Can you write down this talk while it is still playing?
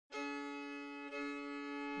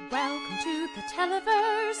Welcome to the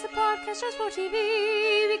Televerse, the podcast just for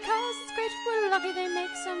TV. Because it's great, we're lucky they make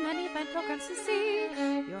so many fine programs to see.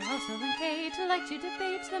 Your host, Noel and Kate, like to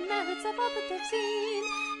debate the merits of all that they've seen.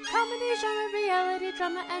 Comedy, genre, reality,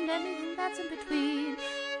 drama, and anything that's in between.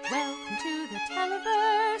 Welcome to the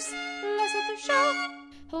Televerse. Let's get the show.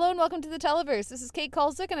 Hello and welcome to the Televerse. This is Kate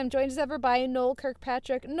Kulzick, and I'm joined as ever by Noel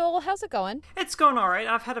Kirkpatrick. Noel, how's it going? It's going all right.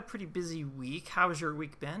 I've had a pretty busy week. How's your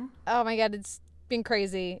week been? Oh my god, it's been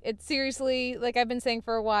crazy. It's seriously, like I've been saying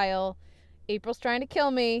for a while, April's trying to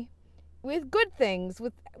kill me with good things,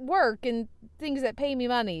 with work and things that pay me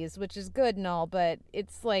monies, which is good and all, but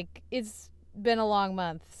it's been a long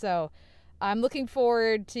month, so I'm looking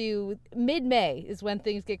forward to mid-May is when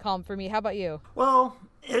things get calm for me. How about you? Well,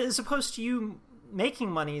 as opposed to you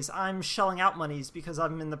making monies, I'm shelling out monies because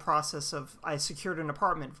I'm in the process of, I secured an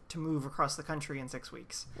apartment to move across the country in 6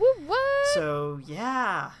 weeks. What? So,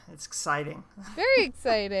 yeah, it's exciting. Very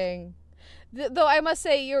exciting. Though I must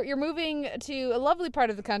say, you're moving to a lovely part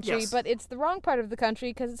of the country, Yes. but it's the wrong part of the country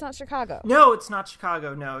because it's not Chicago. No, it's not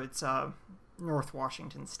Chicago. No, it's North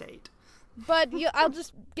Washington State. But I'll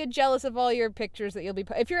just get jealous of all your pictures that you'll be.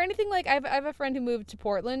 If you're anything like, I have a friend who moved to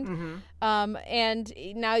Portland, and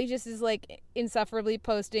now he just is like insufferably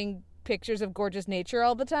posting pictures of gorgeous nature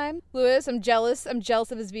all the time. Lewis, I'm jealous. I'm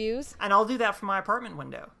jealous of his views. And I'll do that from my apartment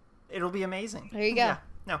window. It'll be amazing. There you go. Yeah.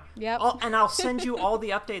 No. Yep. And I'll send you all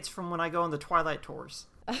the updates from when I go on the Twilight tours.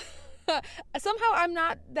 Somehow I'm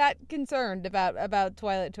not that concerned about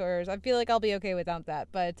Twilight tours. I feel like I'll be okay without that.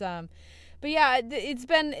 But yeah, it's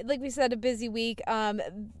been, like we said, a busy week.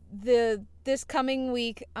 This coming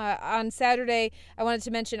week, on Saturday, I wanted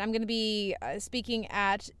to mention I'm going to be speaking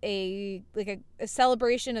at a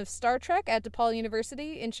celebration of Star Trek at DePaul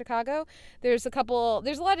University in Chicago. There's a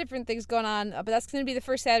lot of different things going on, but that's going to be the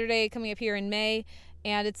first Saturday coming up here in May.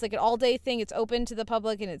 And it's like an all-day thing. It's open to the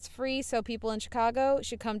public and it's free, so people in Chicago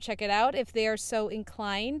should come check it out if they are so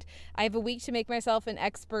inclined. I have a week to make myself an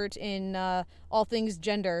expert in all things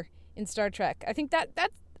gender in Star Trek. I think that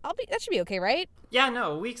should be okay, right? Yeah,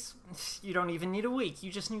 no, weeks, you don't even need a week.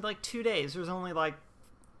 You just need like 2 days. There's only like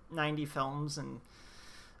 90 films and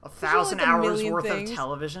 1,000 hours worth of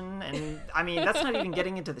television. And I mean, that's not even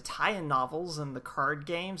getting into the tie-in novels and the card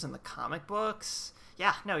games and the comic books.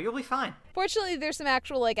 Yeah, no, you'll be fine. Fortunately, there's some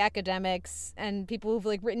actual like academics and people who've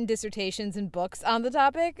like written dissertations and books on the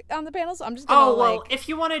topic on the panel. So I'm just gonna if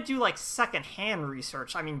you want to do like secondhand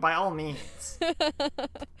research, I mean, by all means.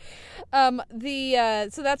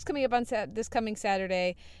 So that's coming up on this coming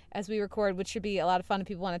Saturday as we record, which should be a lot of fun if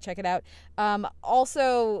people want to check it out.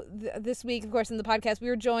 Also, this week, of course, in the podcast, we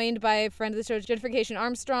were joined by a friend of the show, Jennifer Cation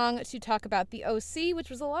Armstrong, to talk about the OC, which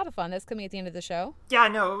was a lot of fun. That's coming at the end of the show. Yeah,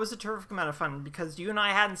 no, it was a terrific amount of fun because you and I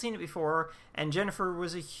hadn't seen it before, and Jennifer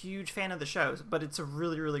was a huge fan of the show, but it's a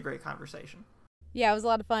really, really great conversation. Yeah, it was a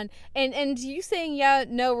lot of fun. And you saying yeah,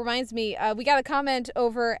 no, reminds me, we got a comment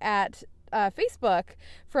over at Facebook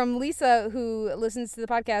from Lisa, who listens to the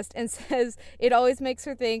podcast and says it always makes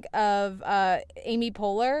her think of Amy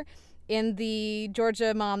Poehler in the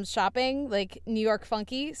Georgia Mom's Shopping, like New York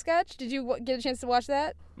Funky sketch. Did you get a chance to watch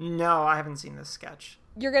that? No, I haven't seen this sketch.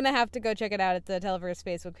 You're going to have to go check it out at the Televerse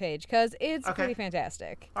Facebook page because it's pretty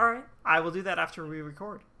fantastic. All right. I will do that after we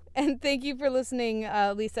record. And thank you for listening,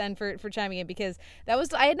 Lisa, and for chiming in, because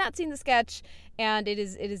I had not seen the sketch, and it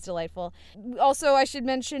is delightful. Also, I should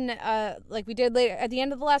mention, like we did later at the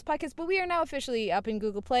end of the last podcast, but we are now officially up in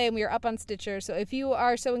Google Play, and we are up on Stitcher. So if you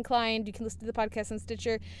are so inclined, you can listen to the podcast on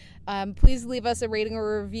Stitcher. Please leave us a rating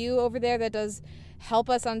or a review over there. That does help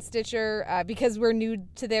us on Stitcher because we're new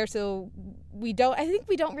to there. So I think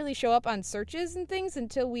we don't really show up on searches and things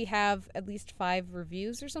until we have at least 5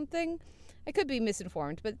 reviews or something. I could be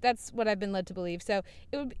misinformed, but that's what I've been led to believe. So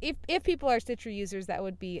it would, if people are Stitcher users, that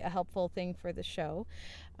would be a helpful thing for the show.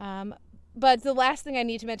 But the last thing I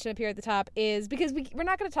need to mention up here at the top is, because we're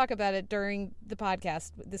not going to talk about it during the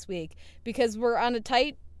podcast this week, because we're on a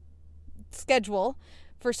tight schedule,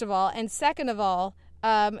 first of all, and second of all,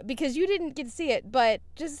 because you didn't get to see it, but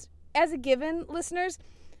just as a given, listeners,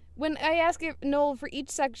 when I ask Noel for each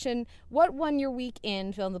section, what won your week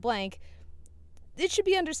in, fill in the blank, it should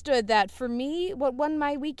be understood that for me, what won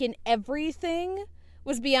my week in everything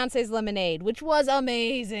was Beyonce's Lemonade, which was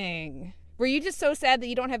amazing. Were you just so sad that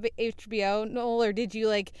you don't have HBO, Noel, or did you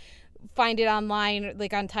like find it online,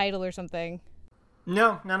 like on Tidal or something?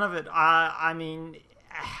 No, none of it. I mean,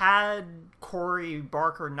 had Corey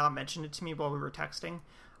Barker not mentioned it to me while we were texting,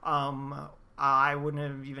 I wouldn't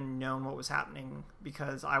have even known what was happening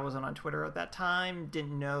because I wasn't on Twitter at that time,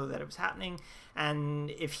 didn't know that it was happening.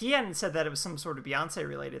 And if he hadn't said that it was some sort of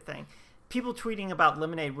Beyonce-related thing, people tweeting about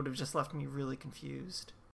Lemonade would have just left me really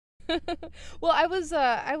confused. Well, I was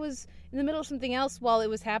in the middle of something else while it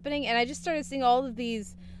was happening, and I just started seeing all of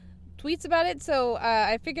these tweets about it. So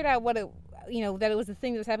I figured out what it, that it was the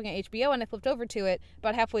thing that was happening on HBO, and I flipped over to it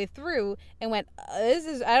about halfway through and went, I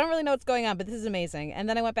don't really know what's going on, but this is amazing. And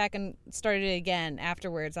then I went back and started it again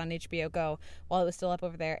afterwards on HBO Go while it was still up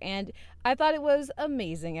over there, and I thought it was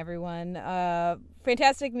amazing, everyone.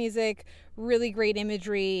 Fantastic music, really great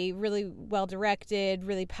imagery, really well directed,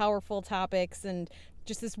 really powerful topics, and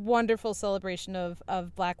just this wonderful celebration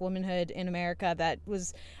of Black womanhood in America that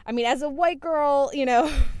was, I mean, as a white girl,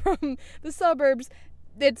 from the suburbs,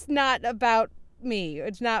 it's not about me.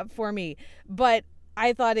 It's not for me. But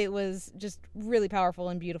I thought it was just really powerful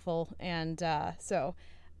and beautiful. And so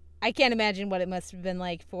I can't imagine what it must have been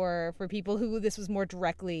like for people who this was more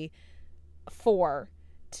directly for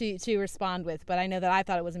to respond with. But I know that I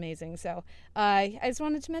thought it was amazing. So I just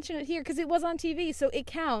wanted to mention it here because it was on TV. So it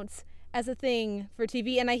counts as a thing for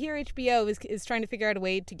TV, and I hear HBO is trying to figure out a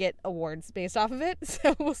way to get awards based off of it,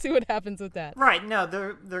 so we'll see what happens with that. Right, no,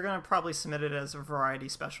 they're going to probably submit it as a variety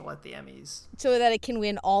special at the Emmys. So that it can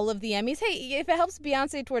win all of the Emmys. Hey, if it helps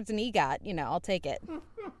Beyonce towards an EGOT, I'll take it.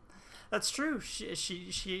 That's true.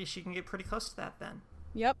 She can get pretty close to that then.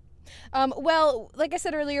 Yep. Well, like I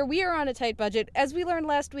said earlier, we are on a tight budget. As we learned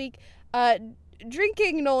last week,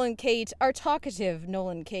 drinking Noel and Kate are talkative Noel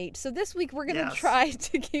and Kate. So this week we're going to try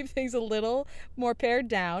to keep things a little more pared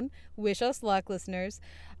down. Wish us luck, listeners.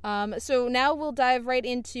 So now we'll dive right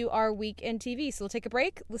into our week in TV. So we'll take a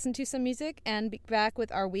break, listen to some music, and be back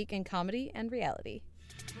with our week in comedy and reality.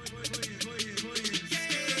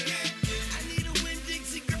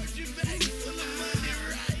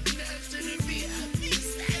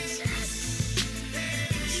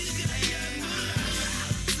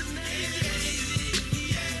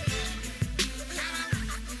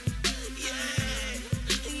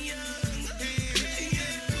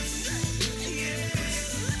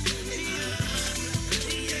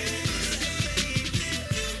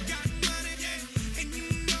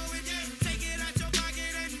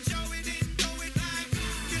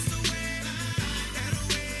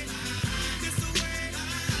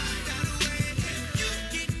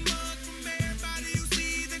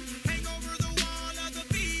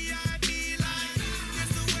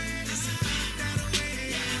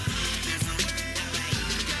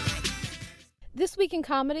 This week in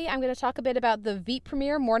comedy, I'm going to talk a bit about the Veep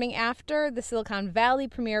premiere, Morning After, the Silicon Valley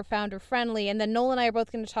premiere, Founder Friendly, and then Noel and I are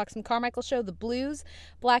both going to talk some Carmichael Show, The Blues,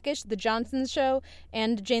 Blackish, The Johnsons Show,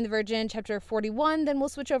 and Jane the Virgin, Chapter 41. Then we'll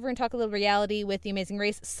switch over and talk a little reality with The Amazing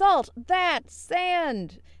Race. Salt, that,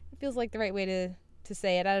 sand. It feels like the right way to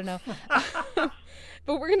say it. I don't know.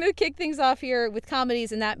 But we're going to kick things off here with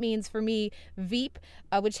comedies, and that means, for me, Veep,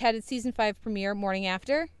 which had its Season 5 premiere, Morning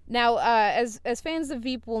After. Now, as fans of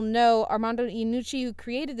Veep will know, Armando Iannucci, who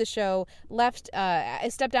created the show,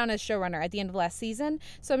 stepped down as showrunner at the end of last season.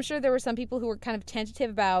 So I'm sure there were some people who were kind of tentative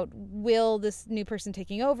about, will this new person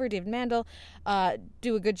taking over, David Mandel,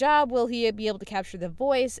 do a good job? Will he be able to capture the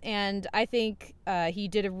voice? And I think he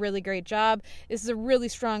did a really great job. This is a really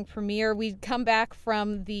strong premiere. We come back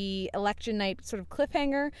from the election night sort of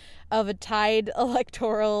cliffhanger of a tied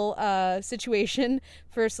electoral situation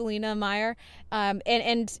for Selena Meyer,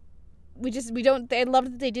 and I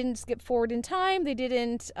loved that they didn't skip forward in time. They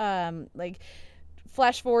didn't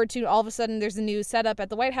flash forward to all of a sudden there's a new setup at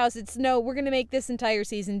the White House. It's no, we're going to make this entire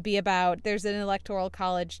season be about there's an electoral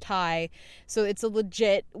college tie. So it's a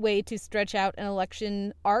legit way to stretch out an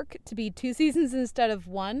election arc to be 2 seasons instead of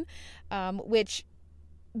 1, which,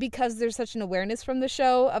 because there's such an awareness from the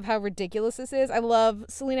show of how ridiculous this is. I love,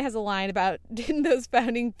 Selena has a line about, didn't those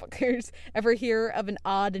founding fuckers ever hear of an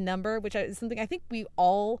odd number, which is something I think we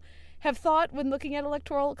all have thought when looking at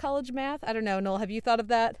electoral college math. I don't know, Noel, have you thought of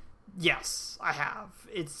that? Yes, I have.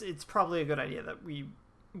 It's probably a good idea that we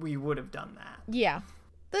would have done that. Yeah.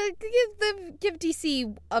 Give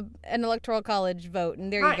DC an electoral college vote,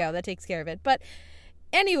 and there you go. That takes care of it. But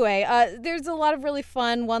anyway, there's a lot of really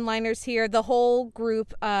fun one-liners here. The whole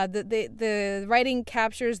group, the writing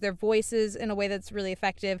captures their voices in a way that's really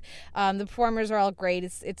effective. The performers are all great.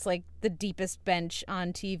 It's like the deepest bench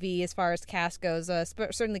on TV as far as cast goes,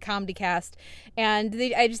 certainly comedy cast. And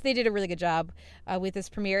they did a really good job with this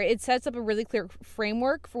premiere. It sets up a really clear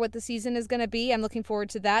framework for what the season is going to be. I'm looking forward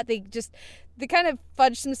to that. They kind of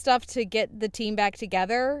fudge some stuff to get the team back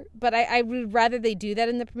together, but I would rather they do that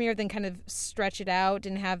in the premiere than kind of stretch it out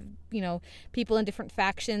and have people in different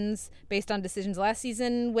factions based on decisions last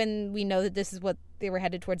season when we know that this is what they were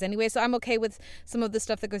headed towards anyway. So I'm okay with some of the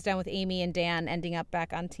stuff that goes down with Amy and Dan ending up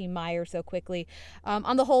back on Team Meyer so quickly.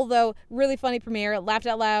 On the whole, though, really funny premiere. Laughed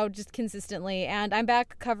out loud just consistently. And I'm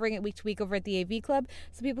back covering it week to week over at the AV Club,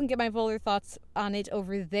 so people can get my fuller thoughts on it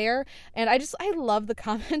over there. And I love the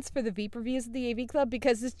comments for the Veep reviews of the AV Club,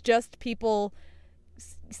 because it's just people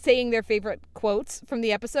saying their favorite quotes from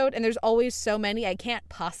the episode, and there's always so many I can't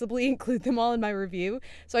possibly include them all in my review,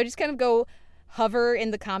 so I just kind of go hover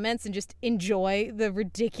in the comments and just enjoy the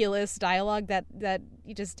ridiculous dialogue that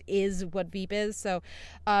just is what Veep is. So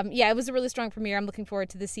it was a really strong premiere. I'm looking forward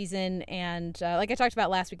to this season, and like I talked about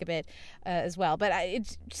last week a bit as well, but I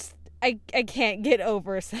can't get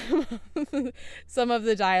over some of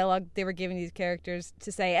the dialogue they were giving these characters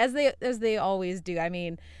to say, as they always do. I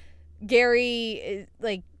mean, Gary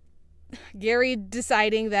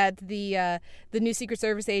deciding that the new Secret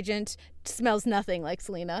Service agent smells nothing like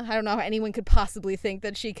Selena. I don't know how anyone could possibly think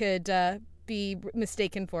that she could be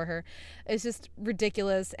mistaken for her. It's just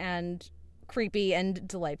ridiculous and creepy and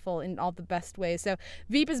delightful in all the best ways. So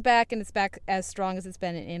Veep is back, and it's back as strong as it's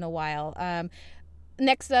been in a while.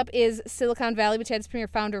 Next up is Silicon Valley, which had its premiere,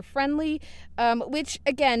 Founder Friendly, which,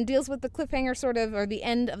 again, deals with the cliffhanger sort of, or the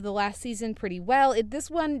end of the last season pretty well. This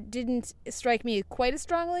one didn't strike me quite as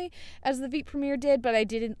strongly as the Veep premiere did, but I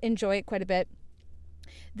did enjoy it quite a bit.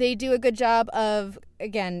 They do a good job of,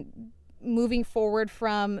 again, moving forward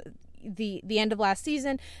from the end of last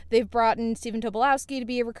season. They've brought in Stephen Tobolowsky to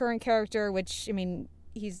be a recurring character, which, I mean,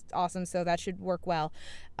 he's awesome, so that should work well.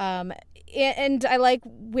 And I like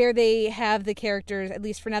where they have the characters, at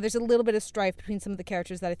least for now. There's a little bit of strife between some of the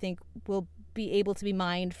characters that I think will be able to be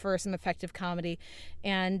mined for some effective comedy.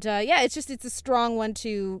 And it's a strong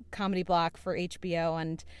 1-2 comedy block for HBO,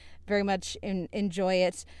 and very much enjoy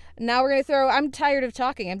it. Now we're going to throw, I'm tired of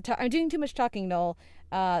talking. I'm doing too much talking, Noel.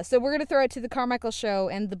 So we're going to throw it to The Carmichael Show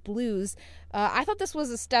and The Blues. I thought this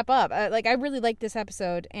was a step up. I really liked this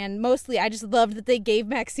episode, and mostly I just loved that they gave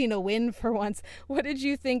Maxine a win for once. What did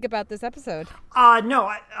you think about this episode?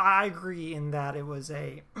 No, I agree in that it was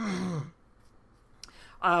a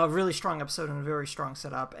really strong episode and a very strong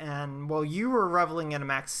setup. And while you were reveling in a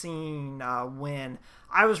Maxine win,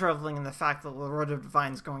 I was reveling in the fact that Loretta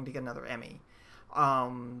Devine's going to get another Emmy.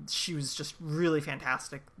 She was just really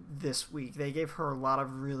fantastic this week. They gave her a lot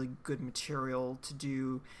of really good material to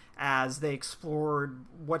do as they explored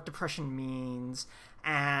what depression means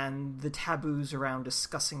and the taboos around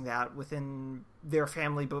discussing that within their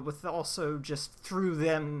family, but with also just through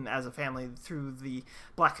them as a family, through the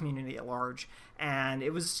Black community at large. And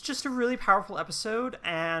it was just a really powerful episode,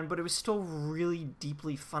 but it was still really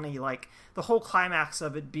deeply funny. Like, the whole climax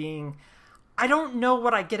of it being, I don't know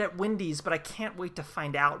what I get at Wendy's, but I can't wait to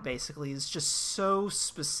find out, basically, is just so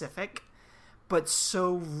specific, but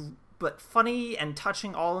funny and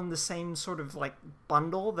touching, all in the same sort of like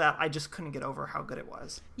bundle, that I just couldn't get over how good it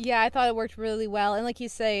was. Yeah, I thought it worked really well. And like you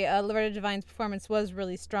say, Loretta Devine's performance was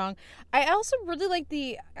really strong. I also really like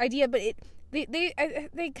the idea, but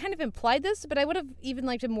they kind of implied this, but I would have even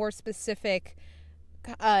liked a more specific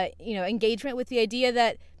engagement with the idea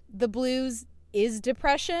that the blues is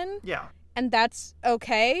depression. Yeah. And that's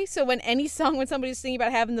okay. So when somebody's singing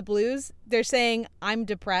about having the blues, they're saying, I'm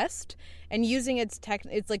depressed, and using its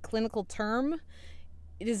like clinical term,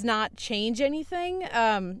 it does not change anything.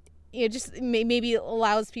 It just maybe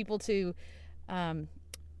allows people to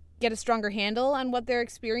get a stronger handle on what they're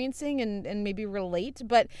experiencing and maybe relate.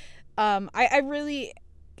 But I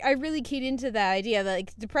really keyed into that idea that,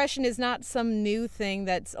 like, depression is not some new thing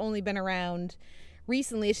that's only been around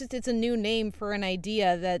recently. It's a new name for an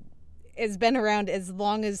idea that has been around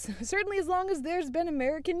certainly as long as there's been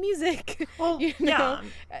American music. Well, yeah.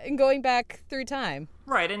 And going back through time.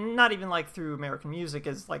 Right, and not even like through American music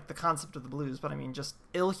as like the concept of the blues, but I mean just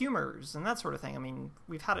ill humors and that sort of thing. I mean,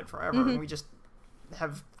 we've had it forever, and we just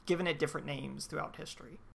have given it different names throughout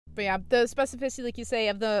history. But yeah, the specificity, like you say,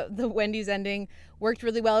 of the Wendy's ending worked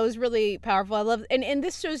really well. It was really powerful. I love, and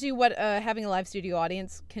this shows you what having a live studio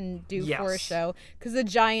audience can do for a show, because the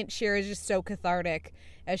giant cheer is just so cathartic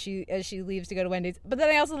as she leaves to go to Wendy's. But then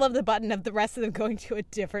I also love the button of the rest of them going to a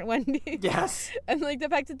different Wendy's. Yes. And like the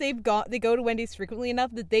fact that they go to Wendy's frequently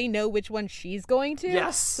enough that they know which one she's going to.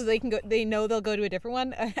 Yes. So they know they'll go to a different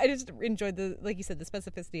one. I just enjoyed like you said, the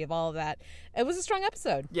specificity of all of that. It was a strong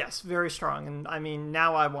episode. Yes, very strong. And I mean,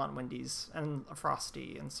 now I want Wendy's and a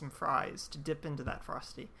Frosty and some fries to dip into that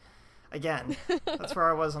Frosty. Again, that's where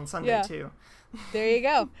I was on Sunday too. There you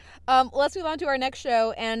go. Let's move on to our next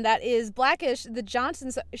show, and that is Blackish, the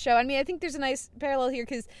Johnson show. I mean, I think there's a nice parallel here,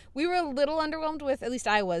 because we were a little underwhelmed with, at least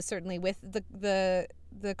I was certainly, with the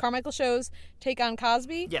the Carmichael show's take on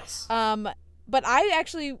Cosby. Yes. But I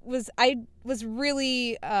was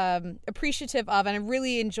really appreciative of, and I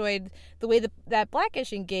really enjoyed the way that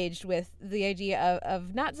Blackish engaged with the idea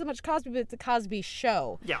of not so much Cosby, but the Cosby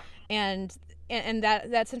show. Yeah. And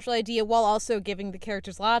that central idea, while also giving the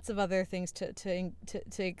characters lots of other things to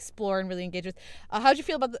explore and really engage with. How'd you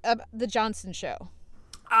feel about the Johnson show?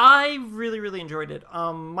 I really, really enjoyed it.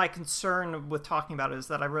 My concern with talking about it is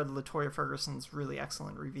that I read LaToya Ferguson's really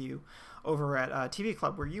excellent review over at TV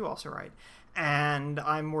Club, where you also write, and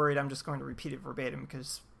I'm worried I'm just going to repeat it verbatim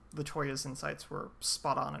because LaToya's insights were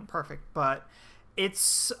spot on and perfect. But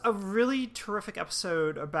it's a really terrific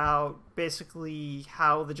episode about basically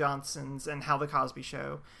how the Johnsons and how the Cosby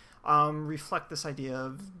Show reflect this idea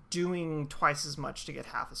of doing twice as much to get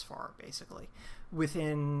half as far, basically,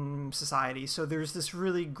 within society. So there's this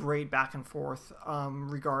really great back and forth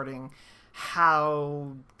regarding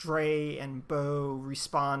how Dre and Bo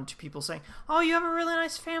respond to people saying, "Oh, you have a really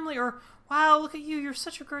nice family," or "Wow, look at you, you're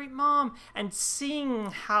such a great mom," and seeing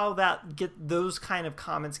how those kind of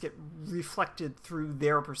comments get reflected through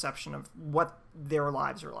their perception of what their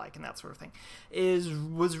lives are like and that sort of thing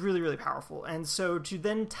was really, really powerful. And so to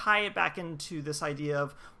then tie it back into this idea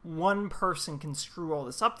of one person can screw all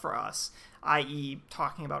this up for us, i.e.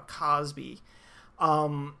 talking about Cosby,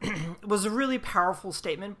 was a really powerful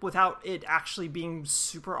statement without it actually being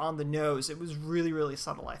super on the nose. It was really, really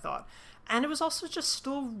subtle, I thought. And it was also just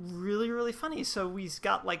still really, really funny. So we've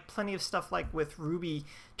got like plenty of stuff like with Ruby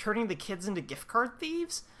turning the kids into gift card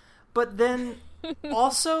thieves. But then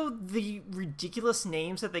also the ridiculous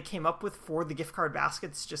names that they came up with for the gift card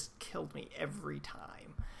baskets just killed me every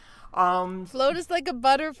time. Float us like a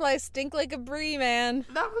butterfly, stink like a brie, man.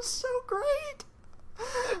 That was so great.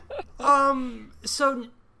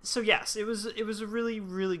 So yes, it was a really,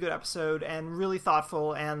 really good episode and really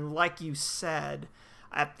thoughtful, and like you said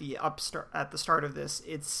at the start of this,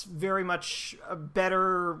 it's very much a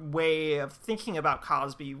better way of thinking about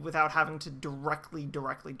Cosby without having to directly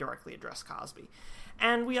address Cosby.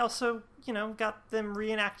 And we also, got them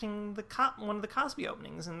reenacting one of the Cosby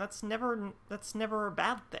openings, and that's never a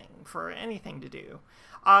bad thing for anything to do.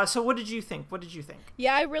 So what did you think?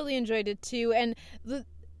 Yeah, I really enjoyed it too. And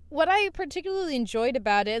what I particularly enjoyed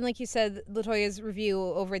about it, and like you said, LaToya's review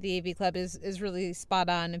over at the AV Club is really spot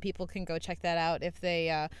on, and people can go check that out if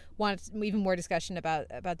they want even more discussion about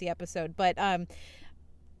the episode. But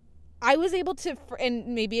I was able to, and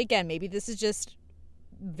maybe this is just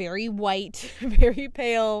very white, very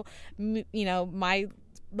pale, my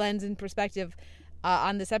lens and perspective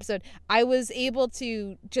on this episode. I was able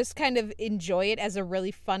to just kind of enjoy it as a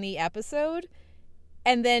really funny episode,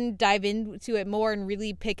 and then dive into it more and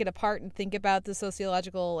really pick it apart and think about the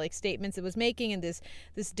sociological statements it was making, and this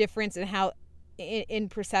difference in how in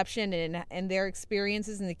perception and their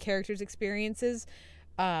experiences and the characters' experiences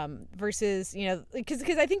versus because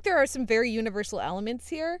I think there are some very universal elements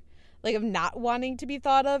here, like of not wanting to be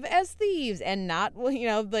thought of as thieves, and not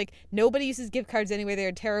nobody uses gift cards anyway, they're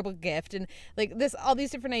a terrible gift, and all these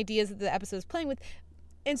different ideas that the episode is playing with.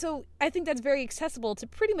 And so I think that's very accessible to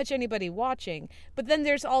pretty much anybody watching. But then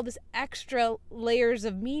there's all this extra layers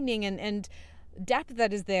of meaning and depth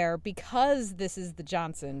that is there because this is the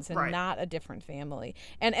Johnsons and right. not a different family.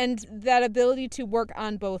 And that ability to work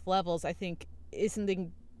on both levels, I think, is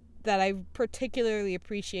something that I particularly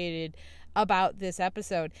appreciated about this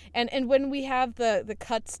episode. And when we have the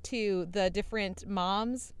cuts to the different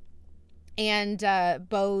moms and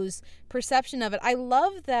Bo's perception of it, I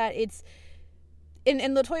love that it's... And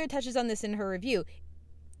LaToya touches on this in her review.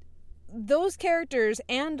 Those characters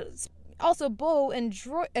and also Bo and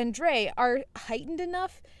Dre are heightened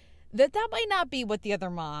enough that might not be what the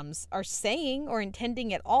other moms are saying or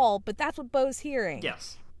intending at all, but that's what Bo's hearing.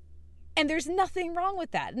 Yes. And there's nothing wrong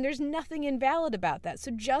with that, and there's nothing invalid about that.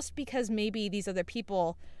 So just because maybe these other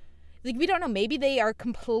people, we don't know, maybe they are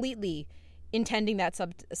completely intending that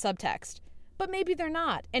subtext, but maybe they're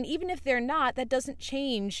not. And even if they're not, that doesn't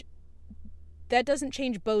change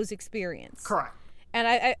Bo's experience. Correct. And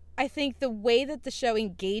I think the way that the show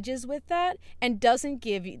engages with that and doesn't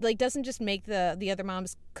give you, doesn't just make the other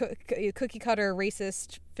moms cookie cutter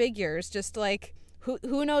racist figures, just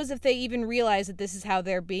who knows if they even realize that this is how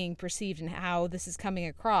they're being perceived and how this is coming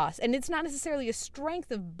across. And it's not necessarily a strength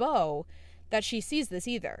of Bo that she sees this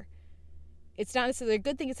either. It's not necessarily a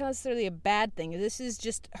good thing. It's not necessarily a bad thing. This is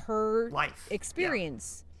just her life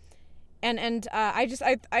experience. Yeah. And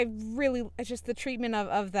I really the treatment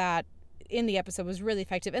of that in the episode was really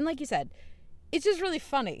effective. And like you said, it's just really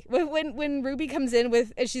funny. When Ruby comes in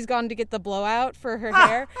and she's gone to get the blowout for her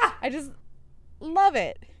hair, I just love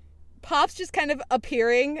it. Pops just kind of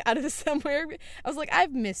appearing out of somewhere. I was like,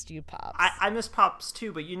 I've missed you, Pops. I miss Pops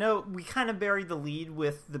too, but we kind of buried the lead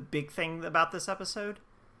with the big thing about this episode.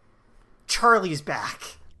 Charlie's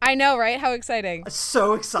back. I know, right? How exciting.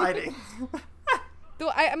 So exciting. Though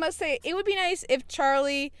I must say, it would be nice if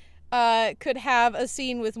Charlie could have a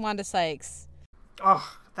scene with Wanda Sykes.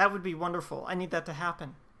 Oh, that would be wonderful. I need that to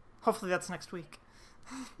happen. Hopefully that's next week.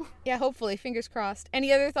 Yeah, hopefully. Fingers crossed.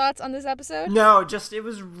 Any other thoughts on this episode? No, just it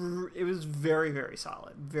was very, very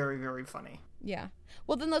solid. Very, very funny. Yeah.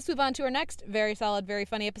 Well, then let's move on to our next very solid, very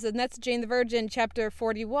funny episode, and that's Jane the Virgin, Chapter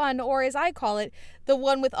 41, or as I call it, the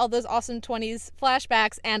one with all those awesome 20s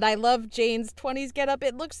flashbacks, and I love Jane's 20s getup.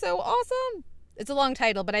 It looks so awesome. It's a long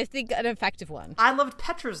title, but I think an effective one. I loved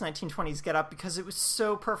Petra's 1920s getup because it was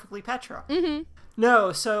so perfectly Petra. Mm-hmm.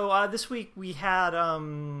 No, so this week we had,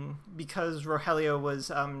 because Rogelio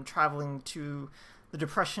was traveling to the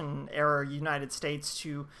Depression-era United States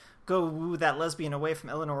to go woo that lesbian away from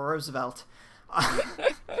Eleanor Roosevelt.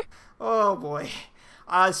 Oh, boy.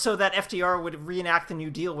 So that FDR would reenact the New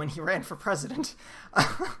Deal when he ran for president.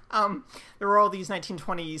 There were all these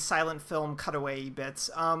 1920s silent film cutaway bits.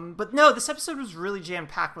 But no, this episode was really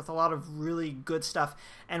jam-packed with a lot of really good stuff,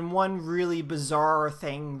 and one really bizarre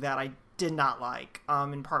thing that I did not like,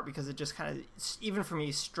 in part because it just kind of, even for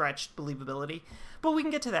me, stretched believability. But we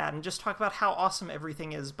can get to that and just talk about how awesome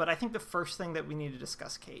everything is. But I think the first thing that we need to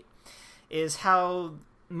discuss, Kate, is how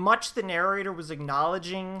much the narrator was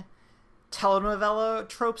acknowledging telenovela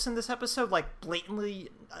tropes in this episode, like blatantly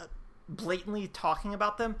talking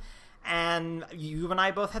about them. And you and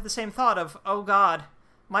I both had the same thought of, oh God,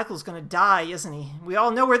 Michael's gonna die, isn't he? We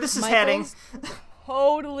all know where this is heading.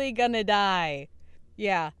 Totally gonna die.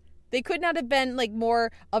 Yeah. They could not have been like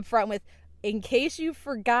more upfront with, in case you've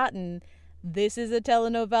forgotten, this is a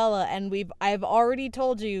telenovela, and I've already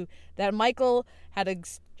told you that Michael had a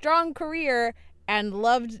strong career and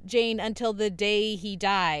loved Jane until the day he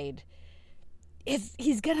died.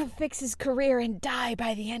 He's gonna fix his career and die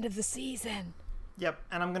by the end of the season. Yep,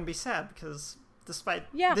 and I'm gonna be sad because despite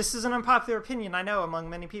this is an unpopular opinion, I know, among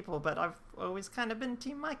many people, but I've always kind of been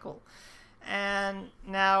Team Michael. And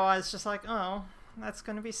now I was just like, oh, that's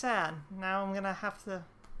going to be sad. Now I'm going to have to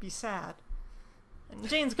be sad. And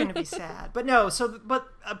Jane's going to be sad. But no, but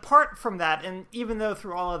apart from that, and even though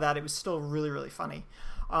through all of that it was still really, really funny,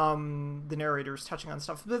 the narrator's touching on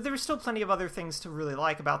stuff, but there was still plenty of other things to really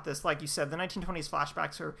like about this. Like you said, the 1920s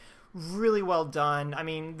flashbacks are really well done. I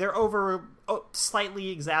mean, they're over slightly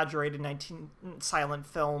exaggerated silent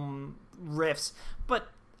film riffs, but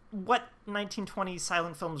what 1920s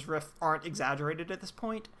silent films riff aren't exaggerated at this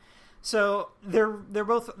point? So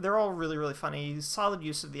they're all really, really funny. Solid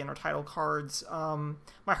use of the intertitle cards.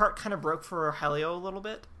 My heart kind of broke for Rogelio a little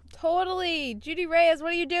bit. Totally. Judy Reyes,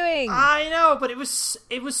 what are you doing? I know, but it was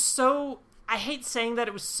so, I hate saying that,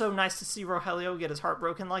 it was so nice to see Rogelio get his heart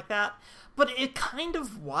broken like that, but it kind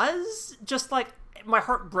of was. Just like, my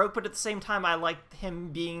heart broke, but at the same time I liked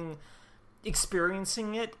him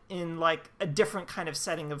experiencing it in like a different kind of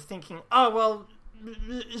setting of thinking, oh, well,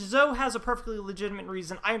 Zoe has a perfectly legitimate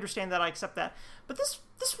reason. I understand that. I accept that. But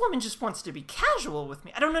this woman just wants to be casual with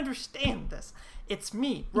me. I don't understand this. It's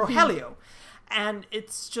me, Rogelio. And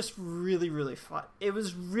it's just really, really fun. It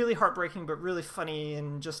was really heartbreaking, but really funny,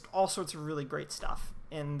 and just all sorts of really great stuff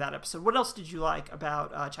in that episode. What else did you like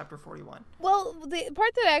about Chapter 41? Well, the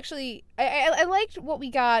part that actually... I liked what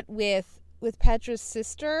we got with Petra's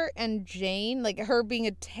sister and Jane, like her being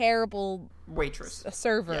a terrible... waitress. A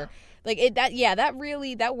server. Yeah. Like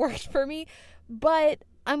that worked for me, but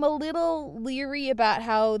I'm a little leery about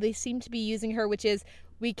how they seem to be using her, which is,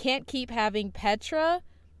 we can't keep having Petra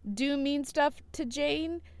do mean stuff to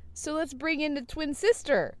Jane, so let's bring in the twin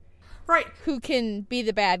sister. Right. Who can be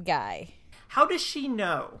the bad guy. How does she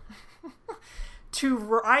know to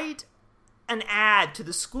write an ad to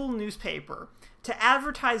the school newspaper to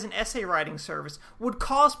advertise an essay writing service would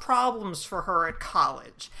cause problems for her at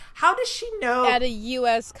college? How does she know? At a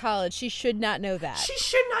U.S. college. She should not know that. She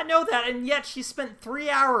should not know that, and yet she spent 3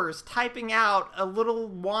 hours typing out a little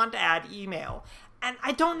want ad email. And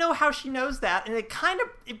I don't know how she knows that, and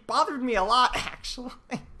it bothered me a lot, actually.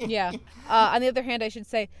 Yeah. On the other hand, I should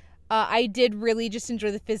say, I did really just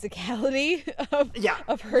enjoy the physicality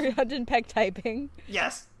of her Hunt and Peck typing.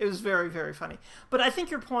 Yes, it was very, very funny. But I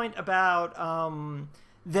think your point about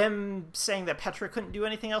them saying that Petra couldn't do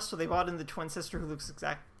anything else, so they brought in the twin sister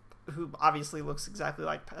who obviously looks exactly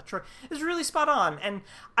like Petra, is really spot on. And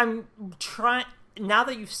I'm trying, now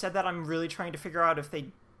that you've said that, I'm really trying to figure out if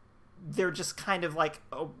they're just kind of like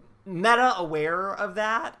meta aware of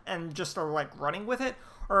that and just are like running with it,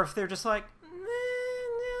 or if they're just like,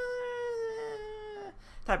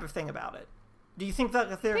 type of thing about it. Do you think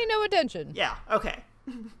that they're... Pay no attention. Yeah, okay.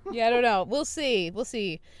 Yeah, I don't know. We'll see.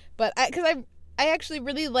 But because I actually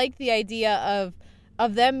really like the idea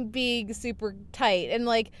of them being super tight and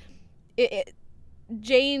like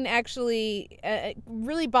Jane actually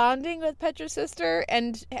really bonding with Petra's sister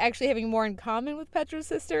and actually having more in common with Petra's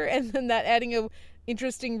sister, and then that adding a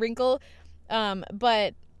interesting wrinkle.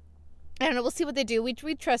 But I don't know. We'll see what they do. We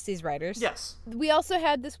trust these writers. Yes. We also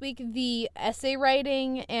had this week the essay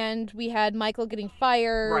writing, and we had Michael getting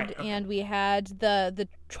fired, right, okay. And we had the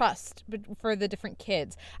trust for the different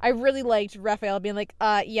kids. I really liked Raphael being like,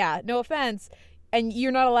 yeah, no offense, and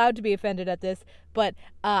you're not allowed to be offended at this, but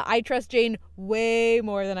I trust Jane way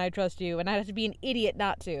more than I trust you, and I'd have to be an idiot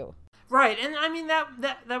not to. Right, and I mean,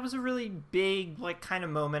 that was a really big, like, kind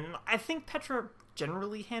of moment, and I think Petra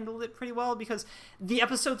generally handled it pretty well because the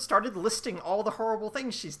episode started listing all the horrible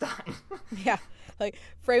things she's done. Yeah, like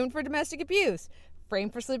framed for domestic abuse,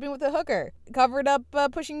 framed for sleeping with a hooker, covered up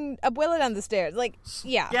pushing Abuela down the stairs. Like,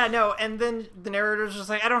 yeah. Yeah, no, and then the narrator's just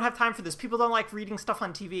like, I don't have time for this. People don't like reading stuff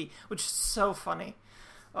on TV, which is so funny.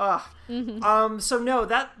 So no,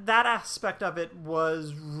 that aspect of it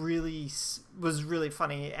was really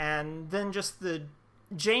funny, and then just the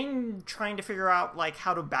Jane trying to figure out like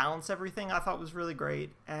how to balance everything I thought was really great.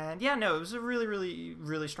 And yeah, no, it was a really, really,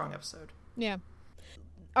 really strong episode. Yeah.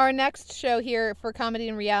 Our next show here for comedy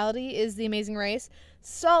and reality is The Amazing Race.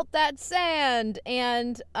 Salt that sand.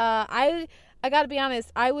 And I gotta be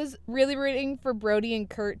honest, I was really rooting for Brody and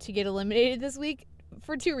Kurt to get eliminated this week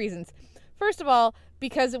for two reasons. First of all,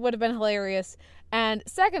 because it would have been hilarious. And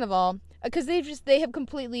second of all, because they have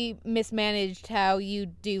completely mismanaged how you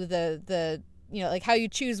do the you know, like how you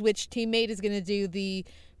choose which teammate is going to do the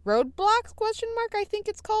roadblocks, ? I think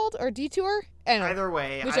it's called, or detour. Anyway, either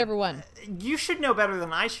way, whichever one. You should know better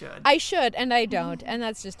than I should. I should, and I don't, and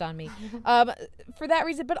that's just on me. For that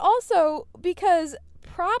reason, but also because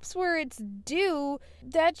props where it's due.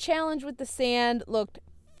 That challenge with the sand looked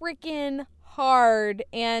freaking hard,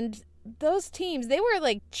 and those teams, they were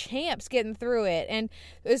like champs getting through it. And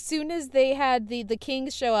as soon as they had the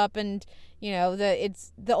Kings show up, and you know,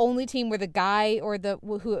 it's the only team where the guy or the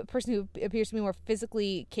person who appears to be more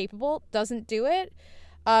physically capable doesn't do it.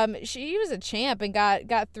 She was a champ and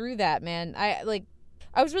got through that, man. I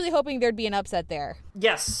was really hoping there'd be an upset there.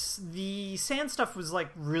 Yes, the sand stuff was like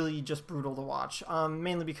really just brutal to watch.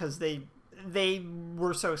 Mainly because they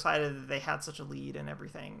were so excited that they had such a lead and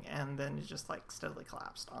everything, and then it just like steadily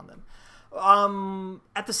collapsed on them.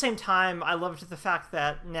 At the same time, I loved the fact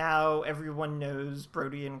that now everyone knows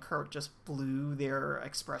Brody and Kurt just blew their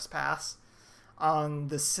express pass on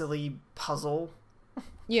the silly puzzle.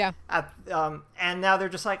 Yeah. And now they're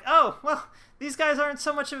just like, oh, well, these guys aren't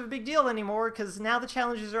so much of a big deal anymore because now the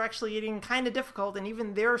challenges are actually getting kind of difficult, and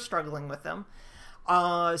even they're struggling with them.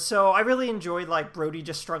 So I really enjoyed like Brody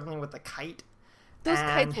just struggling with the kite. Those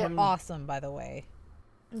kites were awesome, by the way.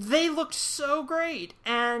 They looked so great,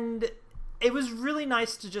 and it was really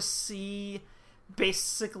nice to just see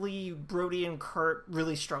basically Brody and Kurt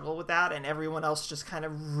really struggle with that, and everyone else just kind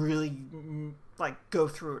of really like go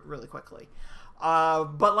through it really quickly.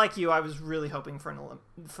 But like you, I was really hoping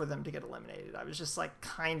for them to get eliminated. I was just like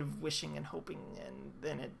kind of wishing and hoping, and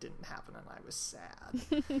then it didn't happen, and I was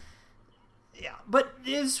sad. Yeah, but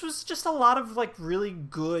this was just a lot of like really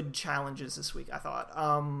good challenges this week, I thought,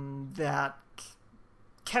 that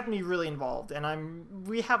kept me really involved. And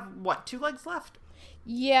we have 2 legs left?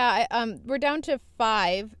 Yeah, we're down to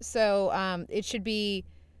 5, so there should be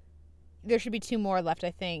 2 more left,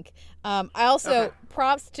 I think. I also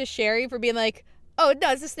props to Sherry for being like, oh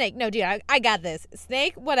no, it's a snake. No, dude, I got this.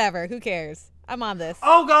 Snake, whatever, who cares? I'm on this.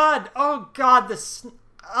 Oh god,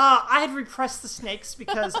 I had repressed the snakes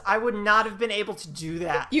because I would not have been able to do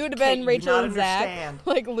that. You would have been Rachel and Zach,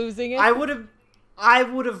 like losing it. I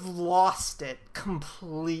would have lost it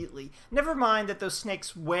completely. Never mind that those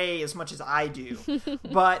snakes weigh as much as I do,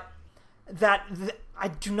 but I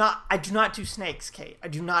do not do snakes, Kate. I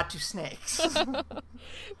do not do snakes.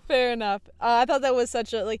 Fair enough. I thought that was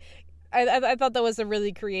such a I thought that was a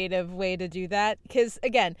really creative way to do that, because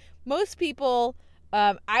again, most people.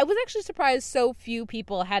 I was actually surprised so few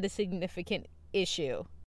people had a significant issue.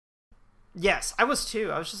 Yes, I was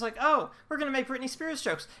too. I was just like, oh, we're going to make Britney Spears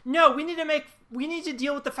jokes. No, we need to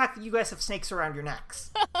deal with the fact that you guys have snakes around your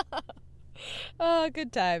necks. Oh,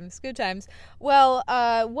 good times. Well,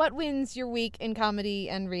 what wins your week in comedy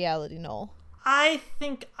and reality, Noel? I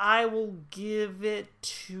think I will give it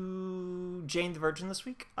to Jane the Virgin this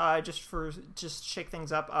week, just shake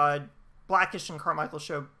things up. Blackish and Carmichael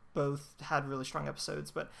show both had really strong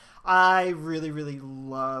episodes, but I really, really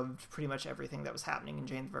loved pretty much everything that was happening in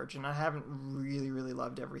Jane the Virgin. I haven't really, really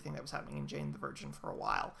loved everything that was happening in Jane the Virgin for a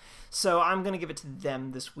while. So I'm going to give it to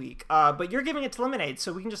them this week. But you're giving it to Lemonade,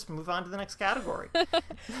 so we can just move on to the next category.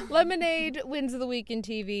 Lemonade wins the week in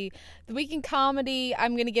TV. The week in comedy,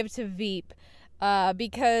 I'm going to give it to Veep.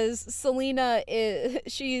 Because Selena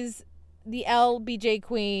she's the LBJ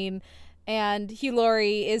queen, and Hugh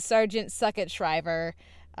Laurie is Sergeant Suckett Shriver.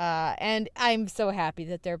 And I'm so happy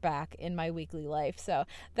that they're back in my weekly life. So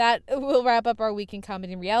that will wrap up our week in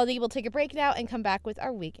comedy and reality. We'll take a break now and come back with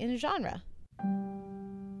our week in genre.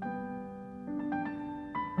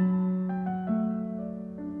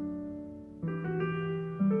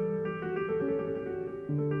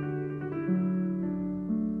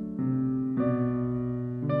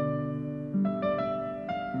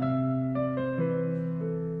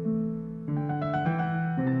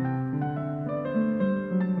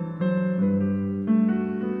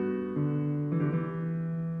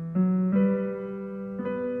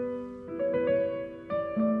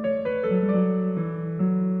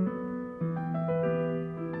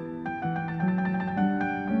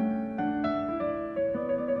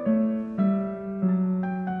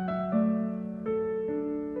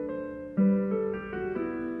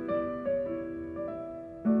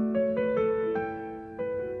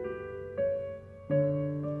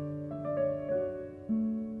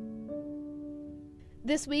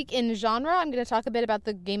 This week in genre, I'm going to talk a bit about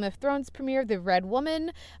the Game of Thrones premiere, The Red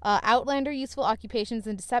Woman, Outlander, Useful Occupations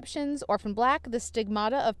and Deceptions, Orphan Black, The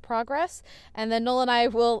Stigmata of Progress, and then Noel and I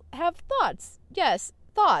will have thoughts. Yes,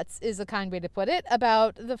 thoughts is a kind way to put it,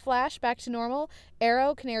 about The Flash, Back to Normal,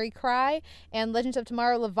 Arrow, Canary Cry, and Legends of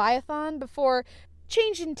Tomorrow, Leviathan, before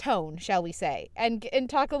change in tone, shall we say, and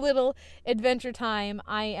talk a little Adventure Time,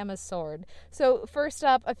 I Am a Sword. So first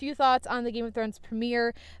up, a few thoughts on the Game of Thrones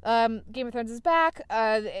premiere. Game of Thrones is back,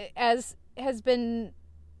 as has been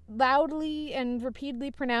loudly and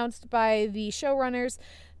repeatedly pronounced by the showrunners.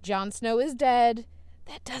 Jon Snow is dead.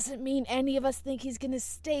 That doesn't mean any of us think he's going to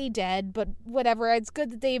stay dead, but whatever. It's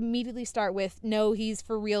good that they immediately start with, no, he's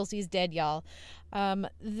for reals, he's dead, y'all.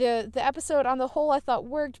 The episode on the whole I thought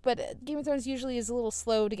worked, but Game of Thrones usually is a little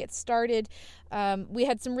slow to get started. We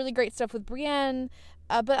had some really great stuff with Brienne,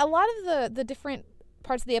 but a lot of the different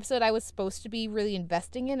parts of the episode I was supposed to be really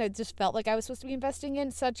investing in. It just felt like I was supposed to be investing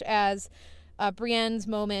in, such as Brienne's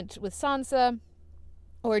moment with Sansa,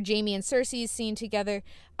 or Jaime and Cersei's scene together.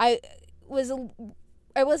 I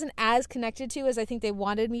wasn't as connected to as I think they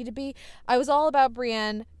wanted me to be. I was all about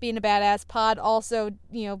Brienne being a badass, Pod also,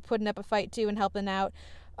 putting up a fight too and helping out.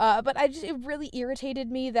 But it really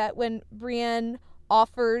irritated me that when Brienne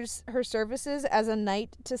offers her services as a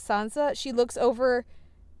knight to Sansa, she looks over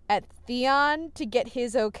at Theon to get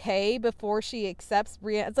his okay before she accepts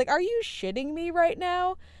Brienne. It's like, are you shitting me right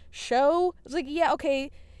now? It's like, yeah,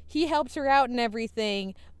 okay, he helped her out and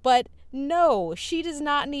everything, but no, she does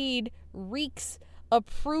not need Reek's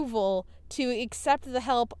approval to accept the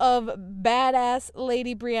help of badass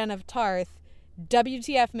Lady Brienne of Tarth.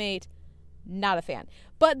 WTF, mate. Not a fan.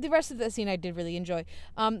 But the rest of the scene I did really enjoy.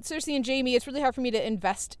 Cersei and Jaime, it's really hard for me to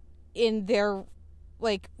invest in their,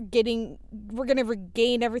 we're going to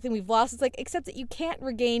regain everything we've lost. It's like, except that you can't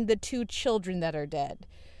regain the 2 children that are dead.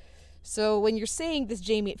 So when you're saying this,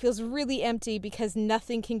 Jaime, it feels really empty because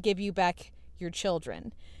nothing can give you back your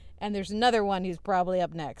children. And there's another one who's probably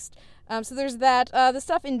up next. So there's that. The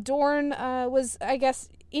stuff in Dorne was, I guess,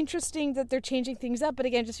 interesting that they're changing things up. But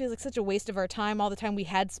again, it just feels like such a waste of our time, all the time we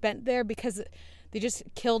had spent there, because they just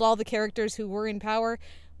killed all the characters who were in power.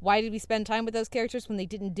 Why did we spend time with those characters when they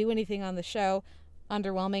didn't do anything on the show?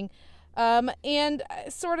 Underwhelming. And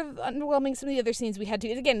sort of underwhelming some of the other scenes we had to.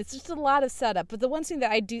 And again, it's just a lot of setup. But the one scene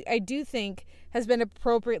that I do think has been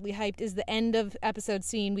appropriately hyped is the end of episode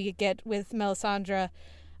scene we get with Melisandre,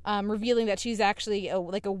 revealing that she's actually a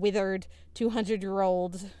withered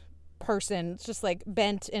 200-year-old person. It's just like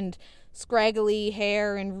bent and scraggly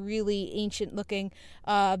hair and really ancient looking.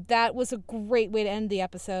 That was a great way to end the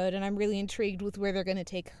episode, and I'm really intrigued with where they're going to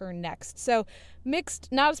take her next. So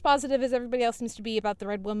mixed, not as positive as everybody else seems to be about the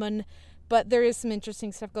Red Woman, but there is some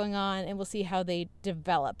interesting stuff going on, and we'll see how they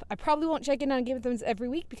develop. I probably won't check in on Game of Thrones every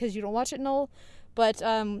week because you don't watch it, Noel, but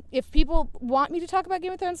if people want me to talk about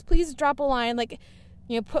Game of Thrones, please drop a line.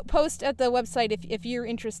 Post at the website if you're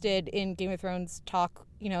interested in Game of Thrones talk,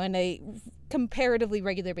 in a comparatively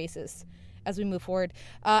regular basis as we move forward.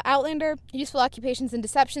 Outlander, Useful Occupations and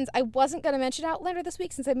Deceptions. I wasn't going to mention Outlander this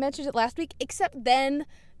week since I mentioned it last week, except then,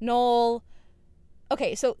 Noel.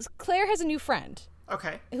 Okay, so Claire has a new friend.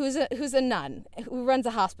 Okay. Who's a nun who runs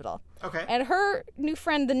a hospital. Okay. And her new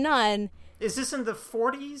friend, the nun, Is this in the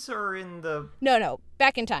 40s or in the... No,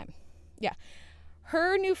 back in time. Yeah.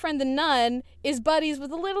 Her new friend, the nun, is buddies with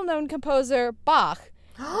the little-known composer Bach,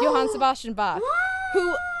 Johann Sebastian Bach,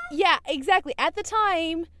 who, yeah, exactly, at the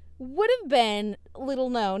time would have been little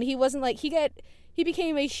known. He wasn't like, he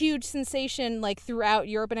became a huge sensation like throughout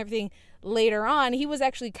Europe and everything later on. He was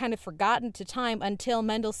actually kind of forgotten to time until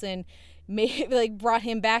Mendelssohn brought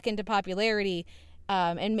him back into popularity,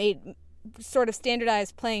 and made sort of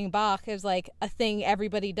standardized playing Bach as like a thing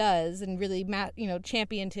everybody does, and really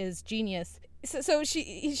championed his genius. So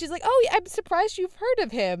she's like, oh, I'm surprised you've heard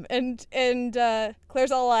of him, and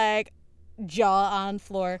Claire's all like, jaw on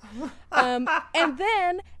floor, and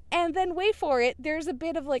then wait for it, there's a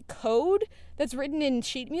bit of like code that's written in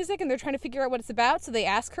sheet music, and they're trying to figure out what it's about, so they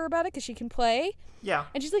ask her about it because she can play. Yeah.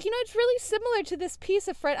 And she's like, it's really similar to this piece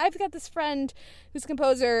of friend. I've got this friend who's a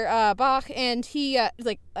composer, Bach, and he,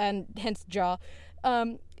 and hence jaw.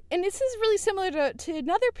 And this is really similar to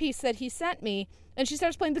another piece that he sent me. And she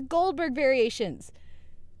starts playing the Goldberg Variations.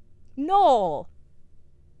 No.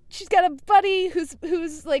 She's got a buddy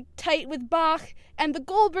who's like tight with Bach, and the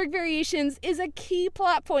Goldberg Variations is a key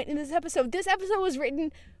plot point in this episode. This episode was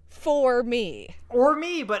written for me. Or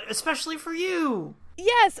me, but especially for you.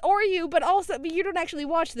 Yes, or you, but you don't actually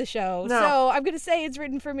watch the show. No. So I'm going to say it's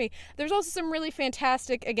written for me. There's also some really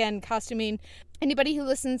fantastic, again, costuming. Anybody who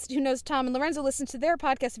knows Tom and Lorenzo listens to their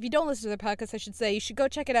podcast. If you don't listen to their podcast, I should say, you should go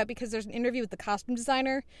check it out, because there's an interview with the costume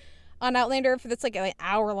designer on Outlander. That's like an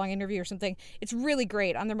hour-long interview or something. It's really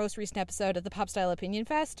great on their most recent episode of the Pop Style Opinion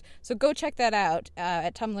Fest. So go check that out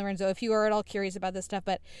at Tom and Lorenzo if you are at all curious about this stuff.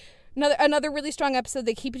 But another really strong episode.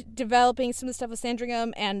 They keep developing some of the stuff with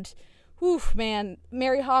Sandringham, and oof, man,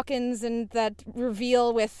 Mary Hawkins and that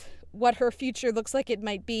reveal with what her future looks like it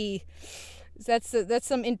might be. That's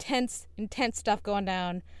some intense stuff going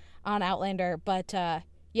down on Outlander. But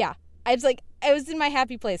yeah, I was in my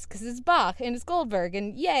happy place because it's Bach and it's Goldberg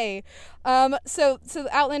and yay. So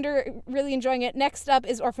Outlander, really enjoying it. Next up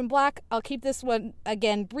is Orphan Black. I'll keep this one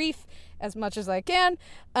again brief as much as I can.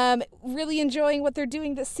 Really enjoying what they're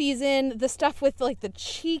doing this season. The stuff with like the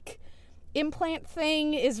cheek implant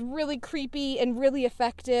thing is really creepy and really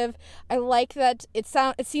effective. I like that it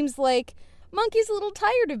seems like Monkey's a little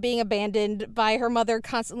tired of being abandoned by her mother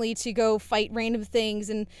constantly to go fight random things,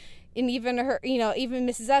 and even her, even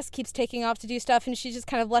Mrs. S keeps taking off to do stuff, and she's just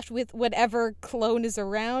kind of left with whatever clone is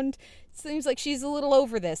around. It seems like she's a little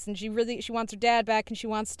over this, and she wants her dad back, and she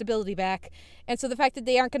wants stability back. And so the fact that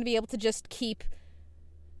they aren't going to be able to just keep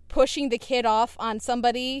pushing the kid off on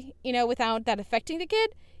somebody, without that affecting the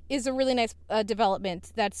kid, is a really nice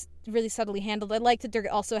development that's really subtly handled. I like that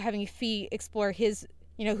they're also having Fee explore his,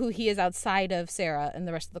 who he is outside of Sarah and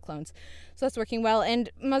the rest of the clones. So that's working well.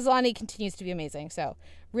 And Maslany continues to be amazing. So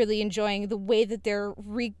really enjoying the way that they're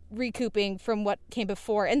recouping from what came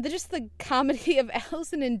before. And just the comedy of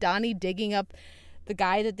Allison and Donnie digging up the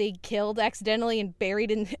guy that they killed accidentally and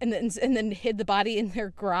buried and then hid the body in their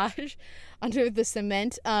garage under the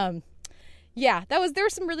cement. Yeah, there were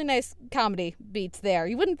some really nice comedy beats there.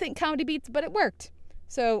 You wouldn't think comedy beats, but it worked.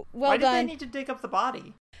 So well done. Why did they need to dig up the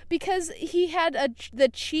body? Because he had the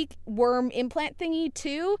cheek worm implant thingy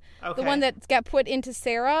too, Okay. The one that got put into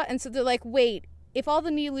Sarah, and so they're like, wait, if all the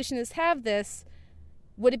Neolutionists have this,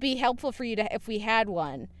 would it be helpful for you if we had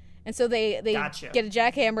one? And so they Gotcha. get a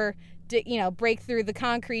jackhammer, break through the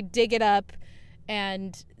concrete, dig it up,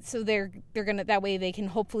 and so they're gonna, that way they can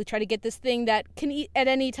hopefully try to get this thing that can at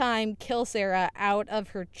any time kill Sarah out of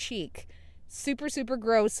her cheek. Super, super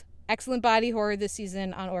gross. Excellent body horror this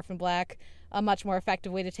season on Orphan Black. A much more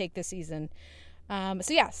effective way to take this season.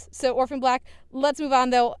 So Orphan Black. Let's move on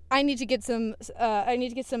though. I need to get some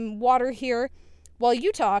water here while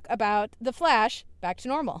you talk about the Flash Back to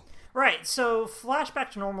Normal. Right, so Flash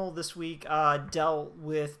Back to Normal this week dealt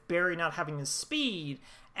with Barry not having his speed,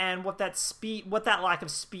 and what that lack of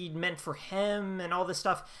speed meant for him and all this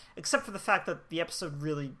stuff, except for the fact that the episode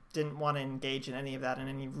really didn't want to engage in any of that in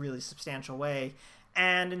any really substantial way,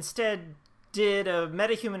 and instead did a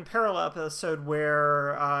metahuman parallel episode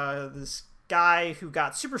where this guy who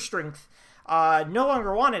got super strength no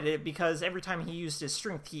longer wanted it because every time he used his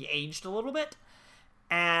strength he aged a little bit.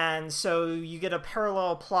 And so you get a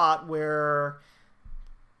parallel plot where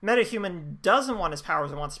Metahuman doesn't want his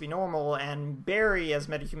powers and wants to be normal, and Barry as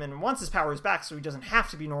Metahuman wants his powers back so he doesn't have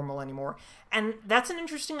to be normal anymore. And that's an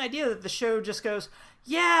interesting idea that the show just goes,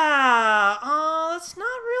 yeah, let's not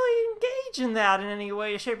really engage in that in any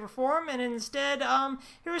way, shape, or form, and instead,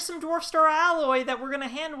 here's some Dwarf Star alloy that we're going to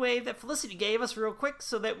hand wave that Felicity gave us real quick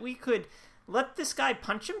so that we could let this guy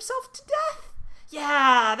punch himself to death?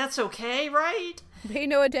 Yeah, that's okay, right? Pay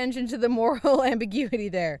no attention to the moral ambiguity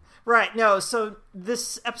there. Right, no, so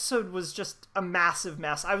this episode was just a massive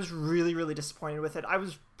mess. I was really, really disappointed with it. I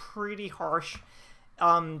was pretty harsh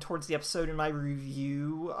towards the episode in my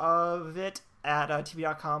review of it at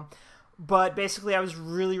TV.com. But basically, I was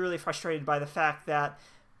really, really frustrated by the fact that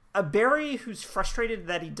a Barry who's frustrated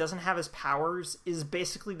that he doesn't have his powers is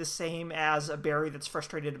basically the same as a Barry that's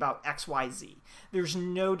frustrated about XYZ. There's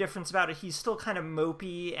no difference about it. He's still kind of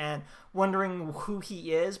mopey and wondering who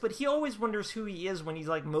he is, but he always wonders who he is when he's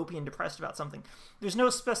like mopey and depressed about something. There's no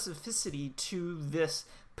specificity to this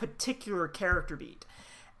particular character beat.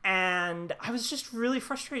 And I was just really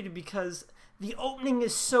frustrated because the opening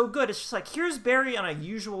is so good. It's just like, here's Barry on a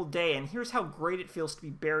usual day, and here's how great it feels to be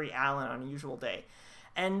Barry Allen on a usual day.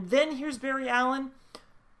 And then here's Barry Allen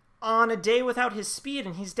on a day without his speed,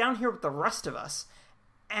 and he's down here with the rest of us.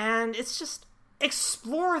 And it's just,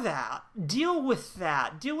 explore that. Deal with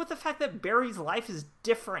that. Deal with the fact that Barry's life is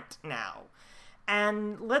different now.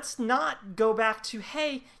 And let's not go back to,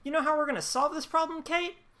 hey, you know how we're going to solve this problem,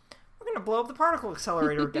 Kate? We're going to blow up the particle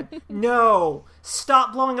accelerator again. No!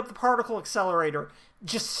 Stop blowing up the particle accelerator.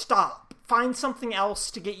 Just stop. Find something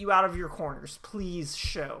else to get you out of your corners. Please,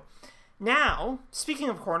 show. Now, speaking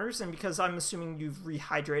of corners, and because I'm assuming you've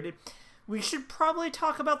rehydrated, we should probably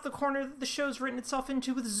talk about the corner that the show's written itself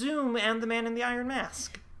into with Zoom and the Man in the Iron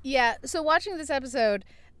Mask. Yeah, so watching this episode,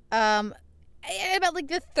 about like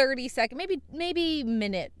the 30-second, maybe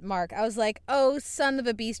minute mark, I was like, oh, son of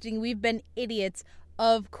a beasting, we've been idiots.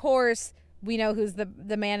 Of course, we know who's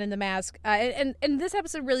the Man in the Mask. And this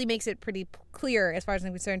episode really makes it pretty clear, as far as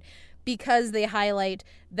I'm concerned, because they highlight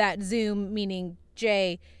that Zoom, meaning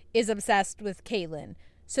Jay, is obsessed with Caitlin.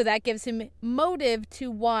 So that gives him motive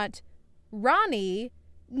to want Ronnie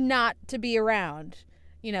not to be around.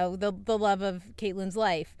 You know, the love of Caitlin's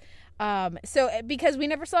life. So because we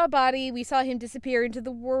never saw a body, we saw him disappear into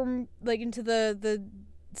the worm, like into the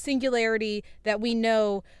singularity that we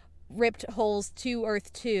know ripped holes to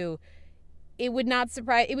Earth 2. It would not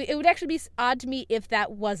surprise, it would actually be odd to me if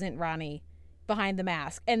that wasn't Ronnie behind the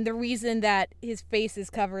mask. And the reason that his face is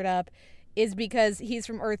covered up is because he's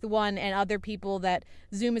from Earth 1 and other people that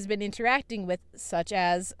Zoom has been interacting with, such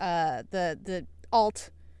as the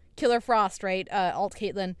alt Killer Frost, right? Alt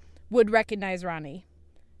Caitlin would recognize Ronnie.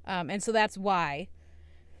 And so that's why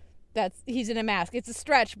he's in a mask. It's a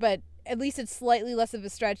stretch, but at least it's slightly less of a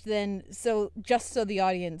stretch than just so the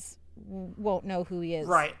audience won't know who he is.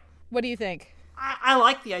 Right. What do you think? I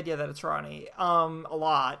like the idea that it's Ronnie a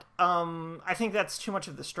lot. I think that's too much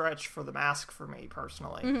of the stretch for the mask for me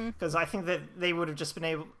personally, because I think that they would have just been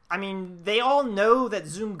able. I mean, they all know that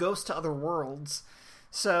Zoom goes to other worlds,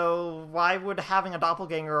 so why would having a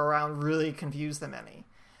doppelganger around really confuse them any?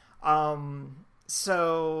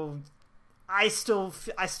 So I still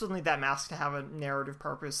need that mask to have a narrative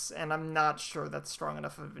purpose, and I'm not sure that's strong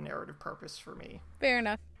enough of a narrative purpose for me. Fair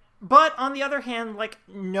enough. But on the other hand, like,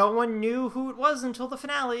 no one knew who it was until the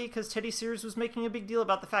finale, because Teddy Sears was making a big deal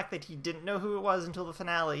about the fact that he didn't know who it was until the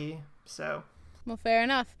finale. So, well, fair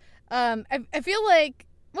enough. I feel like,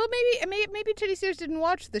 well, maybe Teddy Sears didn't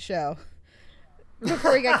watch the show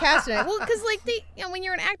before he got cast in it. Well, because like when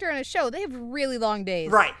you're an actor on a show, they have really long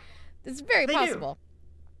days. Right. It's very possible.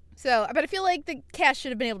 So, but I feel like the cast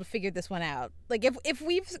should have been able to figure this one out. Like, if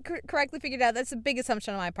we've correctly figured it out, that's a big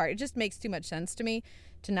assumption on my part. It just makes too much sense to me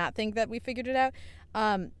to not think that we figured it out.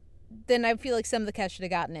 Then I feel like some of the cast should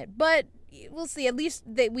have gotten it. But we'll see. At least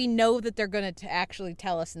we know that they're going to actually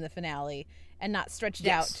tell us in the finale and not stretch it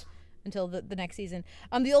out until the next season.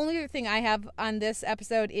 The only other thing I have on this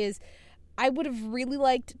episode is I would have really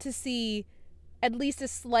liked to see at least a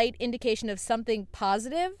slight indication of something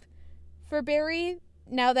positive for Barry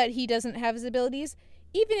now that he doesn't have his abilities.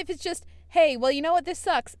 Even if it's just, hey, well, you know what, this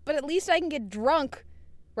sucks, but at least I can get drunk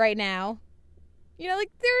right now. You know,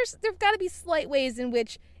 like, there've got to be slight ways in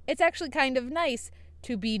which it's actually kind of nice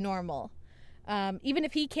to be normal. Even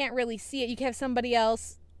if he can't really see it, you can have somebody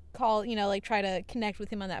else call, you know, like, try to connect with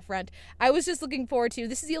him on that front. I was just looking forward to,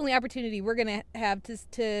 this is the only opportunity we're going to have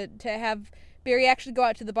to have Barry actually go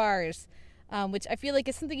out to the bars, which I feel like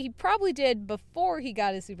is something he probably did before he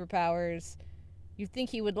got his superpowers. You'd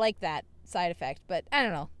think he would like that side effect, but I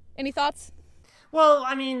don't know. Any thoughts? Well,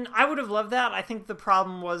 I mean, I would have loved that. I think the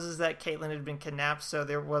problem was that Caitlin had been kidnapped, so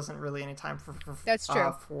there wasn't really any time for that's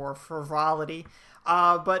true. For frivolity.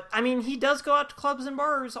 But I mean, he does go out to clubs and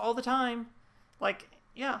bars all the time. Like,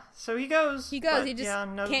 yeah, so he goes. He goes. He just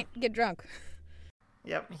can't get drunk.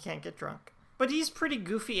 Yep, he can't get drunk. But he's pretty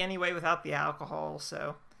goofy anyway without the alcohol,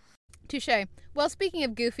 so. Touche. Well, speaking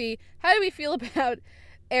of goofy, how do we feel about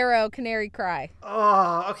Arrow, Canary Cry.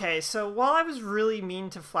 Oh, okay. So while I was really mean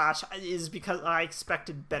to Flash, is because I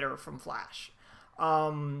expected better from Flash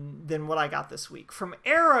than what I got this week. From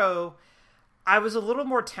Arrow, I was a little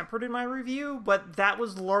more tempered in my review, but that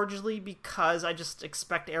was largely because I just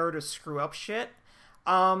expect Arrow to screw up shit.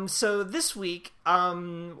 So this week,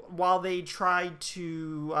 while they went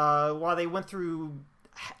through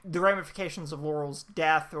the ramifications of Laurel's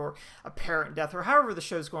death or apparent death, or however the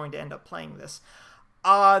show's going to end up playing this,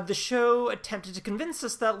 the show attempted to convince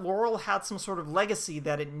us that Laurel had some sort of legacy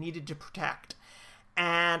that it needed to protect.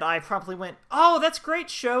 And I promptly went, oh, that's great,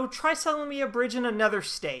 show. Try selling me a bridge in another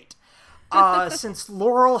state. Since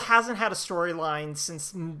Laurel hasn't had a storyline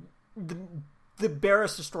since the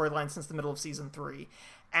Barrister storyline since the middle of season 3.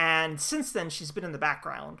 And since then, she's been in the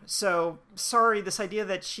background. So, sorry, this idea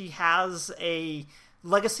that she has a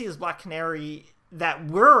legacy as Black Canary that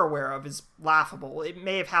we're aware of is laughable. It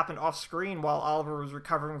may have happened off screen while Oliver was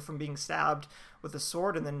recovering from being stabbed with a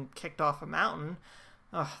sword and then kicked off a mountain.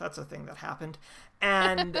 Oh, that's a thing that happened.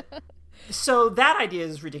 And so that idea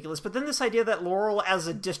is ridiculous. But then this idea that Laurel, as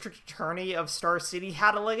a district attorney of Star City,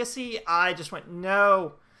 had a legacy, I just went,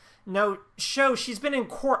 no, show, she's been in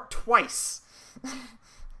court twice.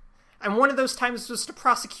 And one of those times was to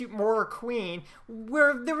prosecute Maura Queen,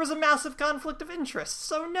 where there was a massive conflict of interest.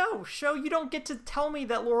 So no, show, you don't get to tell me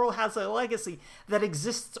that Laurel has a legacy that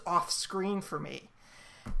exists off screen for me.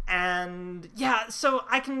 And yeah, so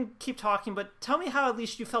I can keep talking, but tell me how at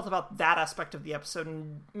least you felt about that aspect of the episode,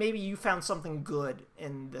 and maybe you found something good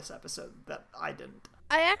in this episode that I didn't.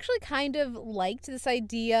 I actually kind of liked this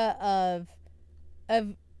idea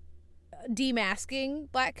of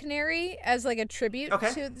demasking Black Canary as like a tribute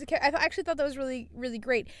to the character. I actually thought that was really, really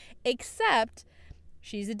great. Except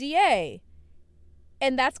she's a DA,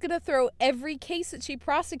 and that's going to throw every case that she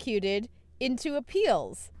prosecuted into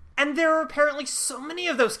appeals. And there are apparently so many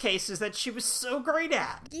of those cases that she was so great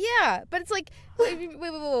at. Yeah, but it's like, wait.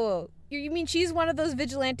 You mean she's one of those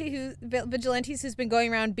vigilantes who's been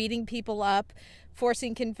going around beating people up,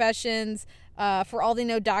 forcing confessions, for all they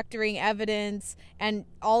know, doctoring evidence, and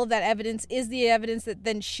all of that evidence is the evidence that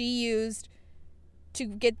then she used to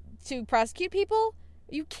get to prosecute people?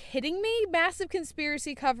 Are you kidding me? Massive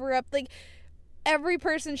conspiracy cover-up. Like, every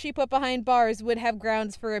person she put behind bars would have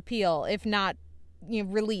grounds for appeal, if not,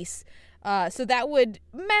 release. So that would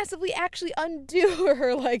massively actually undo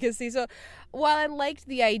her legacy. So while I liked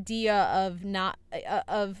the idea of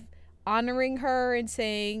of honoring her and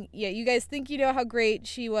saying, yeah, you guys think you know how great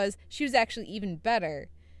she was actually even better.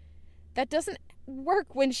 That doesn't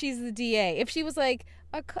work when she's the DA. If she was like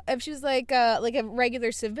a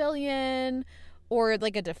regular civilian or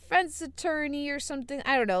like a defense attorney or something,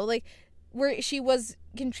 I don't know, like where she was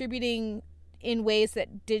contributing in ways that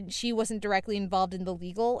she wasn't directly involved in the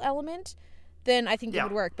legal element, then I think it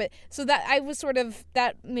would work. But so that I was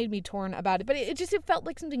that made me torn about it. But it felt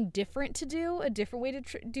like something different to do, a different way to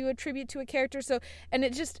do a tribute to a character. So, and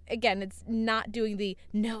it just, again, it's not doing the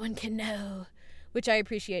no one can know, which I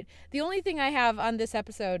appreciate. The only thing I have on this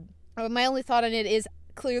episode, my only thought on it is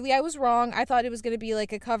clearly I was wrong. I thought it was going to be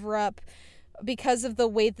like a cover up because of the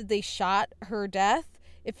way that they shot her death.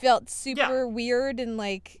 It felt super weird and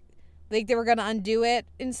like they were going to undo it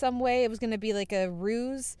in some way. It was going to be like a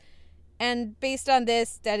ruse. And based on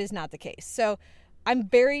this, that is not the case. So I'm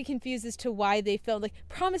very confused as to why they felt like,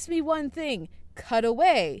 promise me one thing, cut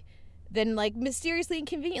away. Then, like, mysteriously and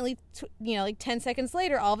conveniently, like 10 seconds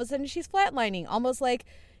later, all of a sudden she's flatlining. Almost like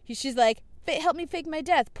she's like, help me fake my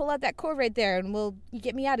death. Pull out that cord right there and you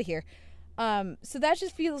get me out of here. So that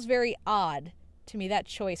just feels very odd to me, that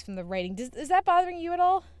choice from the writing. Is that bothering you at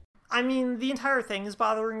all? I mean, the entire thing is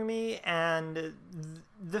bothering me, and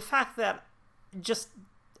the fact that, just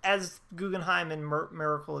as Guggenheim and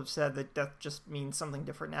Miracle have said, that death just means something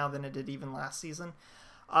different now than it did even last season,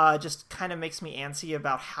 just kind of makes me antsy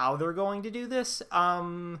about how they're going to do this.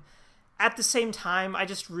 At the same time, I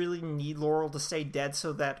just really need Laurel to stay dead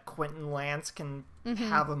so that Quentin Lance can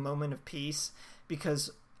have a moment of peace,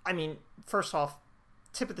 because, I mean, first off,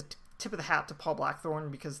 tip of the hat to Paul Blackthorne,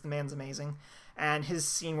 because the man's amazing. And his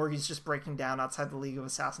scene where he's just breaking down outside the League of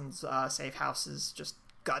Assassins safe house is just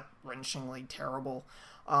gut-wrenchingly terrible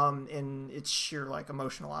in its sheer, like,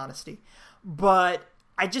 emotional honesty. But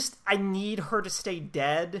I need her to stay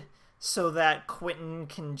dead so that Quentin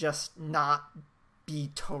can just not be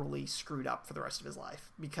totally screwed up for the rest of his life.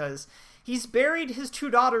 Because he's buried his 2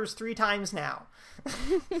 daughters 3 times now.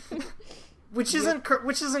 which isn't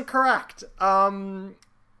correct.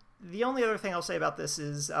 The only other thing I'll say about this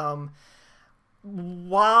is,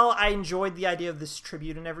 while I enjoyed the idea of this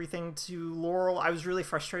tribute and everything to Laurel, I was really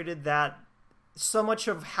frustrated that so much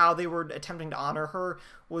of how they were attempting to honor her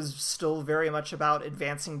was still very much about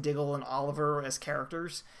advancing Diggle and Oliver as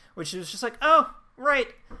characters, which is just like, oh, right,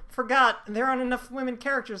 forgot, there aren't enough women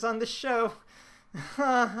characters on this show.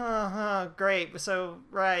 Great. So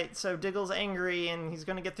Diggle's angry, and he's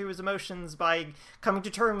going to get through his emotions by coming to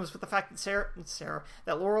terms with the fact that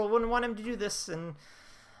that Laurel wouldn't want him to do this, and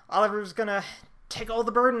Oliver's going to take all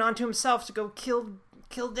the burden onto himself to go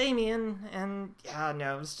kill Damien, and yeah,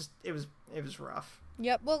 no, it was rough.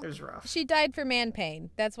 Yep. Well, it was rough. She died for man pain.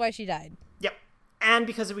 That's why she died. Yep. And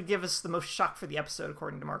because it would give us the most shock for the episode,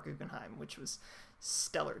 according to Mark Guggenheim, which was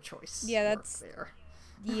stellar choice. Yeah, that's there.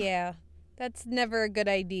 Yeah. That's never a good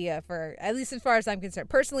idea for, at least as far as I'm concerned.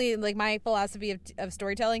 Personally, like my philosophy of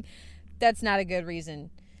storytelling, that's not a good reason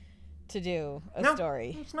to do a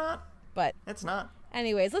story. It's not. But it's not.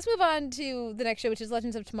 Anyways, let's move on to the next show, which is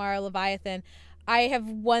Legends of Tomorrow, Leviathan. I have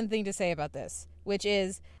one thing to say about this, which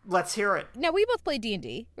is... Let's hear it. Now, we both play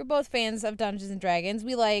D&D. We're both fans of Dungeons & Dragons.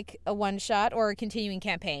 We like a one-shot or a continuing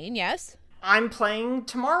campaign, yes? I'm playing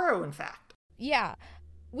tomorrow, in fact. Yeah.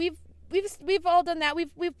 We've all done that.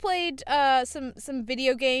 We've played some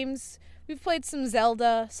video games. We've played some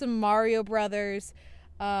Zelda, some Mario Brothers.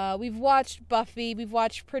 We've watched Buffy. We've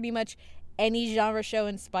watched pretty much any genre show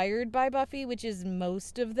inspired by Buffy, which is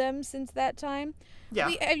most of them since that time. Yeah.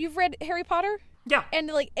 You've read Harry Potter? Yeah. And,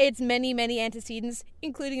 like, it's many, many antecedents,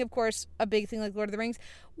 including, of course, a big thing like Lord of the Rings.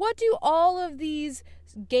 What do all of these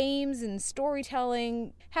games and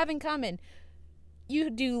storytelling have in common? You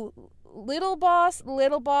do little boss,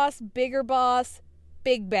 bigger boss,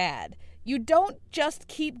 big bad. You don't just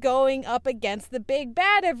keep going up against the big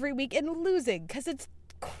bad every week and losing, because it's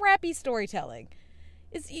crappy storytelling.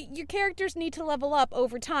 Your characters need to level up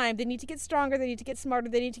over time. They need to get stronger. They need to get smarter.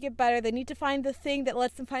 They need to get better. They need to find the thing that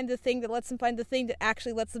lets them find the thing that lets them find the thing that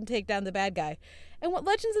actually lets them take down the bad guy. And what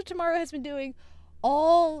Legends of Tomorrow has been doing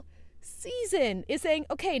all season is saying,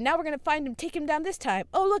 okay, now we're going to find him, take him down this time.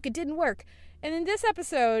 Oh, look, it didn't work. And in this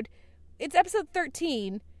episode, it's episode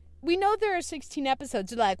 13. We know there are 16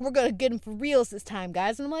 episodes. You're like, we're going to get him for reals this time,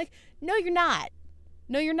 guys. And I'm like, no, you're not.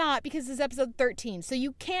 No, you're not, because this is episode 13. So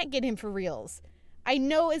you can't get him for reals. I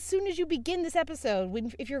know as soon as you begin this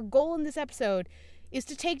episode, if your goal in this episode is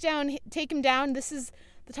to take him down, this is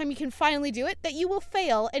the time you can finally do it, that you will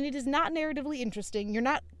fail, and it is not narratively interesting. You're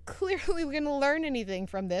not clearly going to learn anything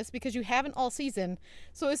from this because you haven't all season.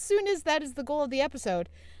 So as soon as that is the goal of the episode,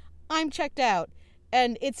 I'm checked out.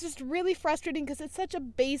 And it's just really frustrating because it's such a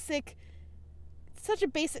basic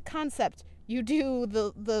concept. You do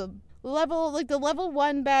the level, like the level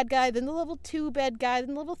 1 bad guy, then the level 2 bad guy,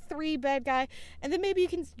 then the level 3 bad guy, and then maybe you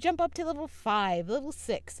can jump up to level 5, level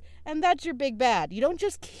 6, and that's your big bad. You don't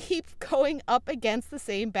just keep going up against the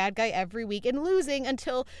same bad guy every week and losing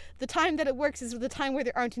until the time that it works is the time where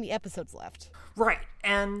there aren't any episodes left. Right.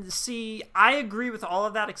 And see, I agree with all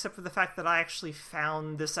of that except for the fact that I actually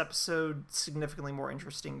found this episode significantly more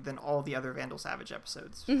interesting than all the other Vandal Savage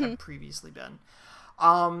episodes have previously been.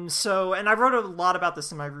 And I wrote a lot about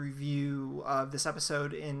this in my review of this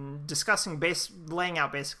episode in discussing laying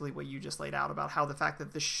out basically what you just laid out about how the fact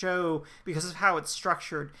that the show, because of how it's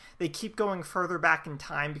structured, they keep going further back in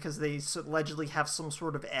time because they allegedly have some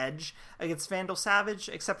sort of edge against Vandal Savage,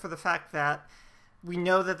 except for the fact that we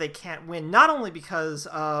know that they can't win, not only because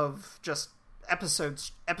of just episode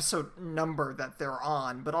number that they're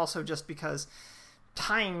on, but also just because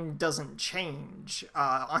time doesn't change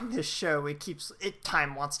on this show.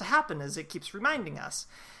 Time wants to happen, as it keeps reminding us.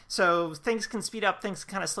 So things can speed up, things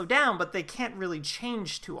can kind of slow down, but they can't really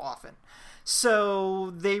change too often.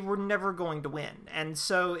 So they were never going to win. And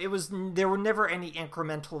so there were never any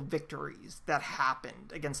incremental victories that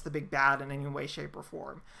happened against the big bad in any way, shape, or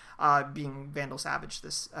form, being Vandal Savage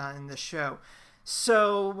in this show.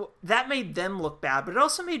 So that made them look bad, but it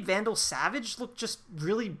also made Vandal Savage look just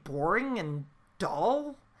really boring and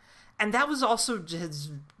dull, and that was also has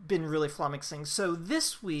been really flummoxing. So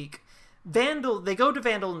this week, they go to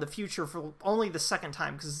Vandal in the future for only the second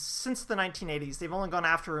time, because since the 1980s they've only gone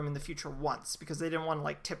after him in the future once, because they didn't want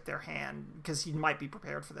to tip their hand because he might be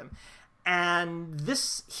prepared for them. And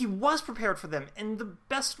he was prepared for them in the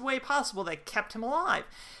best way possible that kept him alive.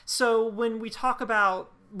 So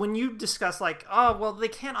when you discuss they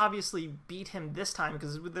can't obviously beat him this time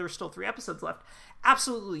because there's still 3 episodes left,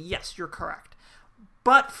 absolutely, yes, you're correct.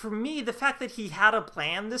 But for me, the fact that he had a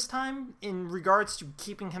plan this time in regards to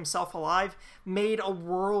keeping himself alive made a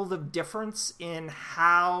world of difference in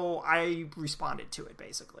how I responded to it,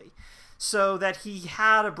 basically. So that he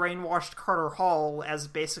had a brainwashed Carter Hall as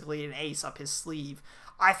basically an ace up his sleeve,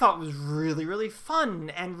 I thought was really, really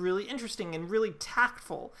fun and really interesting and really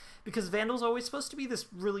tactful, because Vandal's always supposed to be this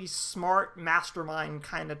really smart mastermind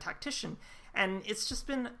kind of tactician. And it's just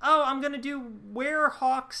been, oh, I'm going to do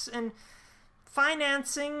Werehawks and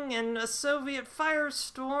financing and a Soviet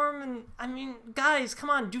firestorm. And, I mean, guys,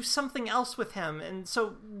 come on, do something else with him. And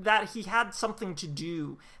so that he had something to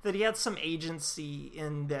do, that he had some agency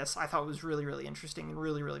in this, I thought was really, really interesting and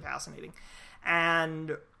really, really fascinating.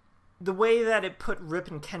 And the way that it put Rip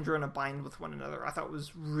and Kendra in a bind with one another, I thought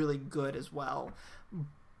was really good as well.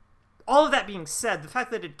 All of that being said, the fact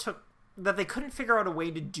that that they couldn't figure out a way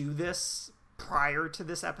to do this prior to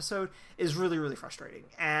this episode is really, really frustrating.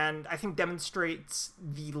 And I think demonstrates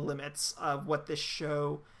the limits of what this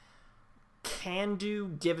show can do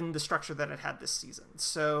given the structure that it had this season.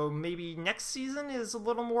 So maybe next season is a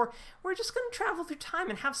little more, we're just going to travel through time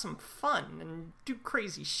and have some fun and do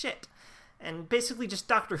crazy shit. And basically just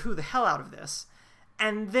Doctor Who the hell out of this.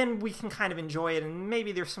 And then we can kind of enjoy it, and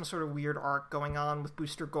maybe there's some sort of weird arc going on with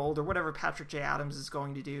Booster Gold or whatever Patrick J. Adams is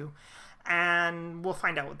going to do. And we'll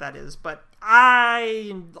find out what that is. But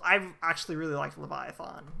I actually really like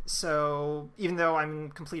Leviathan. So even though I'm in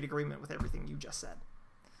complete agreement with everything you just said.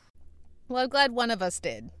 Well, I'm glad one of us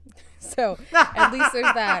did. So at least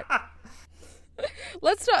there's that.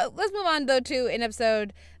 Let's move on, though, to an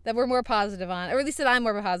episode that we're more positive on, or at least that I'm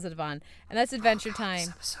more positive on, and that's Adventure Time. This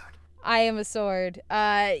episode. I Am a Sword.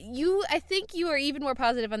 I think you are even more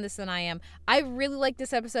positive on this than I am. I really like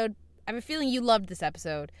this episode. I have a feeling you loved this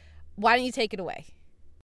episode. Why don't you take it away?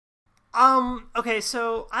 Okay,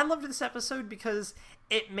 so I loved this episode because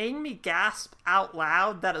it made me gasp out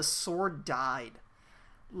loud that a sword died.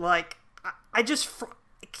 Like,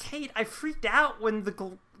 Kate, I freaked out when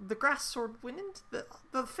the grass sword went into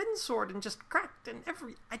the Finn sword and just cracked, and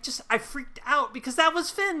I freaked out because that was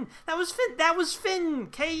Finn,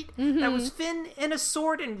 Kate. Mm-hmm. That was Finn in a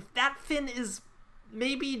sword, and that Finn is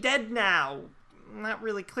maybe dead now. Not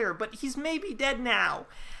really clear, but he's maybe dead now.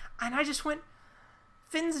 And I just went,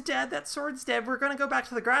 Finn's dead, that sword's dead, we're gonna go back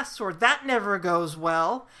to the grass sword. That never goes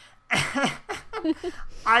well.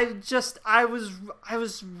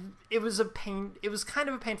 It was kind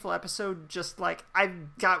of a painful episode, just like, I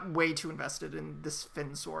got way too invested in this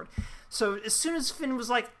Finn sword. So as soon as Finn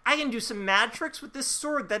was like, I can do some mad tricks with this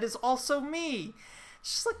sword that is also me,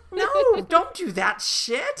 it's just like, no, don't do that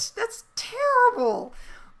shit, that's terrible.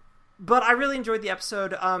 But I really enjoyed the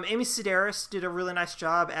episode. Amy Sedaris did a really nice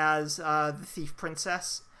job as the thief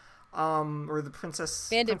princess, or the princess...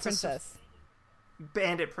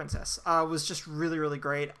 Bandit Princess was just really, really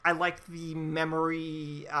great. I liked the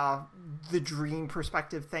memory, the dream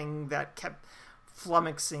perspective thing that kept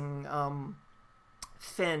flummoxing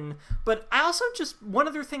Finn. But I also one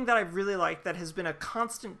other thing that I really like that has been a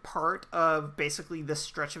constant part of basically this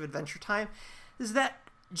stretch of Adventure Time is that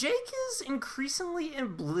Jake is increasingly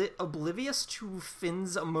oblivious to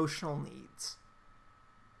Finn's emotional needs.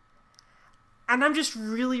 And I'm just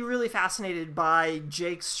really, really fascinated by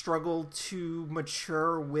Jake's struggle to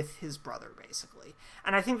mature with his brother, basically.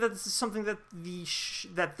 And I think that this is something that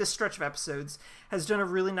that this stretch of episodes has done a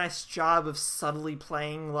really nice job of subtly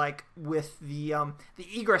playing, like with the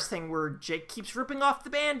egress thing, where Jake keeps ripping off the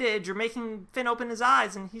bandage or making Finn open his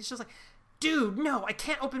eyes, and he's just like, dude, no, I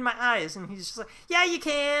can't open my eyes. And he's just like, yeah, you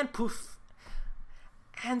can. Poof.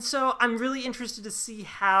 And so I'm really interested to see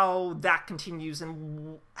how that continues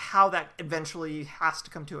and how that eventually has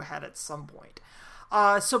to come to a head at some point.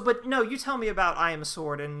 But no, you tell me about I Am a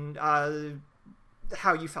Sword and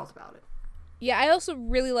how you felt about it. Yeah, I also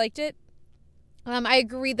really liked it. I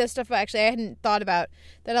agree that stuff, actually, I hadn't thought about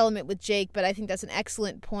that element with Jake, but I think that's an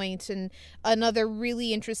excellent point and another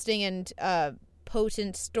really interesting and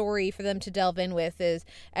potent story for them to delve in with is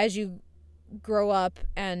as you grow up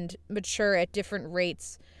and mature at different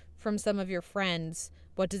rates from some of your friends,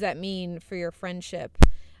 what does that mean for your friendship?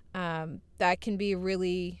 That can be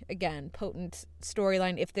really, again, potent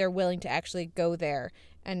storyline if they're willing to actually go there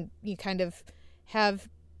and you kind of have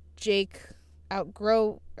Jake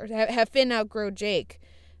outgrow, or have Finn outgrow Jake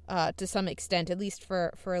to some extent, at least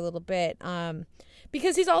for a little bit.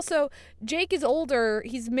 Because Jake is older,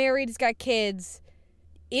 he's married, he's got kids.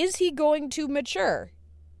 Is he going to mature?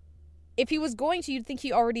 If he was going to, you'd think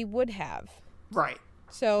he already would have. Right.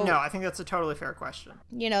 So no, I think that's a totally fair question.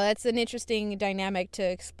 That's an interesting dynamic to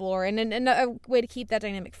explore and a way to keep that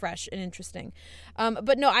dynamic fresh and interesting.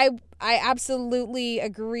 But no, I absolutely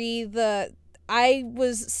agree. I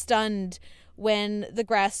was stunned when the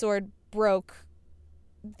grass sword broke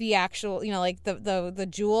the actual, the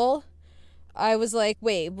jewel. I was like,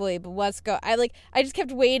 wait, but what's I just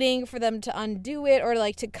kept waiting for them to undo it, or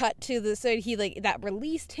like to cut to so he like that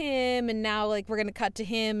released him, and now like we're gonna cut to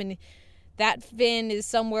him, and that Finn is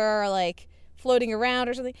somewhere like floating around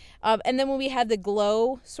or something. And then when we had the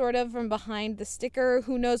glow sort of from behind the sticker,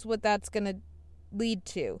 who knows what that's gonna lead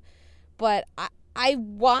to. But I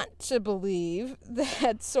want to believe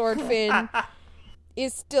that Sword Finn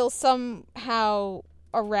is still somehow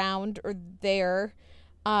around or there.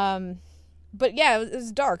 But yeah, it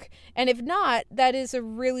was dark. And if not, that is a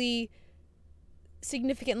really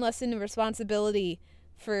significant lesson of responsibility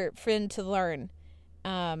for Finn to learn.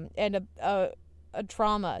 And a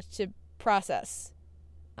trauma to process.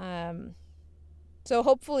 So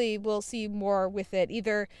hopefully we'll see more with it,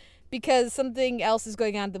 either because something else is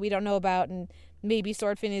going on that we don't know about, and maybe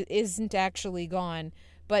Swordfin isn't actually gone.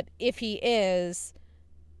 But if he is,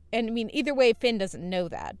 and I mean, either way, Finn doesn't know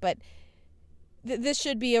that. But this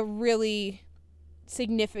should be a really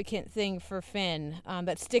significant thing for Finn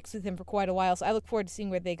that sticks with him for quite a while. So I look forward to seeing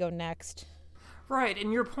where they go next. Right,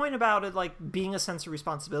 and your point about it, like, being a sense of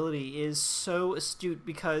responsibility is so astute,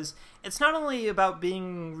 because it's not only about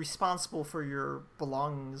being responsible for your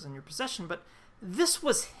belongings and your possession, but this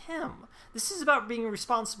was him. This is about being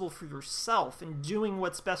responsible for yourself and doing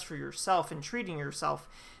what's best for yourself and treating yourself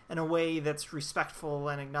in a way that's respectful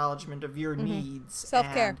and acknowledgement of your needs.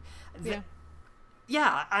 Self-care.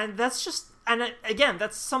 Yeah, and that's just... And again,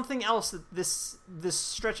 that's something else that this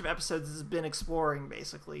stretch of episodes has been exploring,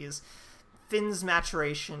 basically, is Finn's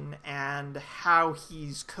maturation and how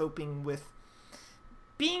he's coping with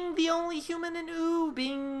being the only human in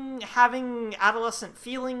Ooo, having adolescent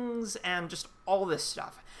feelings, and just all this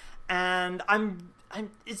stuff. And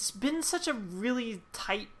it's been such a really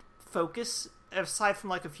tight focus, aside from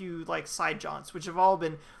like a few like side jaunts, which have all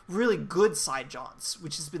been really good side jaunts,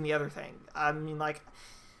 which has been the other thing. I mean, like,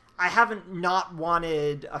 I haven't not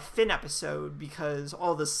wanted a Finn episode because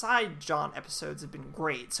all the side jaunt episodes have been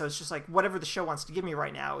great. So it's just like, whatever the show wants to give me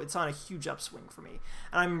right now, it's on a huge upswing for me.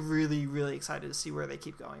 And I'm really, really excited to see where they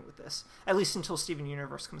keep going with this. At least until Steven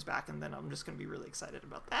Universe comes back, and then I'm just going to be really excited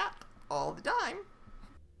about that all the time.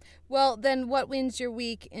 Well, then what wins your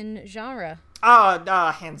week in genre?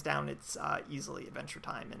 Hands down, it's easily Adventure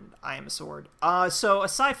Time and I Am a Sword. So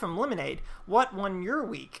aside from Lemonade, what won your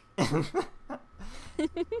week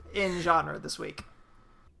in genre this week?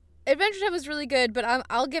 Adventure Time was really good, but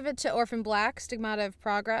I'll give it to Orphan Black, Stigmata of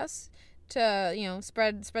Progress, to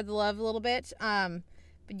spread the love a little bit. But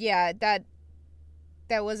yeah, that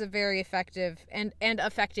was a very effective and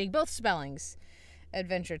affecting both spellings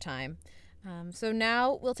Adventure Time. So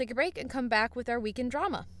now we'll take a break and come back with our week in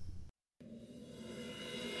drama.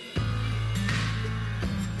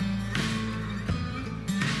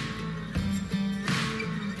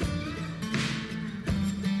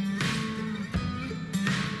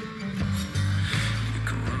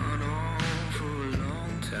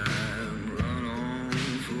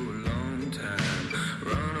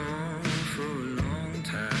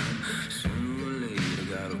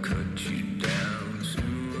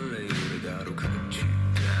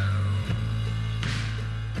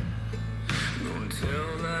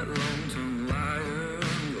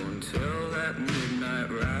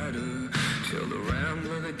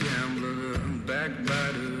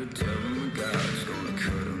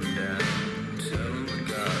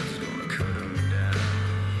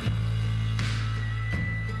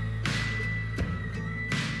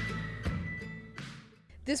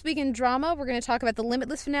 This week in drama, we're going to talk about the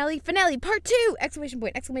Limitless finale part 2! Exclamation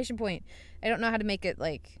point. I don't know how to make it,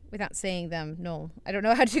 like, without saying them. No, I don't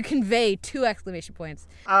know how to convey 2 exclamation points.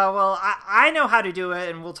 Well, I know how to do it,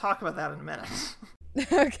 and we'll talk about that in a minute.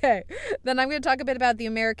 Okay. Then I'm going to talk a bit about the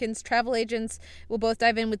Americans, travel agents. We'll both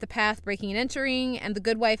dive in with The Path, Breaking and Entering, and The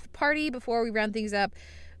Good Wife Party before we round things up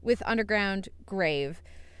with Underground Grave.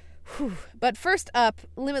 Whew. But first up,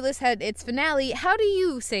 Limitless had its finale. How do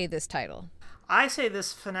you say this title? I say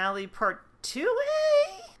this finale part 2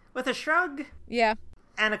 with a shrug. Yeah.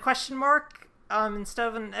 And a question mark instead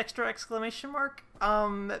of an extra exclamation mark.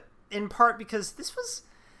 In part because this was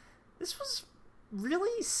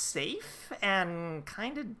really safe and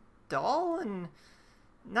kind of dull and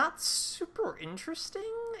not super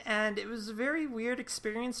interesting. And it was a very weird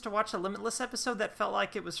experience to watch a Limitless episode that felt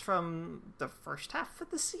like it was from the first half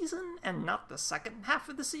of the season and not the second half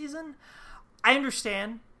of the season. I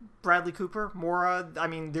understand Bradley Cooper, Mora. I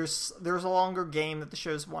mean, there's a longer game that the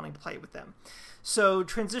show's wanting to play with them. So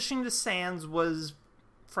transitioning to Sans was,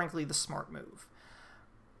 frankly, the smart move.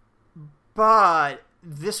 But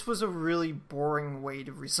this was a really boring way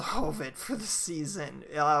to resolve it for the season.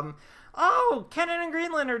 oh, Canada and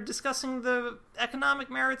Greenland are discussing the economic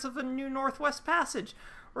merits of a new Northwest Passage.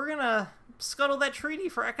 We're gonna scuttle that treaty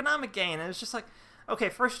for economic gain. And it's just like, okay,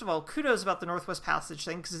 first of all, kudos about the Northwest Passage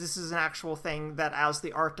thing, because this is an actual thing that as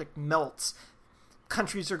the Arctic melts,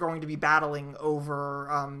 countries are going to be battling over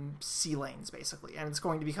sea lanes, basically. And it's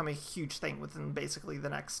going to become a huge thing within basically the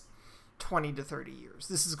next 20 to 30 years.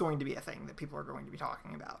 This is going to be a thing that people are going to be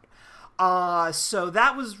talking about. So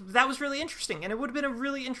that was really interesting, and it would have been a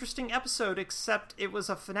really interesting episode, except it was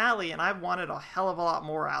a finale, and I wanted a hell of a lot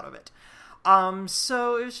more out of it.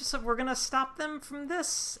 So it was just like, we're gonna stop them from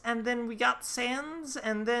this, and then we got Sands,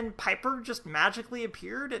 and then Piper just magically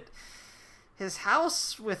appeared at his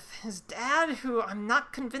house with his dad, who I'm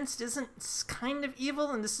not convinced isn't kind of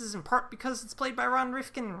evil, and this is in part because it's played by Ron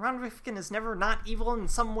Rifkin. Ron Rifkin is never not evil in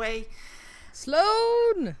some way.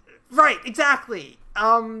 Sloane! Right, exactly.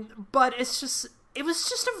 But it was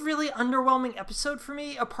just a really underwhelming episode for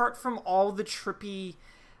me, apart from all the trippy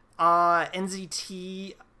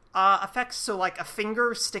NZT effects. So, like, a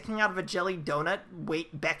finger sticking out of a jelly donut,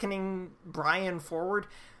 beckoning Brian forward.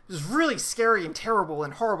 It was really scary and terrible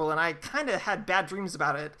and horrible, and I kind of had bad dreams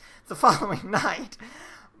about it the following night.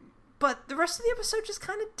 But the rest of the episode just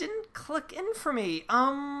kind of didn't click in for me.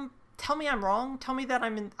 Tell me I'm wrong. Tell me that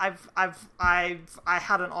I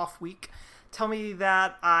had an off week. Tell me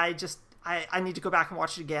that I need to go back and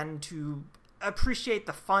watch it again to appreciate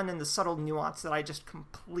the fun and the subtle nuance that I just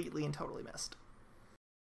completely and totally missed.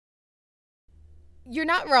 You're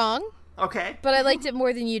not wrong. Okay. But I liked it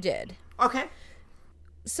more than you did. Okay.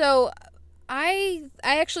 So I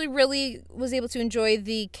actually really was able to enjoy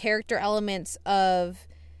the character elements of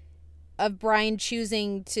Brian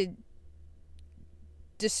choosing to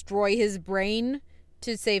destroy his brain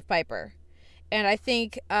to save Piper. And I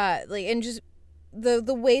think and just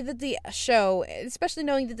the way that the show, especially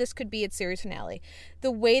knowing that this could be its series finale,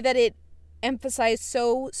 the way that it emphasized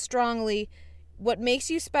so strongly, what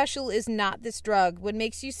makes you special is not this drug. What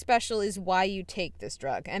makes you special is why you take this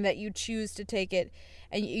drug, and that you choose to take it.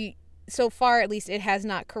 And so far, at least, it has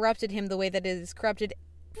not corrupted him the way that it has corrupted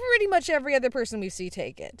pretty much every other person we've seen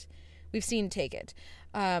take it.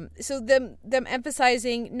 So them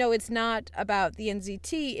emphasizing, no, it's not about the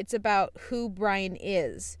NZT, it's about who Brian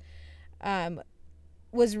is,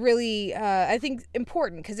 was really, I think,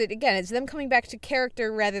 important, because it's them coming back to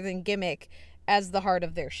character rather than gimmick as the heart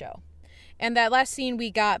of their show. And that last scene we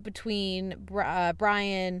got between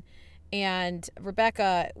Brian and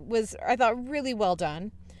Rebecca was, I thought, really well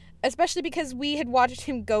done. Especially because we had watched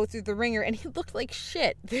him go through the ringer, and he looked like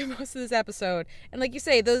shit through most of this episode. And like you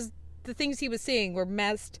say, the things he was seeing were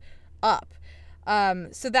messed up.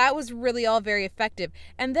 So that was really all very effective.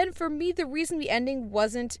 And then for me, the reason the ending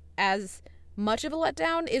wasn't as much of a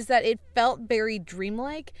letdown is that it felt very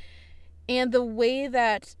dreamlike. And the way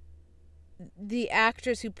that the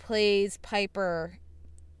actress who plays Piper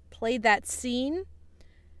played that scene,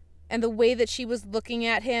 and the way that she was looking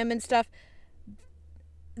at him and stuff,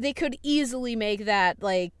 they could easily make that,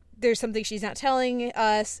 like, there's something she's not telling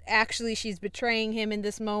us. Actually, she's betraying him in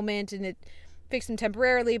this moment, and it fixed him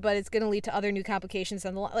temporarily, but it's going to lead to other new complications.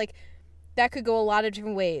 Like, that could go a lot of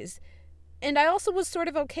different ways. And I also was sort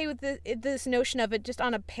of okay with this notion of it just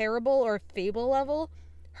on a parable or fable level.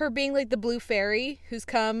 Her being like the blue fairy who's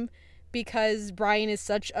come because Brian is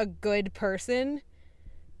such a good person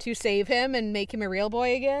to save him and make him a real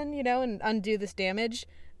boy again, and undo this damage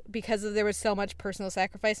because there was so much personal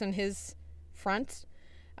sacrifice on his front,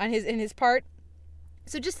 in his part.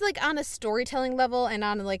 So just like on a storytelling level and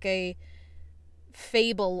on like a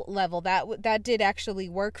fable level, that did actually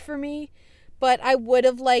work for me. But I would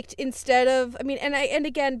have liked, instead of, and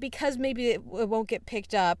again, because maybe it won't get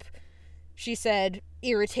picked up, she said,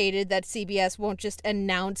 irritated that CBS won't just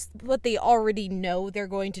announce what they already know they're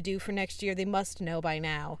going to do for next year. They must know by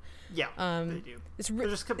now. Yeah, they do. It's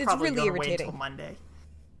probably really irritating. Wait until Monday.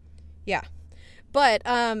 Yeah, but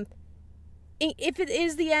if it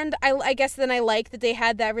is the end, I guess then I like that they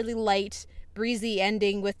had that really light, breezy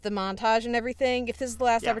ending with the montage and everything. If this is the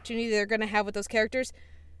last opportunity they're going to have with those characters,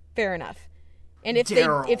 fair enough. And if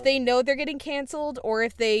they know they're getting canceled, or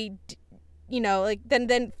if they,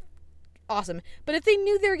 then awesome. But if they